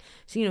this. Like,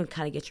 so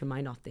kind of get your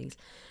mind off things.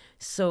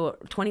 So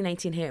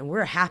 2019 hit, and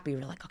we're happy.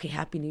 We're like, okay,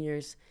 Happy New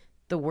Year's.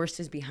 The worst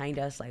is behind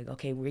us. Like,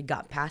 okay, we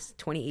got past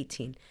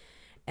 2018.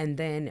 And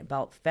then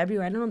about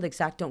February, I don't know the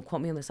exact, don't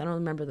quote me on this, I don't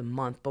remember the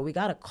month, but we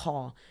got a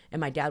call, and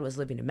my dad was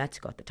living in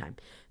Mexico at the time.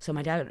 So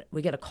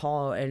we get a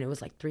call, and it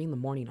was like 3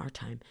 a.m. our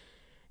time.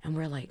 And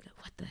we're like,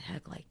 what the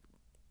heck? Like,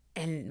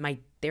 and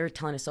they were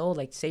telling us, oh,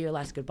 like, say your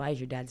last goodbyes,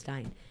 your dad's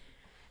dying.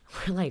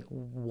 We're like,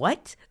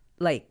 what?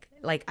 Like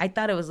I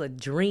thought it was a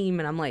dream,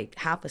 and I'm like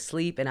half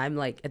asleep, and I'm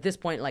like at this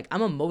point like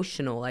I'm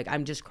emotional, like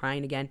I'm just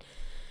crying again.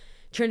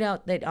 Turned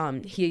out that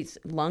his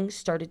lungs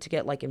started to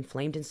get like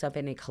inflamed and stuff,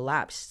 and it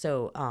collapsed.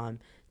 So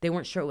they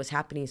weren't sure what was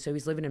happening. So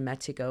he's living in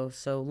Mexico.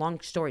 So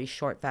long story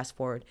short, fast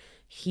forward,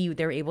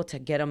 they were able to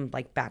get him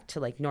like back to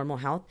like normal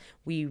health.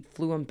 We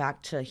flew him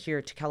back to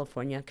here to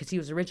California because he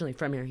was originally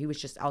from here. He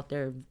was just out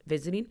there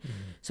visiting.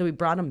 So we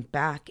brought him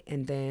back,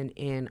 and then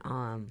in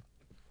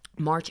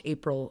March,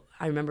 April,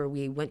 I remember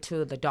we went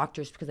to the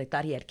doctors because they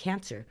thought he had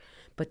cancer,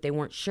 but they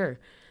weren't sure.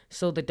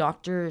 So the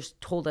doctors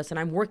told us, and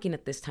I'm working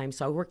at this time,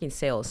 so I work in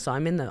sales. So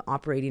I'm in the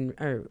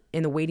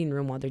in the waiting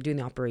room while they're doing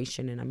the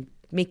operation, and I'm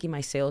making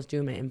my sales,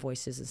 doing my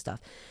invoices and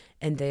stuff.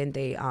 And then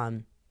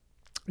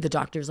the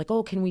doctor's like,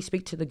 oh, can we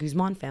speak to the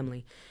Guzman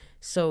family?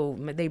 So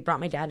they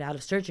brought my dad out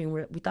of surgery, and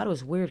we thought it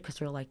was weird because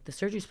they're like, the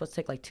surgery's supposed to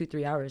take like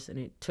 2-3 hours, and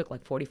it took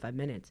like 45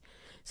 minutes.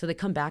 So they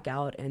come back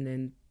out, and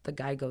then the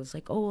guy goes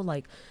like, oh,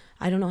 like,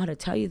 I don't know how to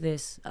tell you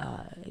this.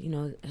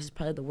 This is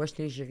probably the worst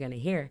news you're going to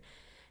hear.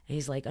 And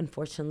he's like,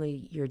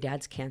 unfortunately, your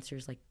dad's cancer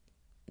is like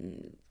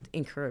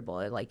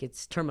incurable. Like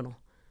it's terminal.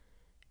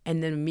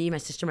 And then me, my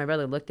sister, my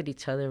brother looked at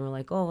each other and we're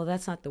like, oh, well,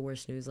 that's not the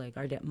worst news. Like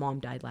our mom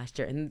died last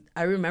year. And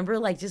I remember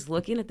like just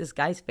looking at this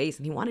guy's face,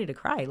 and he wanted to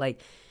cry. Like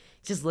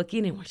just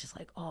looking, and we're just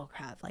like, oh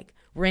crap. Like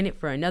we're in it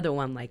for another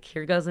one. Like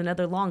here goes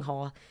another long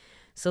haul.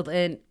 So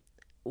then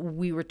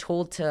we were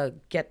told to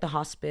get the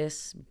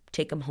hospice,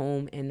 take him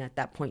home, and at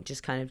that point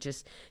just kind of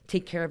just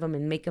take care of him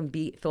and make him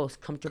feel as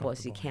comfortable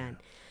as he can.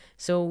 Yeah.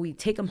 So we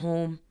take him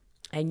home,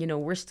 and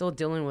we're still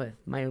dealing with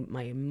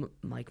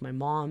my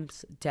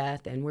mom's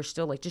death, and we're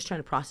still like just trying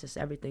to process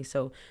everything.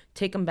 So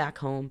take him back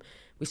home.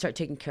 We start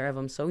taking care of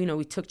him. So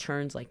we took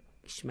turns. Like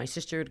my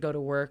sister would go to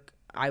work,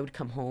 I would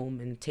come home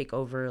and take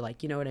over.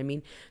 Like what I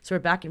mean. So we're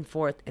back and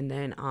forth, and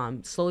then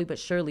slowly but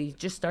surely,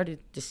 just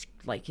started just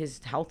like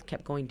his health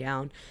kept going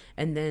down,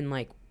 and then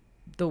like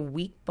the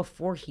week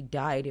before he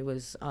died, it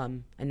was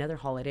another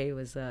holiday. It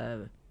was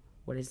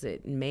what is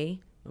it?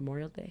 May,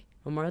 Memorial Day.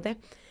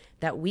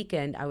 That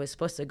weekend, I was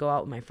supposed to go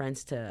out with my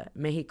friends to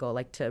Mexico,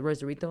 like to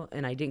Rosarito,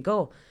 and I didn't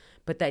go.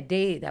 But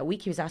that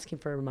week, he was asking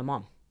for my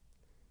mom,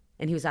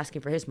 and he was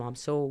asking for his mom.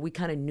 So we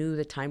kind of knew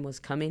the time was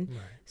coming. Right.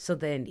 So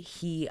then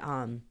he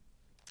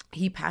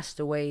passed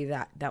away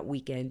that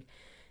weekend,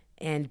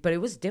 but it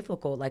was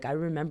difficult. Like I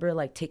remember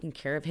like taking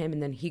care of him,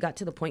 and then he got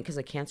to the point because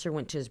the cancer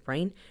went to his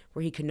brain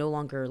where he could no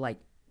longer like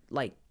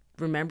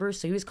remember.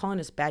 So he was calling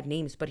us bad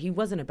names, but he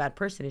wasn't a bad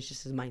person. It's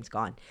just his mind's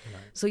gone.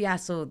 Right.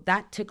 So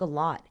that took a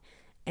lot.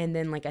 And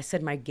then, like I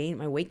said, my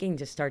weight gain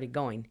just started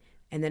going.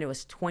 And then it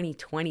was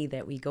 2020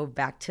 that we go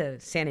back to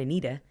Santa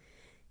Anita,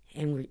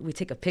 and we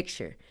take a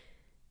picture.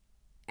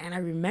 And I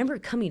remember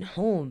coming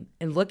home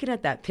and looking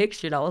at that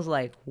picture, and I was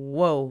like,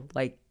 whoa,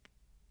 like,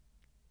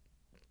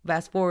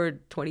 fast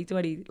forward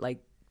 2020,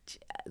 like,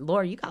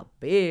 Laura, you got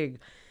big.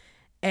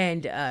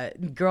 And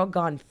Girl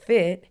Gone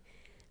Fit,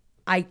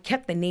 I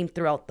kept the name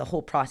throughout the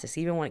whole process,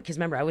 because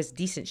remember, I was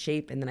decent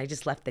shape, and then I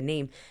just left the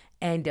name.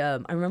 And I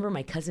remember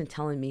my cousin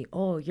telling me,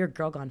 oh, you're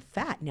Girl Gone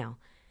Fat now.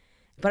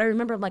 But I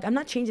remember, like, I'm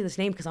not changing this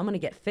name because I'm going to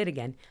get fit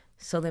again.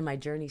 So then my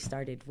journey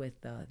started with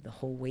the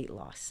whole weight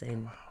loss.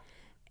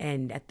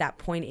 And at that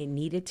point, it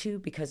needed to,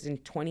 because in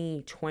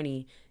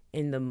 2020,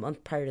 in the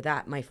month prior to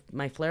that,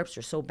 my flare-ups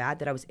were so bad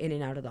that I was in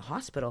and out of the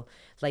hospital,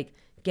 like,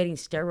 getting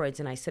steroids.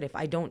 And I said, if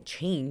I don't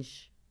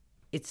change,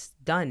 it's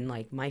done.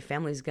 Like, my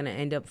family's going to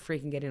end up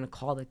freaking getting a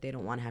call that they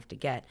don't want to have to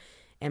get.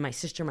 And my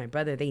sister, my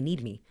brother, they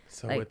need me.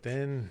 So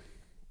within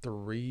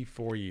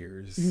 3-4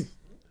 years,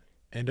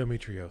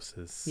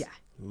 endometriosis,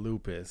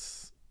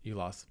 lupus, you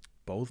lost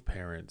both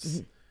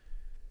parents.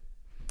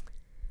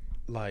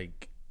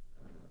 Like,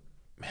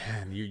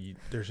 man, you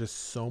there's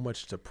just so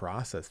much to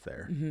process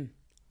there.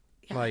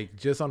 Like,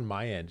 just on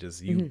my end,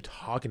 just you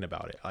talking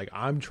about it, like,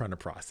 I'm trying to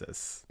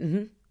process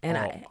and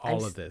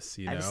all of this,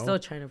 I'm still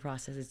trying to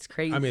process. It's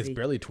crazy. I mean, it's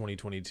barely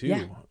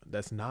 2022.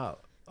 That's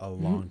not a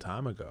long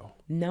time ago.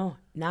 No,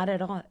 not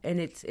at all. And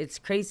it's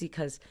crazy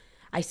because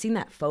I seen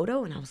that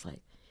photo and I was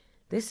like,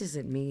 this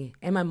isn't me.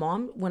 And my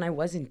mom, when I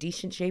was in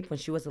decent shape, when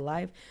she was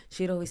alive,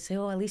 she'd always say,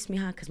 oh, at least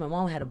mija, because my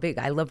mom had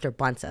I loved her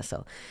panza,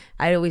 so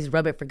I always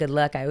rub it for good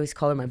luck. I always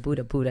call her my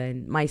Buddha,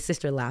 and my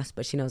sister laughs,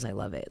 but she knows I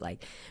love it.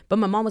 Like, but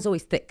my mom was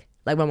always thick.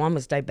 Like, my mom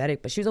was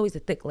diabetic, but she was always a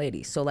thick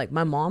lady. So, like,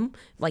 my mom,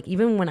 like,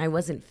 even when I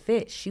wasn't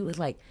fit, she would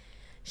like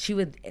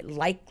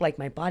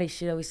my body.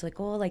 She'd always like,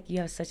 oh, like, you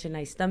have such a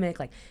nice stomach,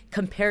 like,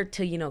 compared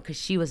to, because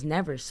she was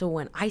never. So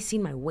when I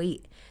seen my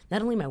weight,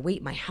 not only my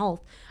weight, my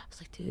health, I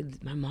was like,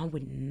 dude, my mom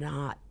would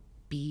not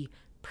be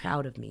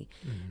proud of me.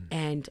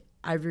 And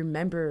I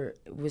remember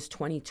it was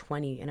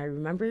 2020, and I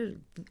remember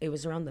it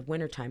was around the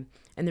wintertime.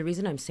 And the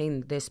reason I'm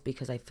saying this,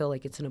 because I feel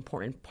like it's an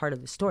important part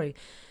of the story.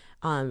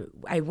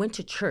 I went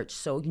to church.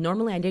 So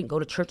normally I didn't go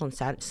to church on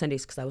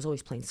Sundays because I was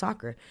always playing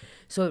soccer.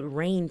 So it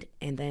rained,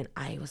 and then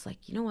I was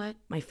like, you know what?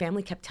 My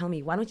family kept telling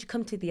me, why don't you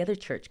come to the other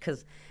church?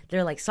 Because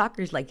they're like,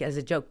 soccer's like, as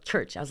a joke,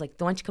 church. I was like,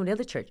 why don't you come to the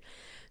other church?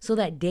 So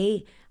that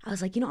day I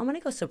was like, I'm going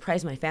to go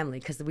surprise my family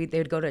because they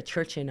would go to a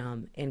church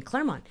in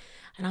Claremont.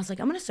 And I was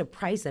like, I'm going to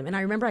surprise them. And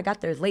I remember I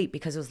got there late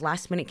because it was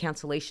last minute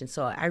cancellation.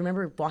 So I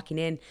remember walking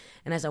in,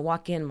 and as I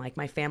walk in, like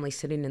my family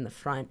sitting in the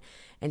front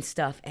and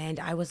stuff. And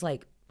I was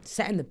like,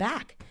 sat in the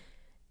back.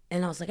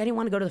 And I was like, I didn't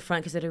want to go to the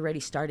front because it had already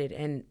started.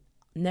 And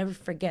never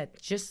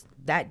forget, just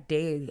that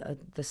day,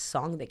 the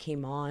song that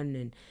came on,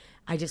 and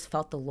I just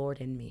felt the Lord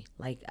in me.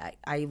 Like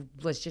I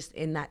was just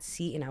in that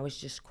seat and I was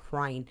just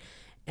crying.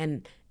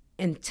 And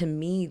to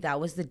me, that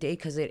was the day,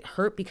 because it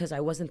hurt because I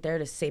wasn't there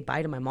to say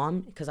bye to my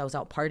mom because I was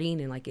out partying,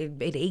 and like it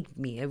ached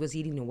me. It was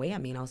eating away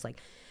at me. And I was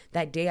like,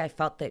 that day I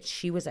felt that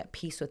she was at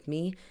peace with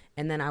me,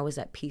 and then I was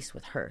at peace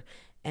with her.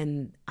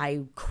 And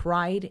I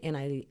cried, and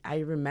I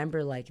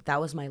remember like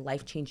that was my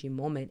life-changing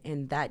moment.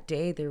 And that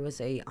day there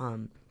was a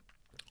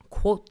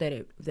quote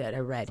that I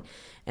read,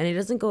 and it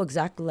doesn't go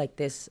exactly like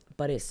this,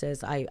 but it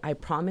says, I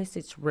promise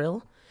it's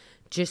real.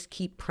 Just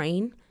keep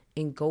praying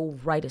and go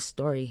write a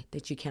story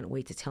that you can't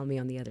wait to tell me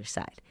on the other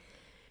side.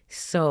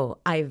 So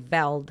I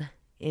vowed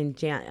in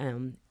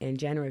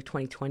January of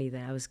 2020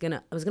 that I was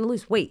gonna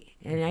lose weight,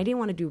 and I didn't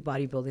want to do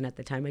bodybuilding at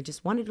the time. I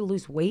just wanted to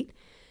lose weight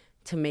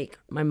to make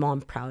my mom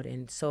proud,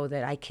 and so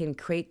that I can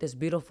create this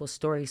beautiful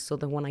story, so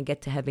that when I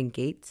get to heaven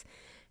gates,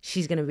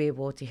 she's gonna be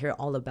able to hear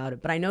all about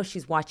it. But I know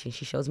she's watching.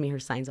 She shows me her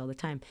signs all the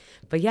time.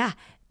 But yeah,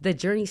 the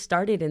journey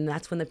started, and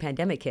that's when the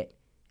pandemic hit.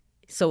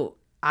 So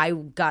I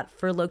got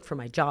furloughed from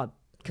my job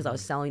because I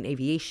was selling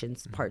aviation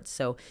parts.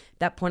 So at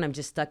that point, I'm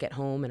just stuck at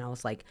home. And I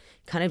was like,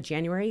 kind of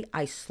January,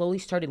 I slowly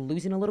started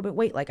losing a little bit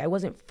weight. Like I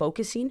wasn't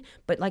focusing,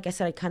 but like I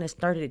said, I kind of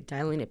started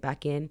dialing it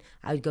back in.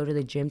 I would go to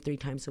the gym 3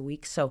 times a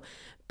week. So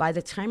by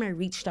the time I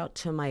reached out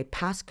to my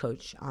past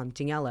coach,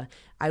 Daniela,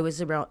 I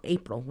was around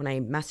April when I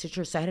messaged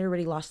her. So I had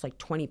already lost like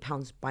 20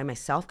 pounds by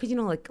myself because,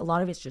 like a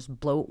lot of it's just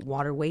bloat,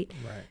 water weight.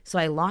 Right. So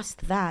I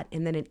lost that.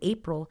 And then in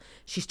April,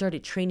 she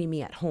started training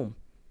me at home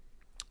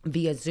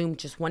via Zoom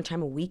just 1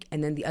 time a week.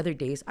 And then the other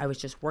days I was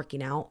just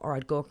working out, or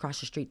I'd go across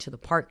the street to the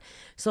park.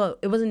 So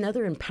it was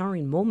another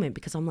empowering moment,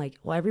 because I'm like,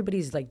 well,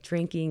 everybody's like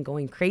drinking,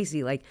 going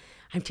crazy. Like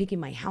I'm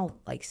taking my health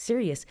like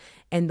serious.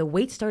 And the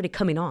weight started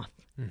coming off.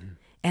 Mm-hmm.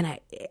 And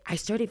I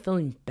started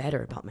feeling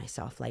better about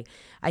myself. Like,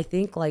 I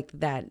think like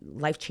that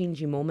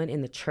life-changing moment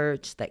in the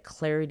church, that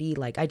clarity,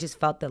 like I just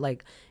felt that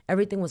like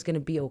everything was going to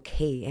be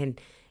okay. And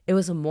it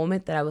was a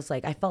moment that I was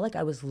like, I felt like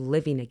I was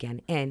living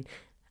again. And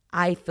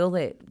I feel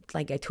that,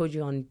 like I told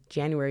you on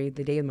January,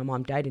 the day my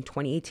mom died in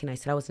 2018, I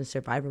said I was in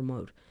survival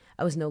mode.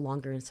 I was no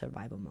longer in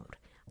survival mode.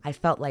 I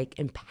felt like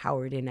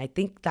empowered. And I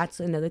think that's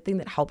another thing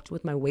that helped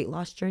with my weight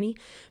loss journey,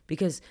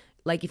 because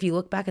like if you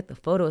look back at the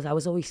photos, I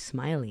was always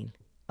smiling.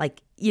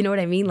 Like, you know what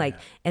I mean? Like,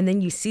 and then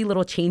you see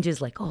little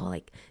changes, like, oh,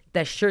 like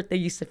that shirt that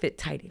used to fit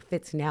tight, it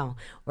fits now.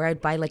 Or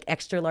I'd buy like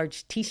extra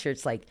large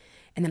t-shirts, like,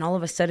 and then all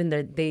of a sudden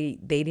they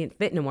didn't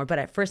fit no more. But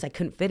at first I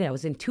couldn't fit it. I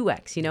was in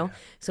 2X, you know? Yeah.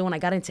 So when I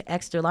got into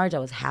extra large, I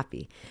was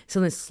happy. So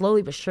then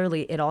slowly but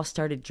surely it all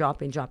started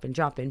dropping.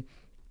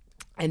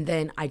 And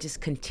then I just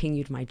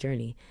continued my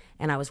journey.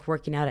 And I was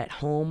working out at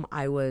home.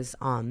 I was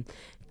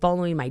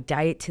following my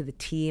diet to the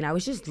T, and I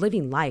was just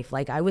living life.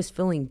 Like I was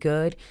feeling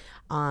good.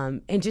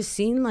 And just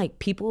seeing like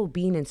people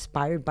being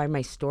inspired by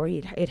my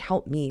story, it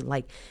helped me.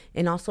 Like,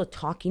 and also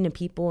talking to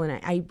people.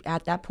 And I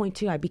at that point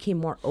too, I became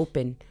more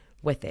open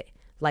with it.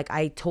 Like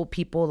I told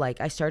people, like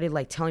I started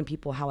like telling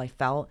people how I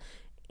felt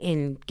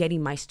and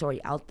getting my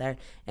story out there.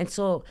 And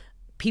so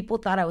people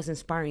thought I was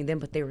inspiring them,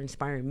 but they were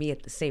inspiring me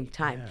at the same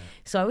time. Yeah.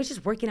 So I was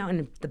just working out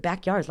in the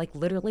backyard, like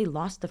literally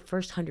lost the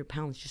first 100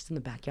 pounds just in the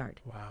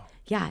backyard. Wow.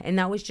 Yeah. And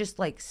that was just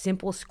like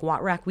simple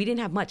squat rack. We didn't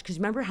have much, because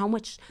remember how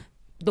much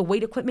the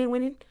weight equipment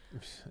went in?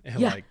 And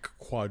like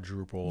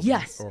quadrupled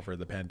over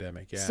the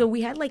pandemic. Yeah. So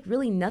we had like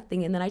really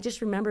nothing. And then I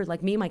just remembered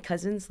like me and my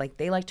cousins, like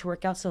they like to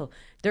work out. So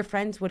their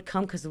friends would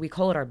come, because we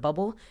call it our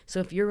bubble. So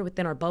if you're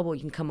within our bubble,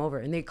 you can come over.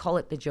 And they call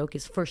it, the joke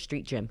is First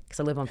Street Gym, because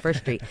I live on First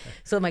Street.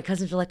 So my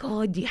cousins were like,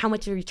 oh, how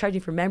much are you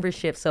charging for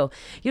membership? So,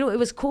 it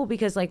was cool,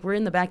 because like we're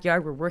in the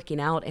backyard, we're working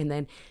out, and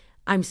then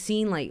I'm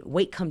seeing like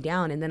weight come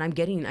down, and then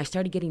I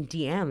started getting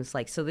DMs.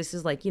 Like, so this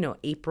is like,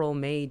 April,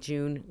 May,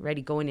 June,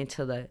 ready going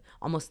into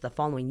almost the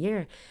following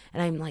year.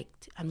 And I'm like,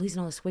 I'm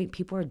losing all this weight.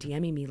 People are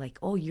DMing me like,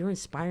 oh, you're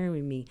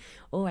inspiring me.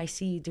 Oh, I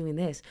see you doing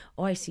this.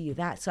 Oh, I see you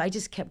that. So I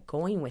just kept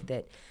going with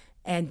it.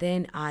 And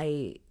then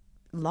I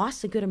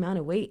lost a good amount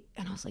of weight.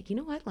 And I was like, you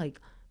know what? Like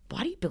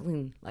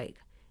bodybuilding, like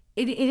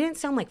it didn't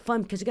sound like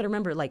fun, because you got to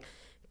remember, like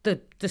the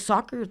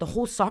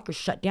whole soccer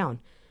shut down.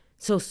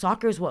 So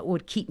soccer is what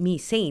would keep me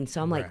sane.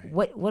 So I'm like,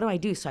 what do I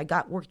do? So I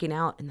got working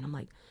out, and then I'm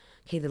like,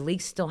 okay, the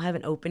leagues still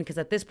haven't opened, because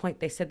at this point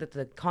they said that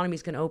the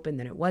economy's going to open,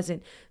 then it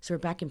wasn't. So we're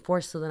back and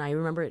forth. So then I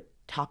remember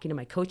talking to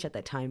my coach at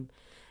that time,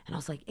 and I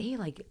was like, hey,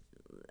 like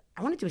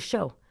I want to do a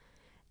show.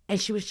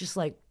 And she was just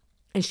like,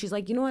 and she's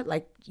like, you know what?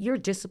 Like you're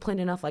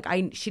disciplined enough. Like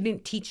she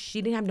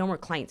didn't have no more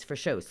clients for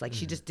shows. Like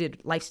she just did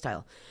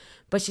lifestyle.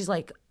 But she's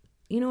like,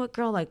 you know what,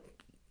 girl? Like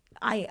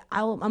I'm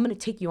going to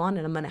take you on,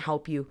 and I'm going to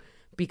help you,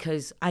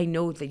 because I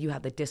know that you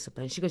have the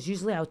discipline. She goes,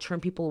 usually I'll turn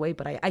people away,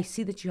 but I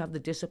see that you have the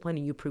discipline,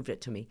 and you proved it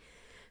to me.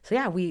 So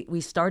yeah,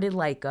 we started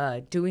like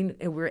we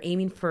were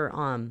aiming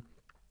for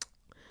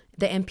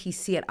the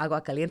MPC at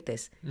Agua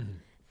Calientes.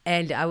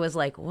 And I was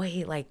like,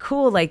 wait, like,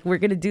 cool, like, we're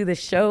going to do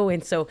this show.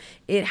 And so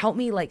it helped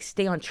me, like,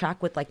 stay on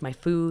track with, like, my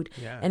food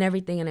and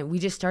everything. And then we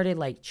just started,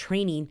 like,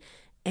 training.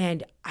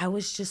 And I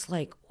was just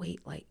like,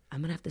 wait, like, I'm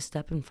going to have to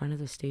step in front of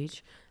the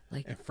stage.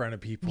 Like, in front of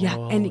people. Yeah.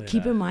 And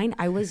keep in mind,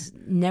 I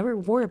never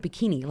wore a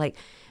bikini. Like,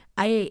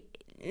 I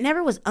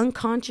never was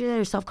unconscious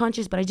or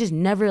self-conscious, but I just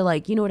never,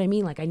 like, you know what I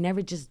mean? Like, I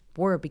never just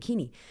wore a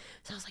bikini.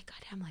 So I was like, God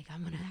damn, like,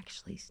 I'm going to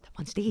actually step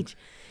on stage.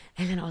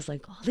 And then I was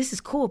like, oh, this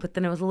is cool. But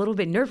then it was a little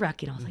bit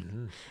nerve-wracking. I was like,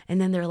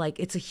 and then they're like,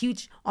 it's a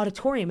huge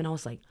auditorium. And I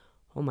was like,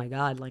 oh my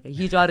God, like a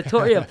huge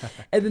auditorium.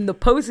 And then the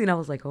posing, I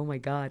was like, oh my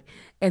God.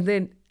 And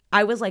then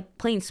I was like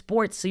playing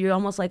sports. So you're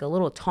almost like a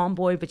little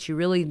tomboy, but you're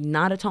really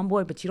not a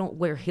tomboy, but you don't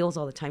wear heels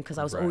all the time because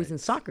I was always in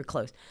soccer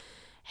clothes.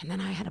 And then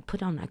I had to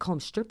put on, I call them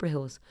stripper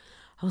heels.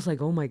 I was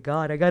like, oh my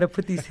God, I got to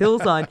put these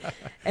heels on.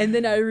 And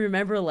then I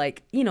remember,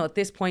 like, you know, at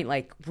this point,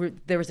 like,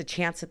 there was a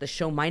chance that the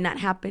show might not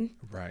happen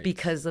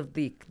because of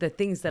the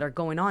things that are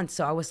going on.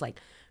 So I was like,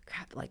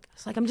 crap, like,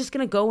 it's like, I'm just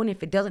going to go. And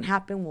if it doesn't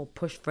happen, we'll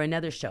push for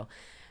another show.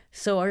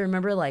 So I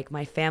remember, like,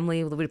 my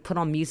family would put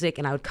on music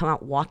and I would come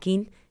out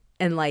walking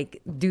and,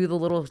 like, do the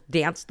little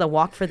dance, the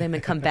walk for them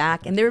and come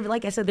back. And they're,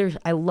 like I said,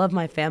 I love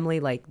my family.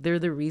 Like, they're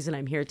the reason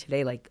I'm here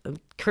today, like,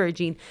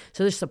 encouraging.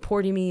 So they're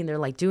supporting me and they're,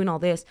 like, doing all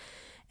this.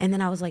 And then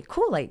I was like,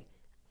 cool. Like,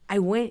 I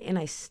went and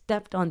I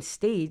stepped on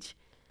stage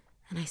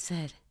and I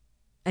said,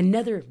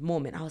 another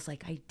moment, I was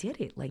like, I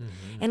did it. Like,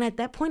 and at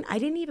that point, I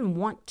didn't even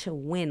want to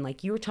win.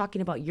 Like, you were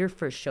talking about your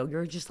first show. You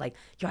were just like,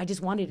 yo, I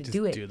just wanted to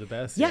do it. Do the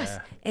best. Yes.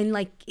 Yeah. And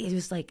like, it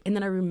was like, and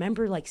then I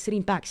remember like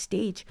sitting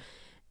backstage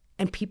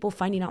and people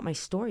finding out my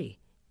story.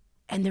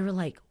 And they were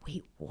like,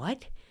 wait,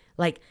 what?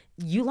 Like,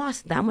 you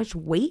lost that much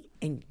weight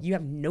and you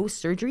have no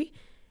surgery?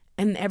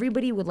 And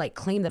everybody would like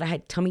claim that I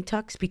had tummy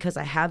tucks because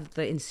I have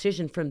the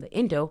incision from the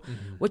endo,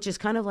 which is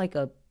kind of like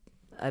a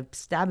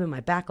stab in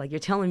my back. Like,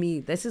 you're telling me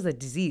this is a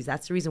disease.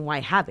 That's the reason why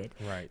I have it.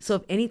 Right. So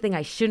if anything,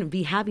 I shouldn't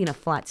be having a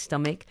flat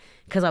stomach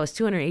because I was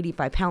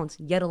 285 pounds,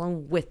 yet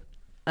alone with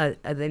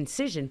the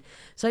incision.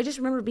 So I just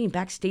remember being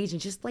backstage and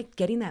just like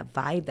getting that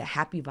vibe, the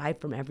happy vibe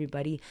from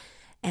everybody.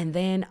 And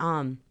then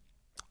I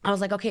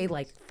was like, okay,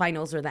 like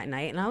finals are that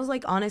night. And I was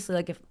like, honestly,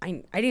 like if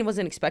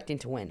wasn't expecting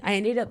to win. I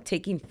ended up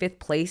taking 5th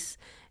place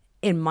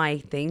in my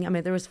thing. I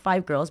mean, there was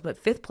 5 girls,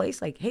 but 5th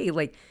place, like, hey,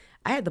 like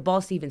I had the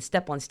balls to even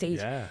step on stage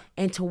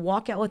and to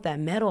walk out with that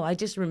medal. I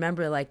just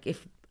remember, like,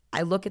 if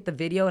I look at the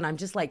video and I'm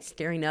just like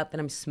staring up and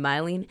I'm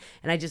smiling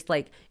and I just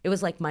like, it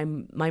was like my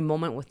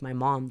moment with my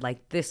mom.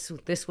 Like, this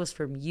was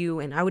from you.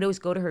 And I would always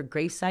go to her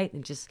gravesite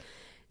and just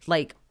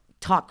like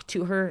talk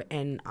to her.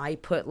 And I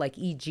put like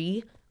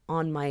EG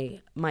on my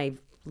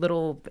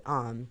little,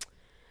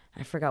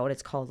 I forgot what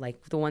it's called,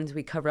 like the ones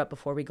we cover up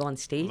before we go on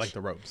stage. Like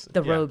the robes.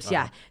 The robes,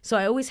 yeah. So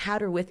I always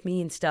had her with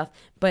me and stuff.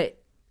 But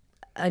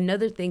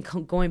another thing,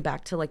 going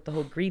back to like the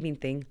whole grieving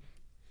thing,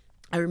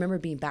 I remember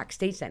being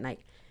backstage that night.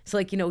 So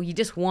like, you know, you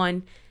just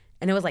won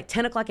and it was like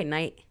 10 o'clock at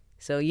night.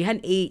 So you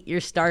hadn't ate,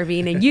 you're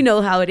starving and you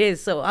know how it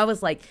is. So I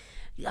was like,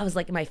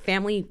 my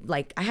family,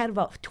 like I had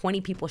about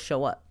 20 people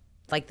show up.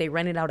 Like they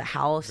rented out a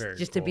house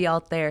to be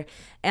out there.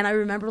 And I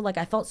remember like,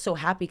 I felt so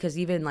happy because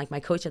even like my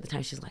coach at the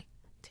time, she's like,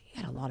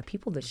 you had a lot of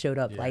people that showed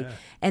up, like,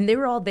 and they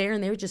were all there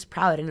and they were just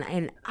proud.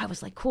 And I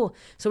was like, cool.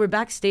 So we're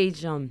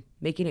backstage,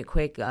 making it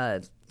quick.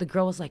 The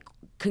girl was like,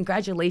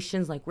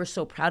 congratulations. Like, we're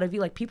so proud of you.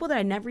 Like people that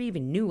I never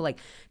even knew, like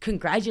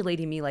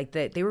congratulating me, like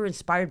that they were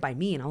inspired by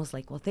me. And I was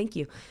like, well, thank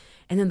you.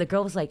 And then the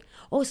girl was like,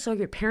 oh, so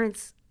your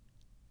parents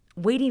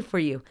waiting for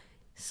you.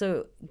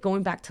 So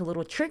going back to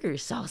little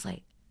triggers. So I was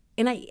like,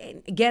 and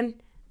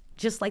again,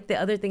 just like the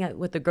other thing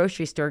with the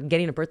grocery store,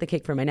 getting a birthday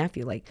cake for my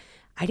nephew, like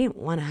I didn't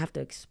want to have to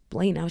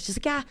explain. I was just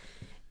like, yeah.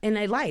 And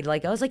I lied.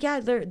 Like I was like,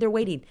 yeah, they're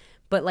waiting.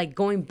 But like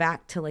going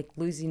back to like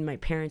losing my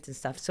parents and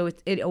stuff. So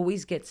it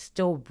always gets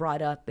still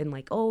brought up and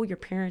like, oh, your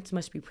parents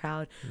must be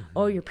proud.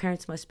 Oh, your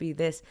parents must be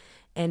this.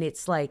 And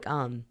it's like,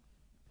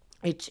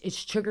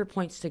 it's trigger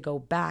points to go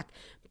back,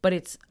 but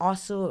it's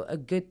also a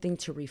good thing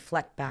to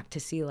reflect back to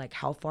see like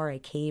how far I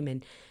came.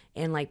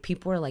 And like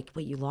people are like,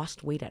 wait, you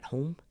lost weight at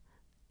home?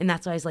 And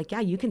that's why I was like,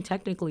 yeah, you can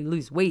technically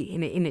lose weight.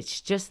 And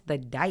it's just the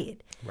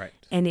diet. Right.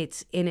 And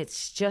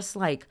it's just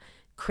like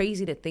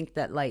crazy to think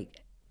that like,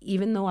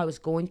 even though I was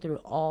going through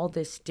all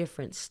this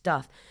different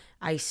stuff,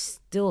 I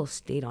still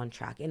stayed on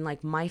track. And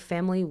like my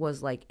family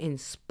was like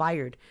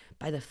inspired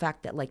by the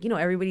fact that like, you know,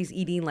 everybody's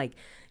eating like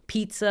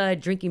pizza,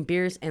 drinking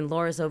beers, and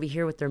Laura's over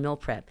here with their meal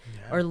prep.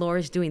 Yeah. Or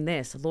Laura's doing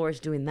this,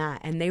 Laura's doing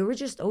that. And they were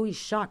just always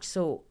shocked.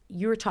 So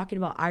you were talking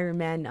about Iron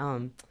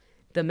Man,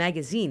 the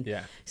magazine.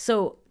 Yeah.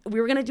 So we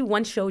were going to do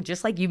one show,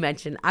 just like you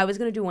mentioned. I was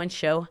going to do one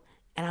show,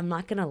 and I'm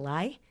not going to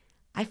lie,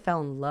 I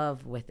fell in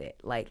love with it.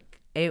 Like,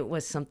 it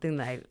was something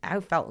that I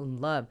felt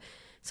in love.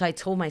 So I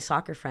told my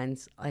soccer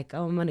friends, like,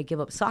 oh, I'm going to give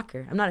up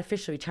soccer. I'm not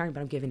officially retiring, but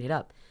I'm giving it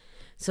up.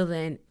 So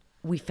then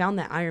we found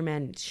that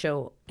Ironman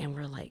show, and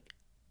we're like,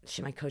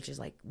 my coach is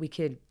like, we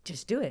could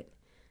just do it.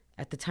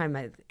 At the time,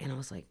 I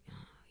was like, oh,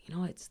 you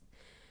know, it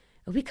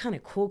would be kind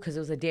of cool because it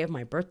was the day of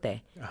my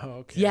birthday. Oh,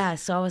 okay. Yeah.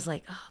 So I was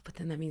like, oh, but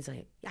then that means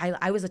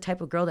I was the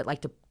type of girl that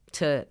liked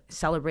to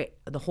celebrate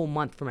the whole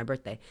month for my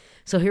birthday.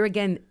 So here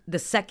again, the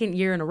second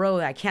year in a row,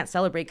 I can't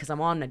celebrate because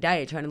I'm on a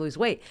diet trying to lose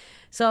weight.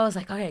 So I was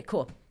like, okay,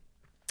 cool.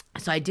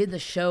 So I did the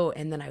show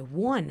and then I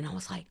won. And I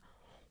was like,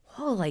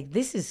 oh, like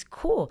this is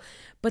cool.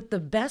 But the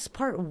best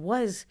part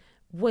was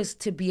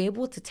to be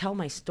able to tell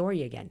my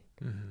story again.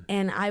 Mm-hmm.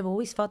 And I've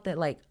always felt that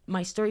like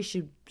my story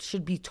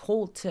should be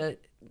told to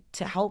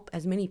help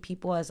as many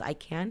people as I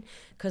can.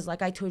 Because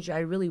like I told you, I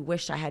really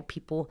wish I had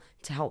people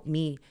to help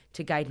me,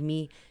 to guide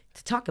me,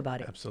 to talk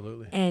about it.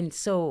 Absolutely. And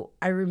so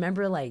I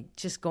remember like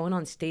just going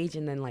on stage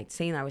and then like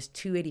saying I was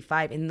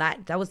 285, and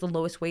that was the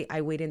lowest weight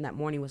I weighed in that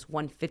morning was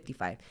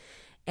 155.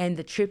 And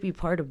the trippy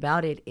part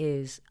about it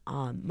is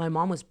my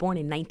mom was born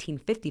in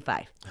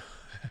 1955.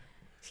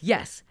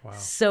 Yes. Wow.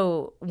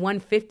 So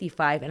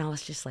 155, and I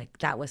was just like,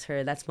 that was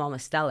her. That's Mama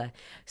Stella.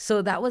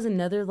 So that was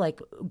another like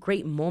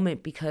great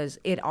moment because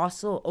it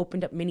also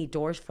opened up many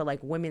doors for like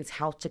Women's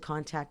Health to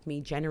contact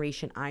me.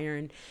 Generation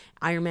Iron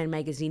Man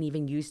magazine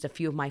even used a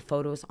few of my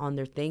photos on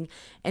their thing.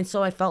 And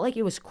so I felt like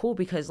it was cool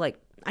because like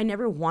I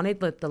never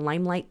wanted the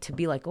limelight to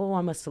be like, oh,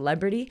 I'm a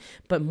celebrity,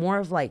 but more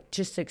of like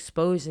just to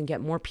expose and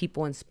get more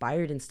people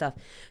inspired and stuff.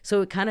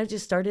 So it kind of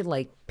just started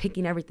like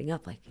picking everything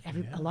up. Like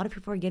a lot of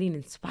people are getting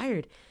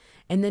inspired.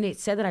 And then it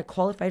said that I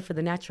qualified for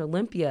the Natural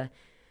Olympia.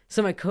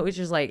 So my coach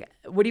was like,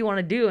 what do you want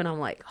to do? And I'm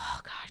like, oh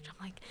gosh,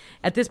 I'm like,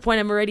 at this point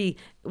I'm already,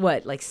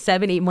 like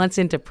 7-8 months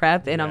into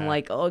prep. And I'm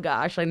like, oh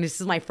gosh, like this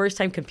is my first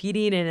time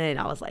competing. And then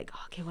I was like, oh,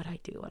 okay, what do I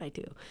do?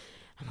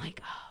 I'm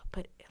like, oh,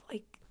 but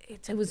like,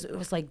 it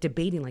was like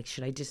debating, like,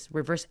 should I just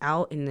reverse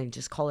out and then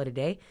just call it a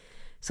day?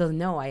 So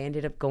no, I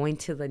ended up going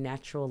to the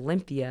Natural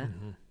Olympia.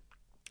 Mm-hmm.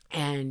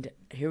 And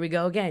here we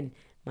go again.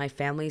 My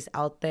family's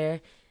out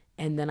there.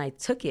 And then I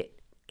took it.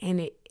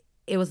 And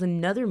it was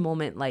another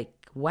moment like,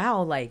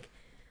 wow, like,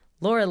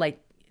 Laura,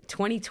 like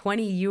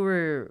 2020, you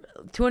were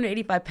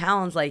 285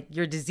 pounds, like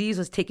your disease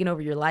was taking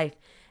over your life.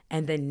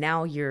 And then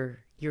now you're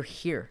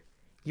here,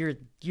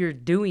 you're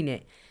doing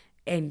it.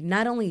 And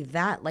not only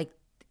that, like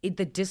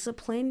the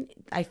discipline,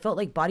 I felt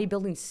like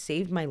bodybuilding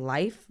saved my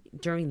life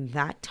during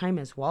that time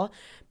as well,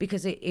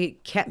 because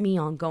it kept me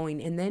on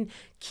going. And then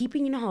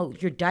keeping, you know how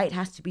your diet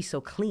has to be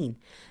so clean.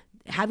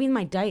 Having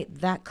my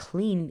diet that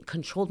clean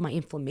controlled my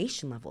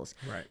inflammation levels.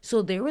 Right.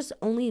 So there was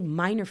only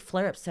minor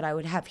flare-ups that I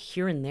would have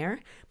here and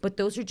there, but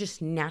those are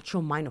just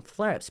natural minor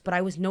flare-ups. But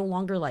I was no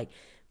longer like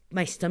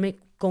my stomach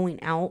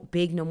going out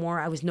big no more.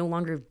 I was no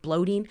longer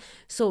bloating.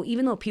 So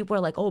even though people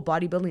are like, oh,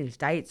 bodybuilding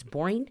diet's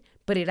boring,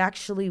 but it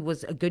actually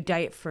was a good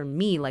diet for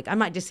me. Like I'm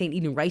not just saying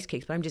eating rice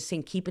cakes, but I'm just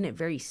saying keeping it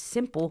very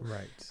simple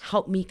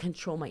helped me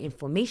control my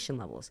inflammation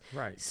levels.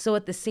 Right. So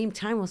at the same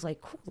time, I was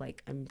like, cool,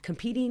 like I'm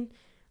competing,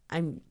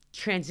 I'm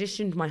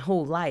transitioned my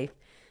whole life,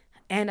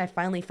 and I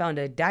finally found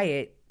a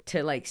diet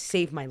to like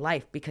save my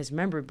life. Because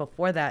remember,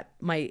 before that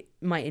my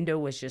endo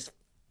was just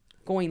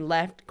going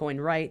left,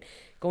 going right,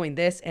 going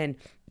this, and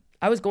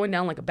I was going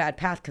down like a bad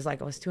path because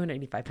like I was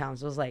 285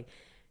 pounds. I was like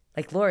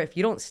Laura, if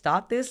you don't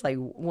stop this, like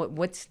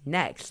what's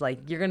next?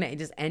 Like you're gonna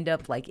just end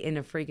up like in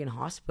a freaking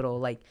hospital,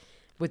 like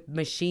with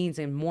machines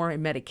and more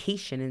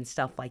medication and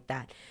stuff like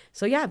that.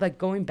 So yeah, like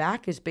going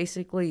back is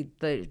basically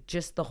the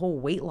whole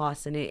weight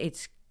loss, and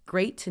it's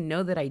great to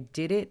know that I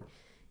did it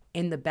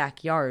in the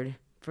backyard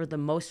for the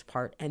most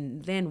part.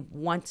 And then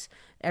once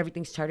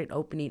everything started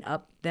opening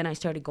up, then I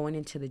started going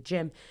into the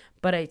gym.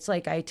 But it's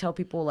like I tell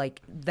people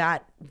like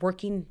that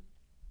working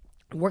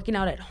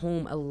out at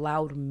home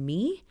allowed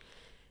me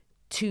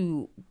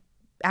to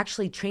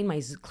actually train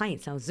my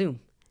clients on Zoom.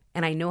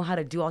 And I know how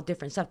to do all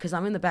different stuff because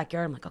I'm in the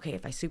backyard. I'm like, okay,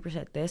 if I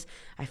superset this,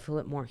 I feel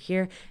it more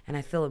here and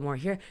I feel it more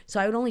here. So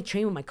I would only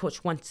train with my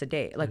coach once a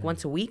day, like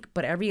once a week.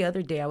 But every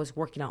other day I was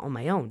working out on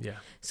my own. Yeah.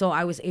 So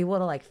I was able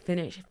to like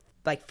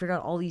figure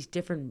out all these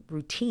different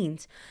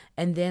routines.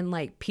 And then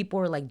like people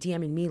were like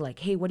DMing me like,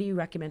 hey, what do you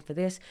recommend for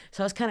this?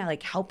 So I was kind of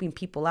like helping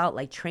people out,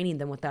 like training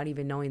them without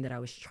even knowing that I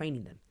was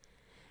training them.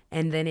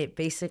 And then it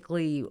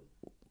basically,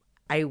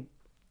 I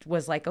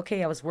was like,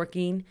 okay, I was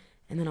working.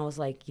 And then I was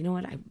like, you know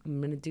what? I'm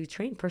going to do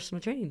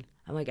personal training.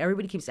 I'm like,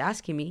 everybody keeps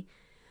asking me.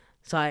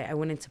 So I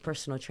went into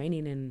personal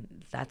training,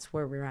 and that's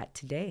where we're at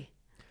today.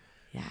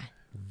 Yeah.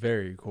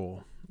 Very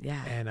cool.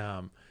 Yeah.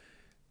 And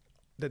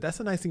that's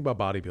the nice thing about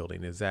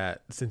bodybuilding is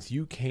that since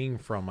you came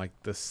from like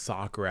the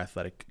soccer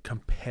athletic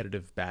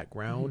competitive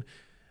background,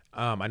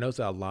 I noticed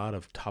that a lot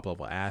of top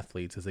level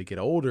athletes, as they get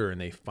older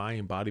and they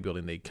find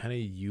bodybuilding, they kind of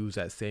use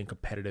that same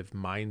competitive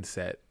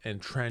mindset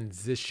and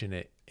transition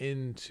it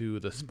into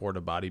the sport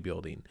of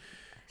bodybuilding.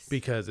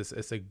 Because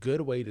it's a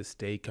good way to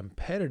stay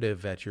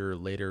competitive at your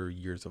later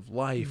years of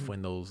life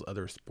when those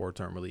other sports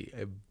aren't really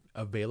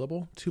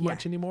available too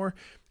much anymore.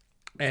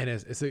 And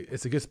it's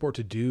a good sport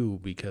to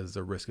do because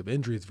the risk of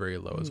injury is very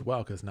low as well,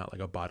 because it's not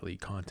like a bodily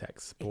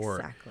contact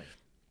sport. Exactly.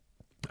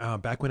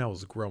 Back when I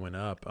was growing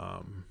up,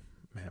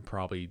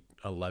 probably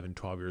 11,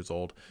 12 years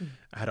old,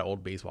 I had an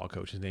old baseball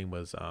coach. His name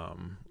was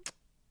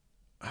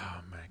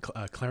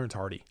Clarence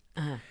Hardy.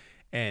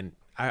 And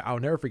I'll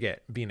never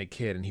forget being a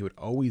kid, and he would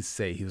always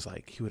say, he would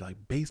like,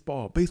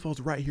 baseball's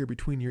right here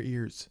between your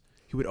ears.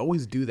 He would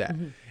always do that.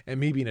 And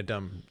me being a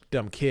dumb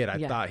kid,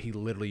 I thought he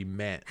literally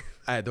meant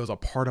there was a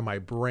part of my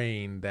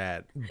brain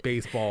that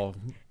baseball,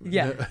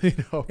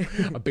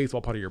 a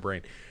baseball part of your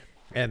brain.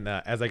 And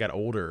as I got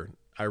older,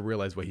 I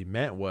realized what he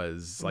meant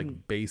was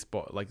like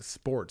baseball, like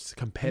sports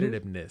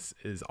competitiveness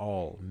is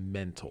all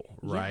mental,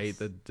 right?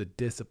 The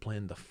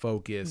discipline, the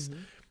focus.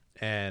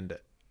 And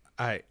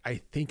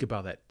I think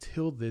about that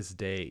till this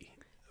day.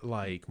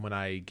 Like when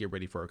I get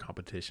ready for a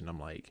competition, I'm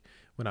like,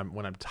 when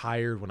I'm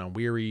tired, when I'm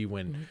weary,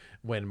 when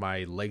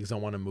my legs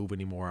don't want to move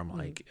anymore, I'm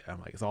like,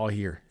 it's all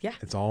here. Yeah.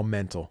 It's all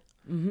mental.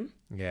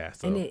 Yeah.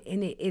 So.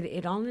 And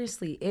it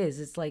honestly is.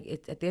 It's like,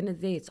 at the end of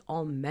the day, it's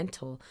all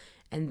mental.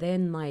 And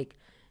then like,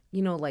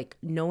 you know, like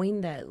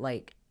knowing that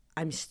like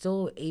I'm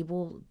still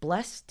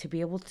blessed to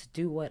be able to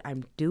do what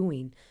I'm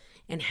doing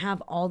and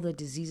have all the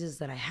diseases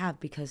that I have,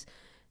 because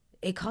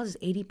it causes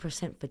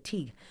 80%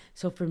 fatigue.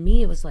 So for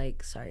me, it was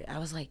like, I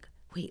was like,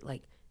 wait,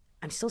 like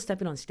I'm still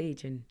stepping on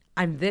stage and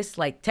I'm this,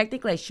 like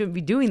technically I shouldn't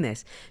be doing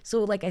this.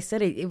 So like I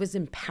said, it was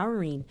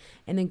empowering.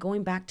 And then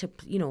going back to,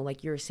 you know,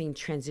 like you were saying,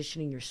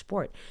 transitioning your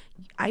sport.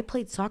 I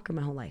played soccer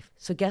my whole life.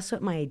 So guess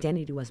what my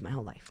identity was my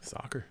whole life?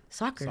 Soccer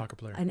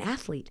player, an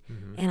athlete.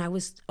 And I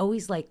was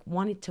always like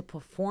wanted to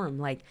perform.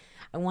 Like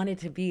I wanted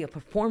to be a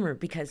performer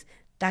because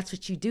that's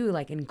what you do.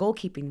 Like, and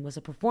goalkeeping was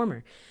a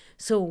performer.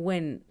 So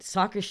when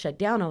soccer shut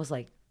down, I was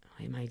like,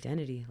 my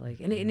identity, like,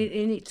 and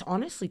it's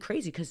honestly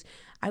crazy because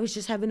I was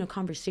just having a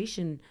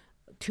conversation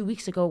 2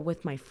 weeks ago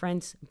with my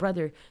friend's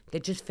brother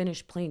that just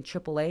finished playing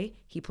AAA.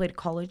 He played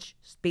college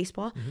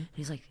baseball, and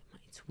he's like,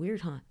 "It's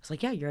weird, huh?" I was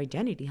like, "Yeah, your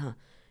identity, huh?"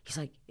 He's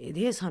like, "It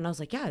is, huh?" And I was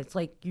like, "Yeah, it's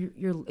like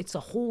you're it's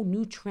a whole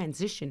new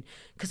transition."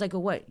 Because I go,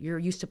 "What? You're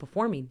used to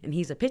performing," and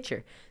he's a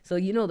pitcher, so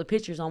you know the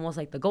pitcher's almost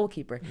like the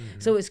goalkeeper.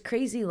 So it's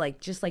crazy, like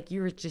just like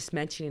you were just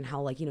mentioning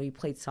how like, you know, you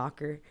played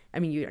soccer. I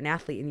mean, you're an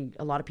athlete, and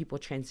a lot of people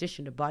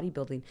transition to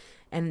bodybuilding,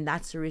 and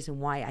that's the reason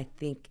why I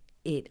think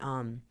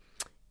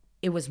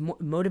it was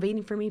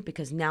motivating for me,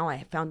 because now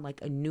I found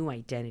like a new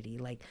identity.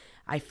 Like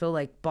I feel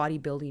like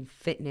bodybuilding,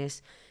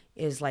 fitness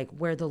is like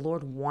where the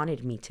Lord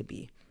wanted me to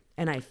be.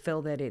 And I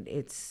feel that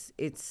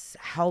it's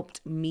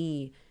helped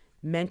me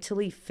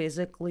mentally,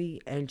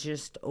 physically, and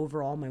just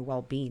overall my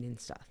well-being and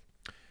stuff.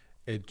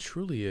 It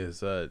truly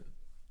is an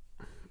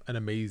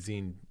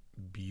amazing,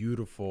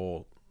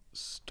 beautiful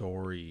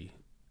story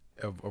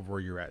of where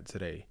you're at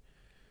today.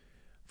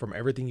 From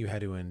everything you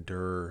had to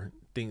endure,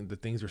 the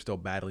things you're still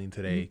battling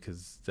today,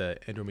 because the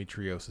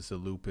endometriosis, the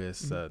lupus,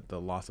 the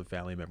loss of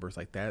family members,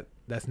 like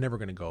that's never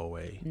going to go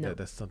away. No.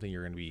 That's something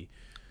you're going to be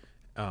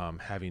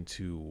having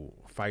to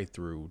fight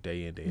through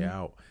day in, day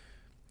out.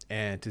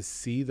 And to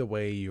see the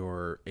way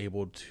you're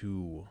able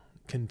to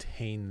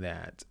contain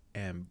that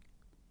and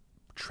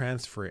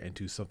transfer it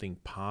into something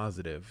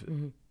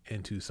positive,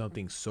 into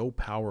something so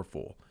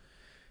powerful,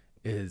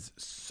 is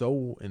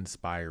so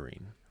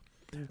inspiring.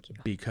 Thank you.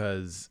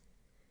 Because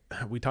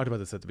we talked about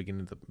this at the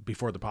beginning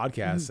before the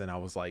podcast, and I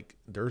was like,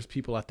 there's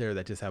people out there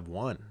that just have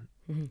one,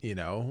 you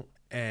know,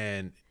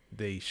 and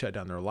they shut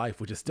down their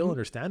life, which is still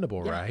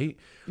understandable, right?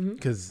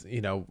 Because,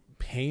 you know,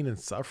 pain and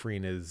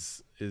suffering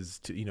is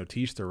to, you know, to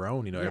each their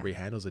own, you know, everybody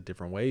handles it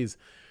different ways.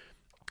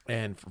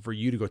 And for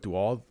you to go through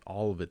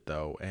all of it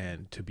though,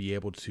 and to be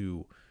able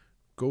to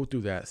go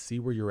through that, see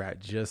where you're at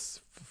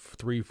just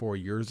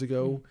 3-4 years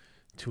ago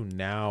to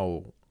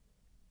now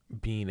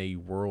being a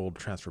world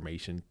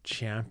transformation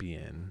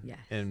champion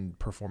and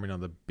performing on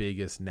the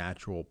biggest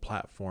natural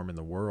platform in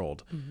the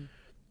world.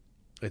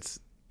 It's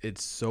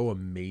so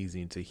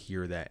amazing to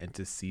hear that and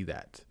to see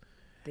that.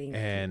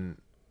 And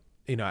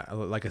you know,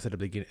 like I said at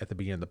the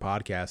beginning of the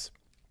podcast,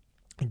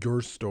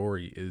 your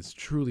story is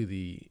truly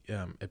the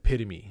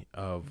epitome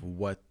of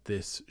what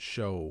this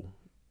show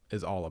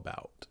is all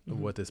about,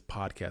 what this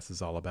podcast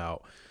is all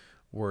about,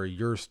 where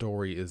your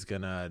story is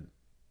gonna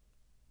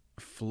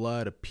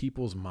flood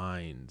people's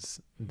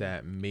minds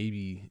that may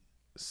be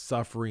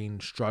suffering,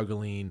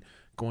 struggling,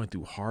 going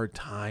through hard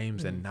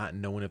times, and not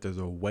knowing if there's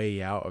a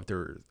way out,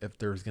 if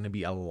there's going to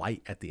be a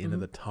light at the end of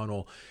the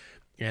tunnel.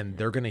 And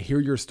they're going to hear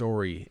your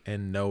story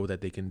and know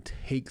that they can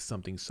take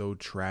something so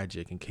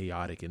tragic and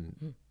chaotic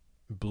and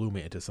bloom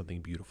it into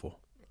something beautiful.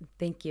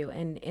 Thank you.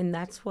 And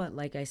that's what,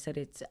 like I said,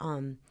 it's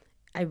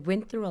I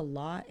went through a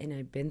lot and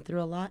I've been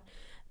through a lot,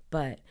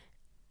 but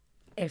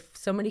if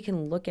somebody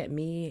can look at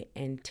me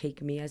and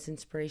take me as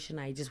inspiration,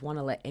 I just want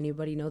to let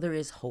anybody know there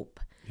is hope.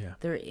 Yeah.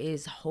 There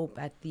is hope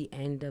at the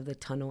end of the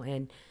tunnel.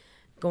 And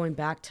going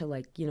back to,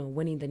 like, you know,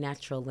 winning the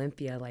Natural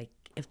Olympia, like,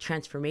 if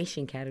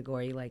transformation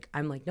category, like,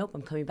 I'm like, nope,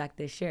 I'm coming back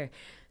this year.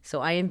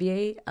 So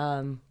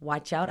INBA,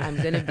 watch out. I'm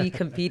going to be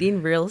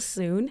competing real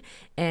soon.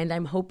 And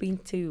I'm hoping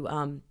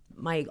to,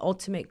 my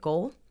ultimate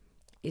goal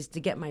is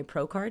to get my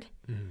pro card.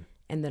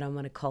 And then I'm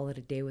going to call it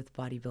a day with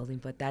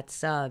bodybuilding. But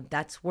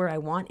that's where I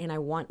want. And I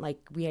want, like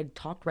we had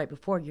talked right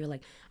before, you're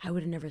like, I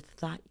would have never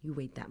thought you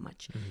weighed that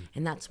much.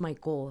 And that's my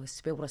goal, is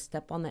to be able to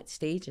step on that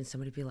stage and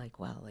somebody be like,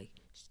 wow, like,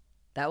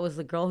 That was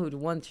the girl who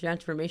won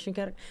transformation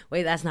category.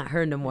 Wait, that's not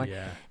her no more.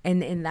 Yeah.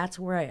 And that's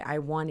where I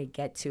want to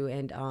get to.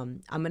 And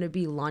I'm going to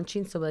be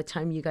launching. So by the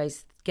time you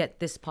guys get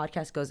this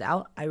podcast goes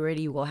out, I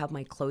already will have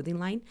my clothing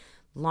line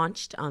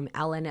launched.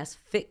 LNS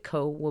Fit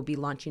Co. will be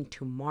launching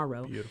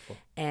tomorrow. Beautiful.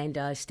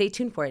 And stay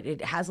tuned for it.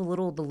 It has the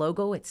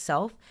logo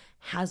itself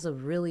has a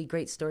really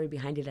great story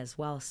behind it as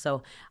well.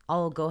 So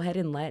I'll go ahead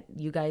and let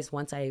you guys,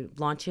 once I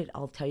launch it,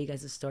 I'll tell you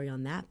guys a story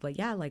on that. But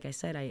yeah, like I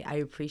said, I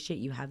appreciate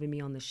you having me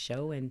on the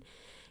show. And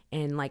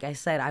like I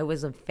said, I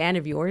was a fan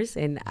of yours,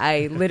 and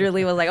I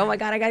literally was like, oh my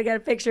God, I got to get a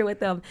picture with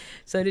them.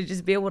 So to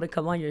just be able to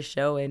come on your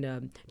show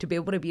and to be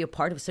able to be a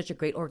part of such a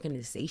great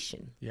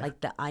organization, like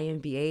the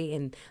IMBA.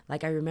 And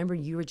like, I remember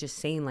you were just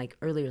saying like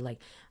earlier, like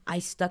I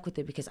stuck with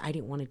it because I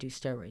didn't want to do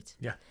steroids.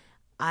 Yeah.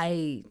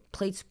 I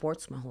played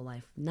sports my whole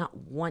life. Not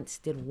once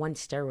did one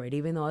steroid,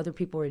 even though other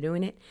people were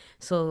doing it.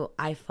 So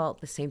I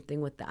felt the same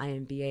thing with the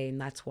IMBA. And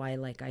that's why,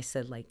 like I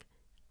said, like,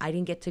 I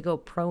didn't get to go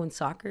pro in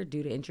soccer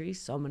due to injuries,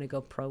 so I'm going to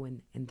go pro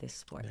in this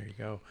sport. There you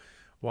go.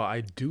 Well,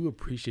 I do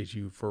appreciate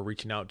you for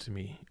reaching out to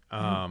me.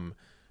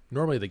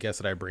 Normally the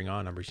guests that I bring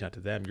on, I'm reaching out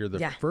to them. You're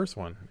the first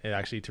one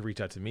actually to reach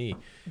out to me.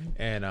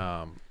 And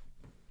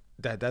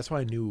that's why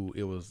I knew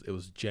it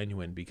was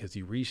genuine, because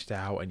you reached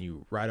out and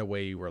you right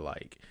away were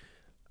like,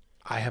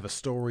 I have a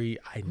story.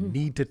 I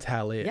need to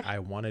tell it. I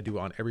want to do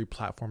it on every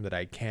platform that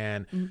I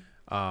can.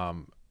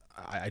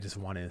 I just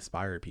want to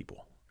inspire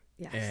people.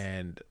 Yes.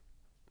 And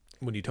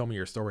when you told me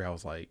your story, I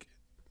was like,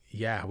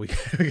 yeah, we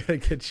gotta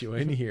get you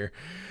in here.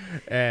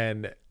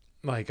 And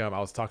like, I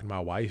was talking to my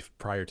wife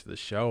prior to the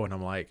show, and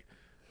I'm like,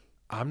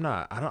 I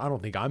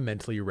don't think I'm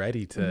mentally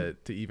ready to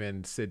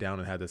even sit down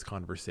and have this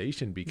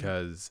conversation,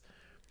 because,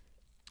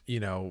 you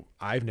know,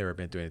 I've never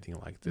been through anything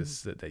like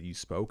this that you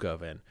spoke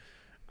of. And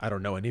I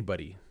don't know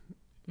anybody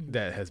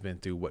that has been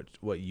through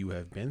what you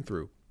have been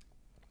through.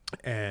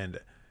 And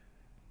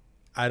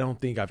I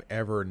don't think I've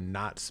ever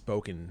not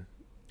spoken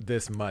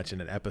this much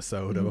in an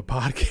episode of a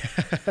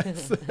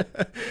podcast.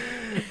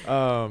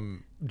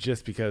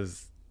 Just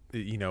because,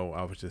 you know,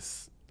 I was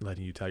just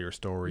letting you tell your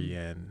story,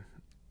 and,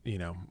 you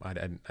know,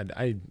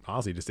 I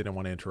honestly just didn't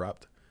want to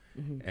interrupt.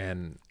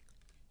 And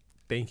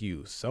thank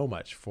you so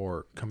much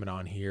for coming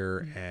on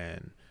here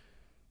and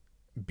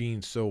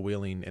being so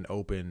willing and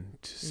open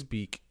to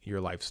speak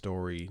your life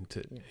story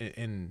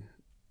in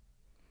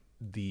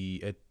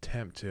the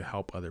attempt to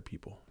help other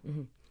people.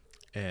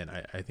 And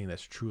I think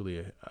that's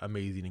truly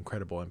amazing,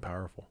 incredible, and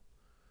powerful.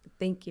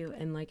 Thank you.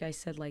 And like I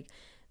said, like,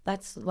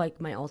 that's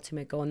like my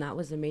ultimate goal. And that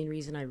was the main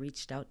reason I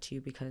reached out to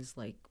you, because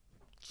like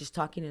just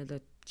talking to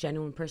the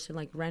genuine person,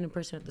 like random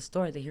person at the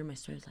store, they hear my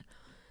story. It's like,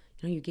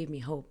 you know, you gave me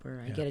hope,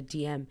 or I get a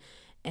DM.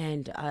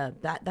 And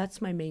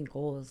that's my main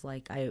goal, is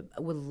like, I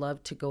would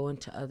love to go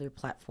into other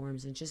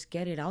platforms and just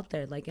get it out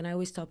there. Like, and I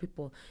always tell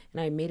people,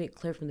 and I made it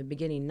clear from the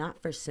beginning,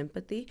 not for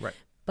sympathy,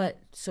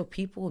 but so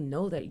people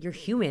know that you're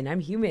human.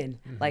 I'm human.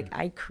 Like,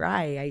 I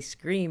cry, I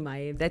scream,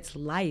 that's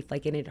life.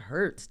 Like, and it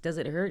hurts. Does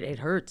it hurt? It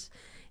hurts.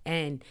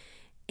 And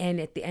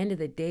at the end of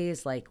the day,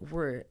 is like,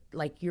 we're,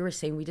 like you were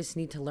saying, we just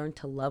need to learn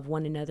to love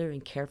one another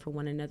and care for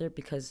one another,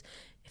 because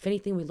if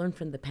anything we learned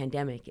from the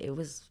pandemic, it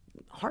was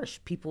harsh.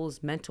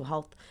 People's mental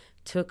health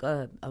took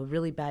a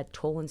really bad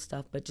toll and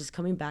stuff. But just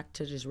coming back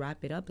to just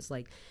wrap it up, is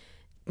like,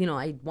 you know,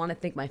 I want to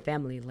thank my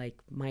family, like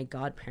my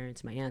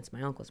godparents, my aunts,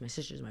 my uncles, my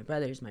sisters, my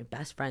brothers, my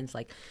best friends.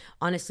 Like,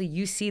 honestly,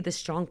 you see the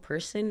strong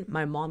person.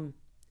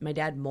 My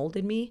dad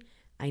molded me.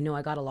 I know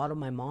I got a lot of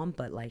my mom,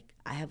 but like,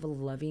 I have a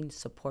loving,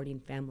 supporting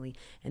family.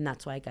 And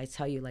that's why, like, I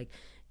tell you, like,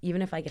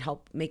 even if I could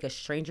help make a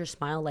stranger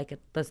smile, like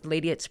this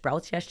lady at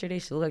Sprouts yesterday,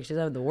 she looked like she was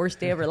having the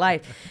worst day of her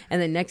life.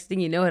 And the next thing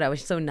you know it, I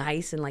was so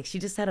nice. And like, she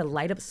just had a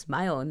light up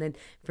smile. And then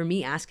for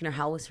me, asking her,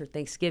 how was her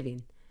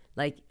Thanksgiving?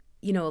 Like,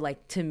 you know,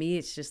 like, to me,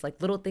 it's just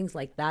like little things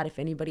like that. If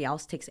anybody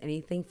else takes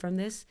anything from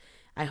this,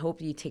 I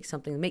hope you take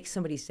something, make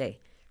somebody say,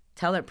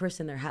 tell that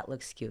person their hat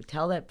looks cute.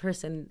 Tell that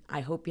person,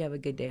 I hope you have a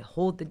good day.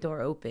 Hold the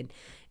door open.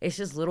 It's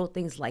just little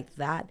things like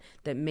that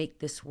that make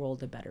this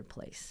world a better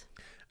place.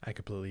 I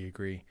completely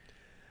agree.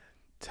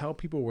 Tell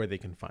people where they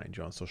can find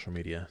you on social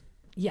media.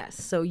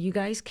 Yes. So you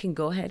guys can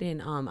go ahead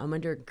and I'm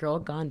under Girl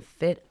Gone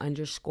Fit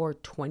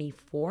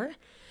 _24.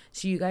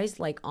 So you guys,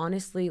 like,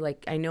 honestly,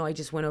 like, I know I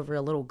just went over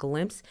a little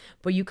glimpse,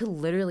 but you could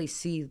literally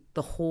see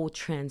the whole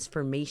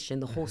transformation,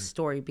 the whole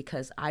story,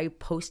 because I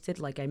posted,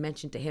 like I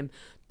mentioned to him,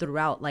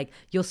 throughout. Like,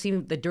 you'll see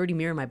the dirty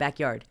mirror in my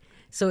backyard.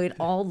 So it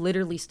all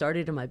literally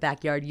started in my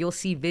backyard. You'll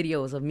see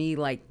videos of me,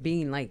 like,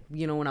 being like,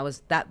 you know, when I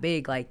was that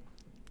big, like,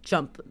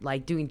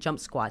 doing jump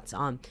squats.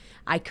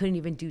 I couldn't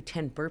even do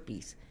 10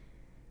 burpees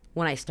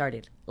when I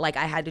started. Like,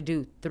 I had to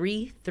do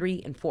 3,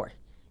 3, and 4.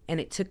 And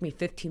it took me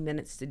 15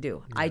 minutes to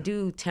do. I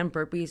do 10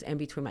 burpees in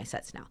between my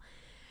sets now.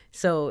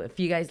 So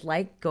if you guys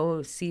like,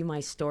 go see my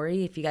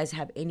story. If you guys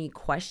have any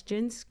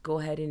questions, go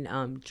ahead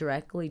and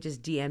directly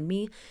just DM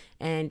me.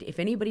 And if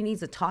anybody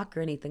needs to talk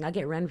or anything, I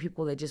get random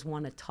people that just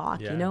want to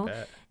talk, you know?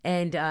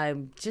 And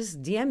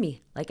just DM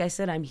me. Like I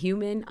said, I'm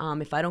human.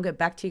 If I don't get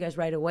back to you guys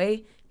right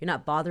away, you're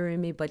not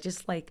bothering me. But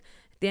just like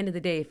the end of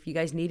the day, if you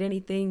guys need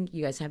anything,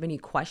 you guys have any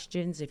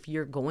questions, if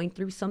you're going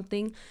through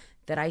something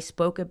that I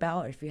spoke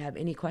about, or if you have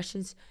any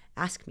questions,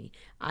 ask me.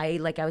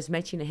 Like I was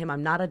mentioning to him,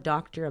 I'm not a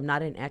doctor, I'm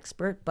not an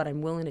expert, but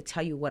I'm willing to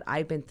tell you what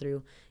I've been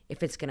through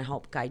if it's going to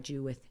help guide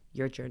you with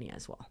your journey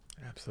as well.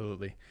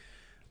 Absolutely.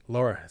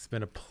 Laura, it's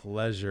been a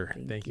pleasure.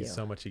 Thank you you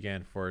so much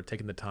again for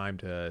taking the time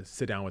to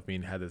sit down with me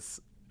and have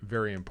this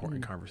very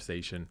important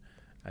conversation.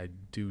 I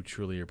do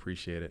truly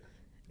appreciate it.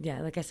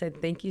 Yeah, like I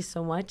said, thank you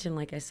so much. And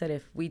like I said,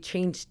 if we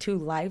change 2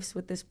 lives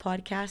with this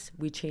podcast,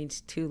 we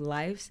changed 2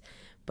 lives.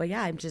 But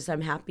yeah,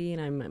 I'm happy,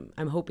 and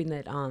I'm hoping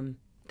that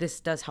this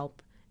does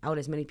help out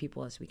as many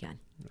people as we can.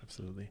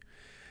 Absolutely.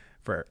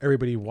 For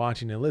everybody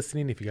watching and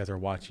listening, if you guys are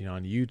watching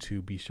on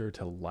YouTube, be sure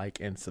to like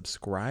and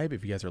subscribe.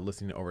 If you guys are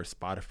listening over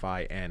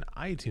Spotify and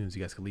iTunes,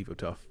 you guys can leave up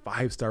to a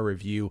 5-star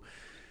review.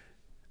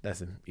 That's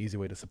an easy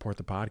way to support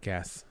the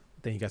podcast.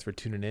 Thank you guys for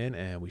tuning in,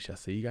 and we shall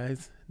see you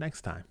guys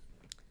next time.